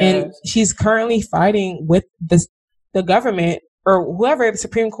 Oh my God. And she's currently fighting with the government or whoever, the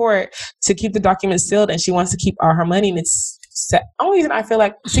Supreme Court, to keep the documents sealed, and she wants to keep all her money. And it's only reason I feel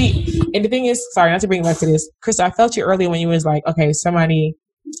like, and the thing is, sorry, not to bring it back to this, Chris, I felt you earlier when you was like, okay, somebody,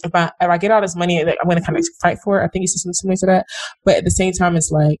 if I get all this money, I'm going to kind of fight for it. I think you said something similar to that. But at the same time,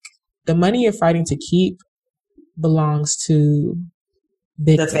 it's like the money you're fighting to keep belongs to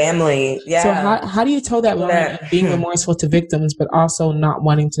victims. The family. Yeah. So how do you toe that line of being remorseful to victims, but also not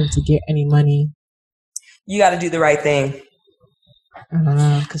wanting them to get any money? You got to do the right thing.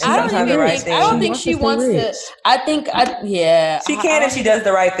 I don't think she wants to. She can if she does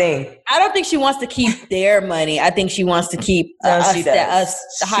the right thing. I don't think she wants to keep their money. I think she wants to keep a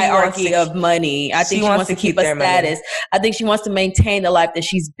hierarchy of money. I think she wants to keep a status. Money. I think she wants to maintain the life that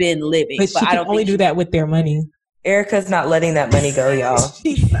she's been living. But she can only do that with their money. Erica's not letting that money go, y'all.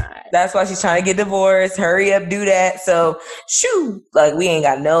 She's not. That's why she's trying to get divorced. Hurry up, do that. So, we ain't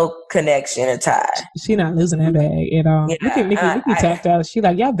got no connection or tie. She not losing that bag at all. Yeah, look at Nikki tapped out. She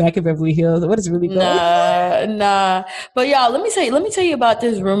like, y'all back in Beverly Hills. What is really going on? Nah. But y'all, let me tell you about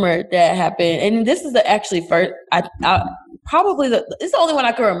this rumor that happened. And this is actually first. Probably it's the only one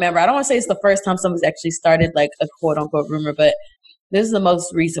I can remember. I don't want to say it's the first time someone's actually started like a quote unquote rumor, but this is the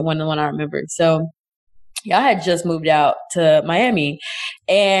most recent one, the one I remember. So. Y'all had just moved out to Miami,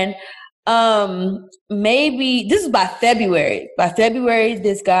 and maybe this is by February. By February,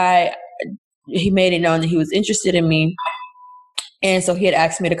 this guy, he made it known that he was interested in me, and so he had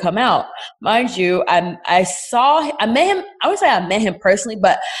asked me to come out. Mind you, I met him. I would say I met him personally,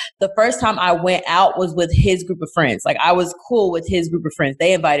 but the first time I went out was with his group of friends. Like I was cool with his group of friends.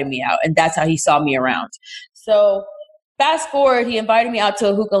 They invited me out, and that's how he saw me around. So fast forward, he invited me out to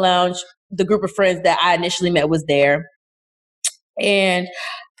a hookah lounge. The group of friends that I initially met was there. And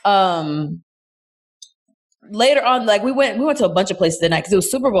later on, like we went to a bunch of places that night because it was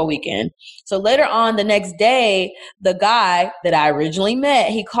Super Bowl weekend. So later on the next day, the guy that I originally met,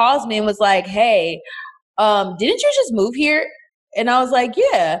 he calls me and was like, hey, didn't you just move here? And I was like,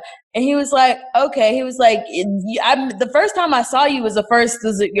 yeah. And he was like, okay. He was like, the first time I saw you was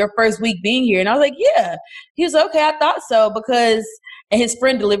your first week being here. And I was like, yeah. He was like, okay, I thought so because, and his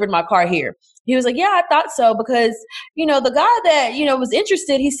friend delivered my car here. He was like, yeah, I thought so because, the guy that, was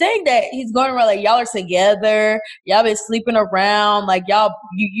interested, he's saying that he's going around like, y'all are together. Y'all been sleeping around. Like y'all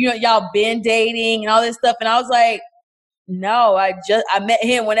been dating and all this stuff. And I was like, no, I met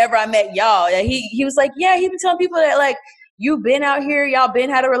him whenever I met y'all. And he was like, yeah, he's been telling people that like, you've been out here, y'all been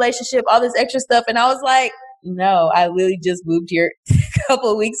had a relationship, all this extra stuff. And I was like, no, I literally just moved here a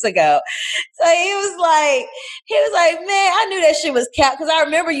couple of weeks ago. So he was like, man, I knew that shit was cap. Cause I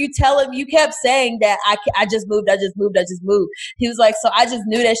remember you kept saying that I just moved. He was like, so I just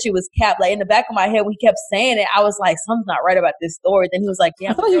knew that shit was cap. Like in the back of my head, when he kept saying it, I was like, something's not right about this story. Then he was like, yeah.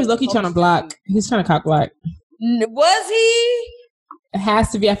 I thought he was low-key trying to block. He was trying to cock block. Was he? It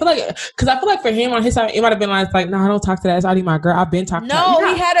has to be. I feel like for him on his side, it might have been like, no, I don't talk to that. It's already my girl. I've been talking to her.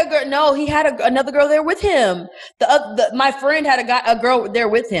 No, he had a girl. No, he had another girl there with him. My friend had a girl there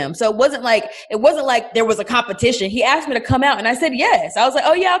with him. So it wasn't like there was a competition. He asked me to come out and I said yes. I was like,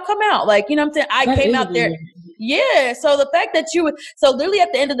 oh yeah, I'll come out. Like, you know what I'm saying? I came out there. Yeah. So the fact that so literally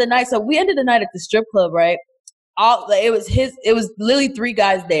at the end of the night, so we ended the night at the strip club, right? It was literally 3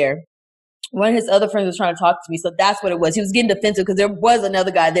 guys there. One of his other friends was trying to talk to me. So that's what it was. He was getting defensive because there was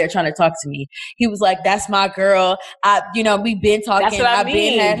another guy there trying to talk to me. He was like, that's my girl. We've been talking. That's what I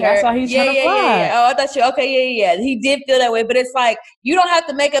mean. That's why he's trying to fly. Oh, I thought yeah. He did feel that way. But it's like, you don't have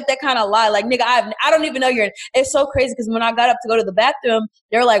to make up that kind of lie. Like, nigga, I don't even know it's so crazy because when I got up to go to the bathroom,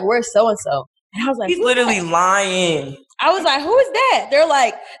 they were like, where's so-and-so? And I was like, he's literally lying. I was like, who is that? They're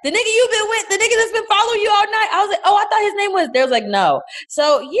like, the nigga you've been with, the nigga that's been following you all night. I was like, oh, I thought his name was. They was like, no.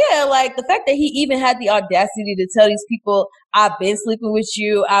 So yeah, like the fact that he even had the audacity to tell these people, I've been sleeping with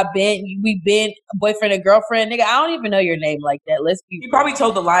you. We've been boyfriend and girlfriend. Nigga, I don't even know your name like that. Let's be. He probably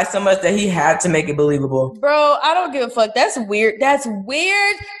told the lie so much that he had to make it believable. Bro, I don't give a fuck. That's weird. That's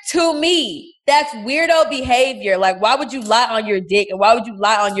weird to me. That's weirdo behavior. Like, why would you lie on your dick? And why would you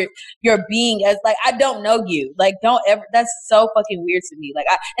lie on your being as like, I don't know you. Like, don't ever. That's so fucking weird to me. Like,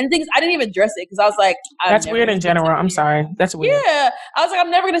 and the thing is, I didn't even address it because I was like, that's weird in general. I'm sorry. That's weird. Yeah. I was like, I'm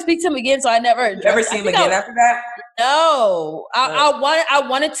never going to speak to him again. So I never. You ever see him again after that? No. I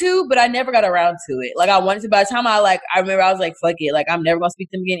wanted to, but I never got around to it. Like, I wanted to. By the time I remember I was like, fuck it. Like, I'm never going to speak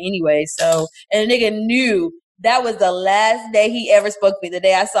to him again anyway. So, and the nigga knew. That was the last day he ever spoke to me. The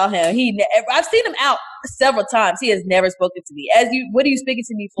day I saw him, I've seen him out several times. He has never spoken to me. What are you speaking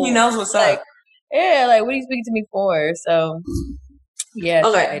to me for? He knows what's like, up. Yeah, like what are you speaking to me for? So, yeah,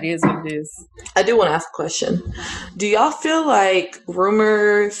 okay, it is what it is. I do want to ask a question. Do y'all feel like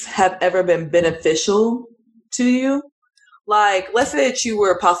rumors have ever been beneficial to you? Like, let's say that you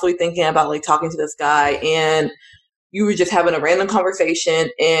were possibly thinking about like talking to this guy, and you were just having a random conversation,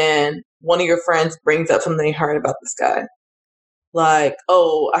 and one of your friends brings up something they heard about this guy. Like,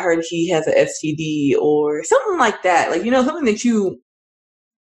 oh, I heard he has an STD or something like that. Like, something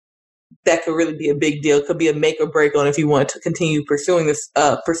that could really be a big deal. It could be a make or break on if you want to continue pursuing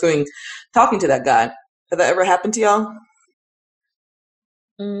talking to that guy. Has that ever happened to y'all?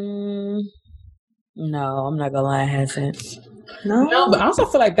 No, I'm not gonna lie, it hasn't. No, but I also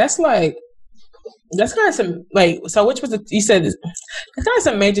feel like that's kind of some, like, so which was you said, it's kind of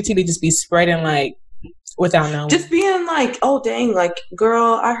some major tea to just be spreading, like, without knowing. Just being like, oh, dang, like,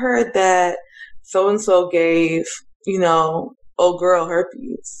 girl, I heard that so-and-so gave, old girl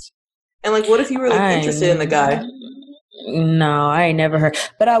herpes. And, like, what if you're really interested in the guy? No, I ain't never heard.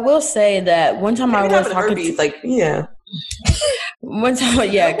 But I will say that one time I was talking herpes, like, yeah. One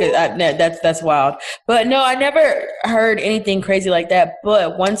time, yeah, cause that's wild. But no, I never heard anything crazy like that.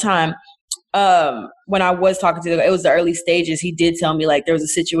 But one time, when I was talking to the guy, it was the early stages. He did tell me like there was a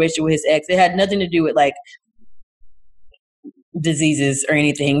situation with his ex. It had nothing to do with like diseases or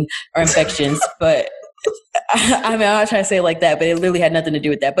anything or infections, but I mean, I'm not trying to say it like that, but it literally had nothing to do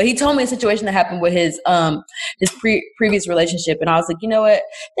with that. But he told me a situation that happened with his previous relationship, and I was like, you know what?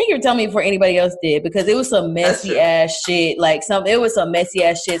 Thank you for telling me before anybody else did, because it was some messy ass shit. It was some messy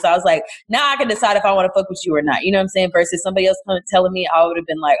ass shit. So I was like, now I can decide if I want to fuck with you or not. You know what I'm saying? Versus somebody else telling me, I would have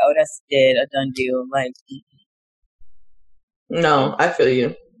been like, oh, that's dead, a done deal. Like, no, I feel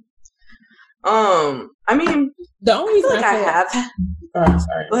you. I mean, the only reason I have. Oh,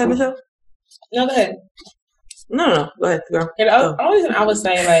 sorry. Go ahead, Michelle. No, go ahead. No. Go ahead, girl. And the only reason I was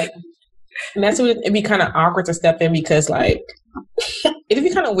saying, like, and that's when it'd be kind of awkward to step in because, like, it'd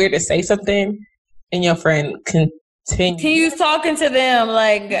be kind of weird to say something and your friend continues talking to them,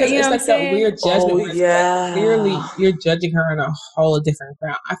 like, because it's like that weird judgment. Oh, yeah. Clearly, you're judging her on a whole different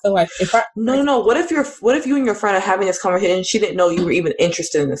ground. I feel like if I no. What if you and your friend are having this conversation and she didn't know you were even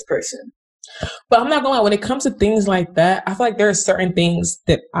interested in this person? But I'm not gonna lie, when it comes to things like that, I feel like there are certain things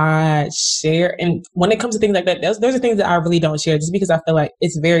that I share. And when it comes to things like that, those are things that I really don't share just because I feel like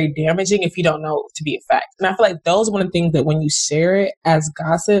it's very damaging if you don't know to be a fact. And I feel like those are one of the things that when you share it as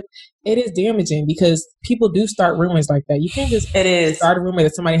gossip, it is damaging because people do start rumors like that. You can't just start a rumor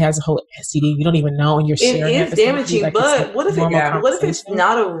that somebody has a whole STD you don't even know and you're sharing it. It is damaging, like, but what if it's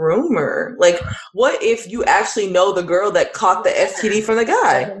not a rumor? Like, what if you actually know the girl that caught the STD from the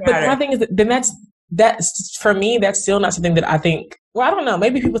guy? But my thing is, then that's for me, that's still not something that I think. Well, I don't know.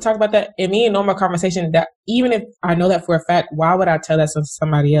 Maybe people talk about that in me in normal conversation. That even if I know that for a fact, why would I tell that to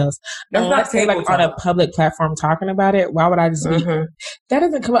somebody else? That's not saying like on a public platform talking about it. Why would I just be? That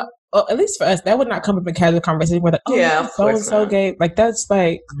doesn't come up. Well, at least for us, that would not come up in casual conversation where like, so and so gay. Like that's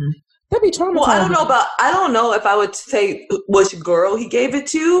like that'd be traumatizing. Well, I don't know if I would say which girl he gave it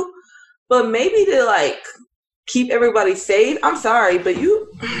to, but maybe to like keep everybody safe. I'm sorry, but a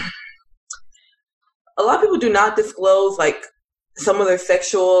lot of people do not disclose like some of their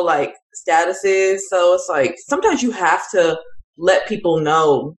sexual like statuses, so it's like sometimes you have to let people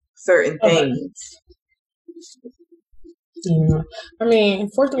know certain things. Yeah. I mean,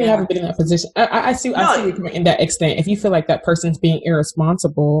 fortunately, I haven't been in that position. I see you in that extent. If you feel like that person's being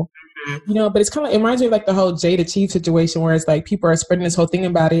irresponsible, but it's kind of, it reminds me of like the whole Jada Chief situation where it's like people are spreading this whole thing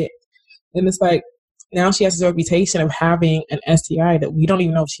about it. And it's like, now she has this reputation of having an STI that we don't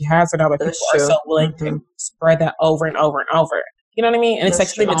even know if she has or not, but people are so willing to spread that over and over and over. You know what I mean? And it's like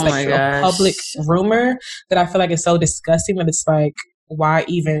a public rumor that I feel like is so disgusting that it's like, why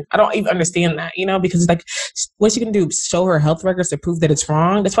even, I don't even understand that, you know, because it's like, what you can do, show her health records to prove that it's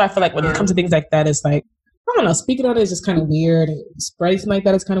wrong. That's why I feel like when it comes to things like that, it's like, I don't know, speaking on it is just kind of weird, and spreading something like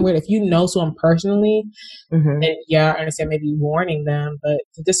that is kind of weird. If you know someone personally, then yeah, I understand maybe warning them, but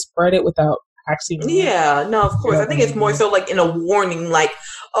to just spread it without actually no, of course. I think it's more so like in a warning, like,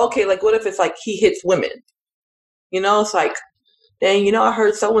 okay, like what if it's like he hits women? You know, it's like, dang, you know, I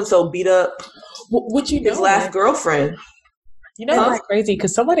heard so and so beat up what you know, his last girlfriend. You know, that's crazy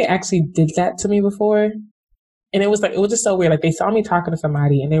because somebody actually did that to me before. And it was just so weird. Like, they saw me talking to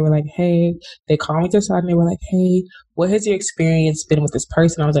somebody and they were like, hey, they called me to the side and they were like, hey, what has your experience been with this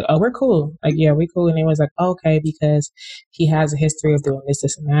person? I was like, oh, we're cool. Like, yeah, we're cool. And they was like, oh, okay, because he has a history of doing this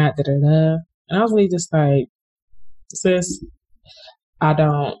and that, da, da, da. And I was really just like, sis, I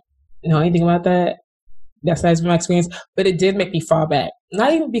don't know anything about that. That's been my experience. But it did make me fall back.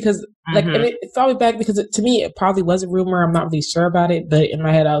 Not even because, like, and it fell me back because to me, it probably was a rumor. I'm not really sure about it. But in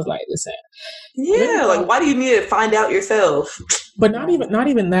my head, I was like, listen. Yeah, like, why do you need to find out yourself? But not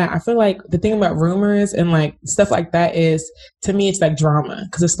even that. I feel like the thing about rumors and, like, stuff like that is, to me, it's like drama.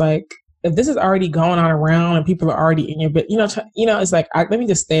 Because it's like, if this is already going on around and people are already in your bed, you know, it's like, let me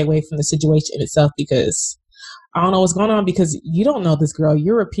just stay away from the situation itself because I don't know what's going on, because you don't know this girl.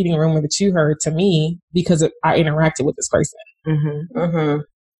 You're repeating a rumor that you heard to me because I interacted with this person.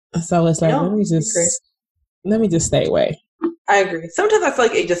 So it's like, let me just stay away. I agree. Sometimes I feel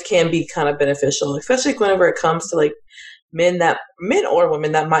like it just can be kind of beneficial, especially whenever it comes to like men or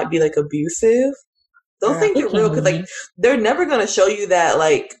women that might be like abusive. Those things are real because like they're never going to show you that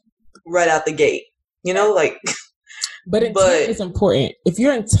like right out the gate, you know, like. But intent is important. If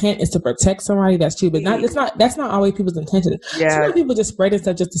your intent is to protect somebody, that's true. But that's not always people's intention. Yeah. Sometimes people just spread it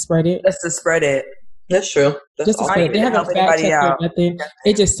stuff just to spread it. Just to spread it. That's true. Just to spread it. They haven't fact checked or nothing.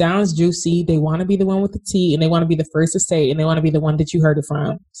 It just sounds juicy. They want to be the one with the tea, and they want to be the first to say it, and they want to be the one that you heard it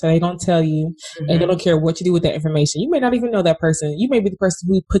from. So they don't tell you, and they don't care what you do with that information. You may not even know that person. You may be the person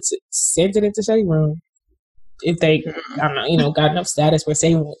who sends it into Shady Room. If they, I don't know, you know, got enough status where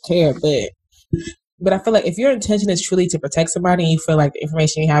Shady Room would care, But I feel like if your intention is truly to protect somebody and you feel like the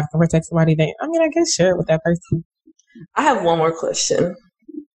information you have can protect somebody, then, I mean, I guess share it with that person. I have one more question.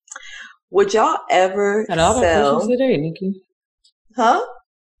 Would y'all ever got all the questions today, Nikki? Huh?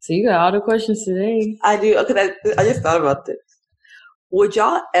 So you got all the questions today. I do. Okay, I just thought about this. Would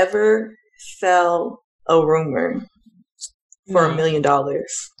y'all ever sell a rumor for $1 million?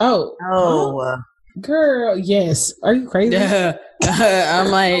 Oh. Girl, yes. Are you crazy? I'm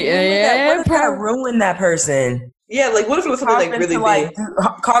like, what if I ruin that person? Yeah, like what if it was something like really big?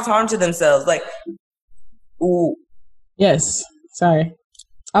 Cause harm to themselves? Like, ooh. Yes. Sorry.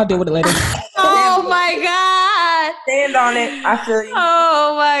 I'll deal with it later. Oh my God. Stand on it. I feel you.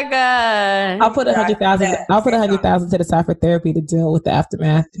 Oh my God. I'll put 100,000. I'll put 100,000 to the side for therapy to deal with the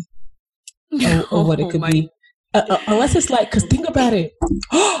aftermath of what it could be. Unless it's like, because think about it.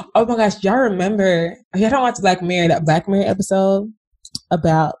 Oh my gosh, y'all remember? Y'all don't watch Black Mirror, that Black Mirror episode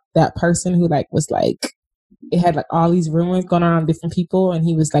about that person who like was like, it had like all these rumors going on different people, and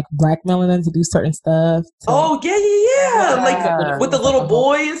he was like blackmailing them to do certain stuff. Like with the little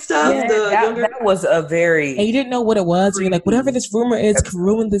boy and stuff. Yeah, that was a very. And you didn't know what it was. And you're like, whatever this rumor is can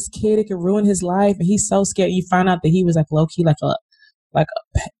ruin this kid. It can ruin his life, and he's so scared. You find out that he was like low key, not a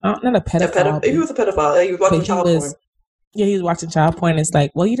pedophile. He was a pedophile. He was watching child porn. Yeah, he was watching child porn. It's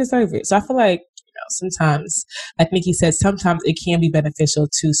like, well, you deserve it. So I feel like, you know, sometimes, like Nikki said, sometimes it can be beneficial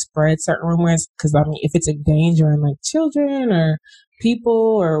to spread certain rumors because, I mean, if it's endangering like children or people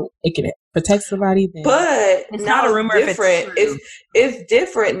or it can protect somebody, then but it's not a rumor. Different. It's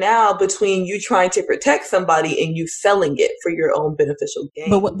different now between you trying to protect somebody and you selling it for your own beneficial gain.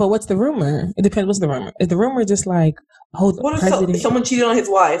 But what's the rumor? It depends. What's the rumor? Is the rumor just like, oh, the president? Someone cheated on his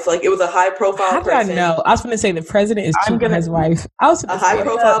wife. Like it was a high profile person. How did I know? I was going to say the president is cheating on his wife. I was a high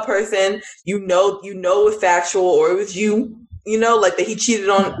profile person. You know, it's factual, or it was you. You know, like that he cheated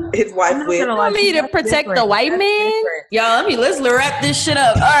on his wife with. You want me to protect the white man? Y'all, let's wrap this shit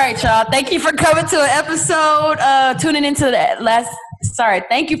up. All right, y'all. Thank you for coming to an episode. Tuning into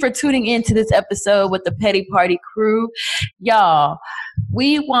thank you for tuning into this episode with the Petty Party crew. Y'all,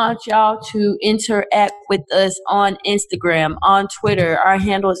 we want y'all to interact with us on Instagram, on Twitter. Our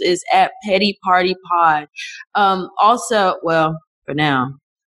handles is @PettyPartyPod. Also, well, for now.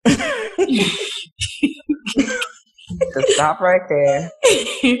 Just stop right there.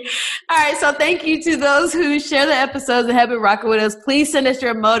 All right, so thank you to those who share the episodes and have been rocking with us. Please send us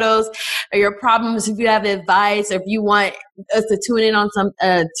your mottos or your problems if you have advice or if you want us to tune in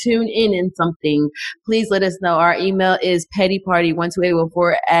something. Please let us know. Our email is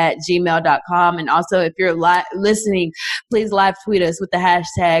pettyparty12814@gmail.com. And also, if you're listening, please live tweet us with the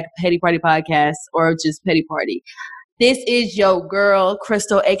hashtag Petty Party Podcast or just Petty Party. This is your girl,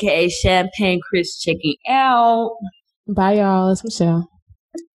 Crystal, aka Champagne Chris, checking out. Bye, y'all. It's Michelle.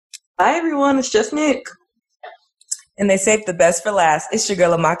 Bye, everyone. It's just Nick. And they saved the best for last. It's your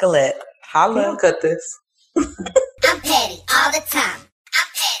girl, Amakalette. Holla. Cut this. I'm petty all the time.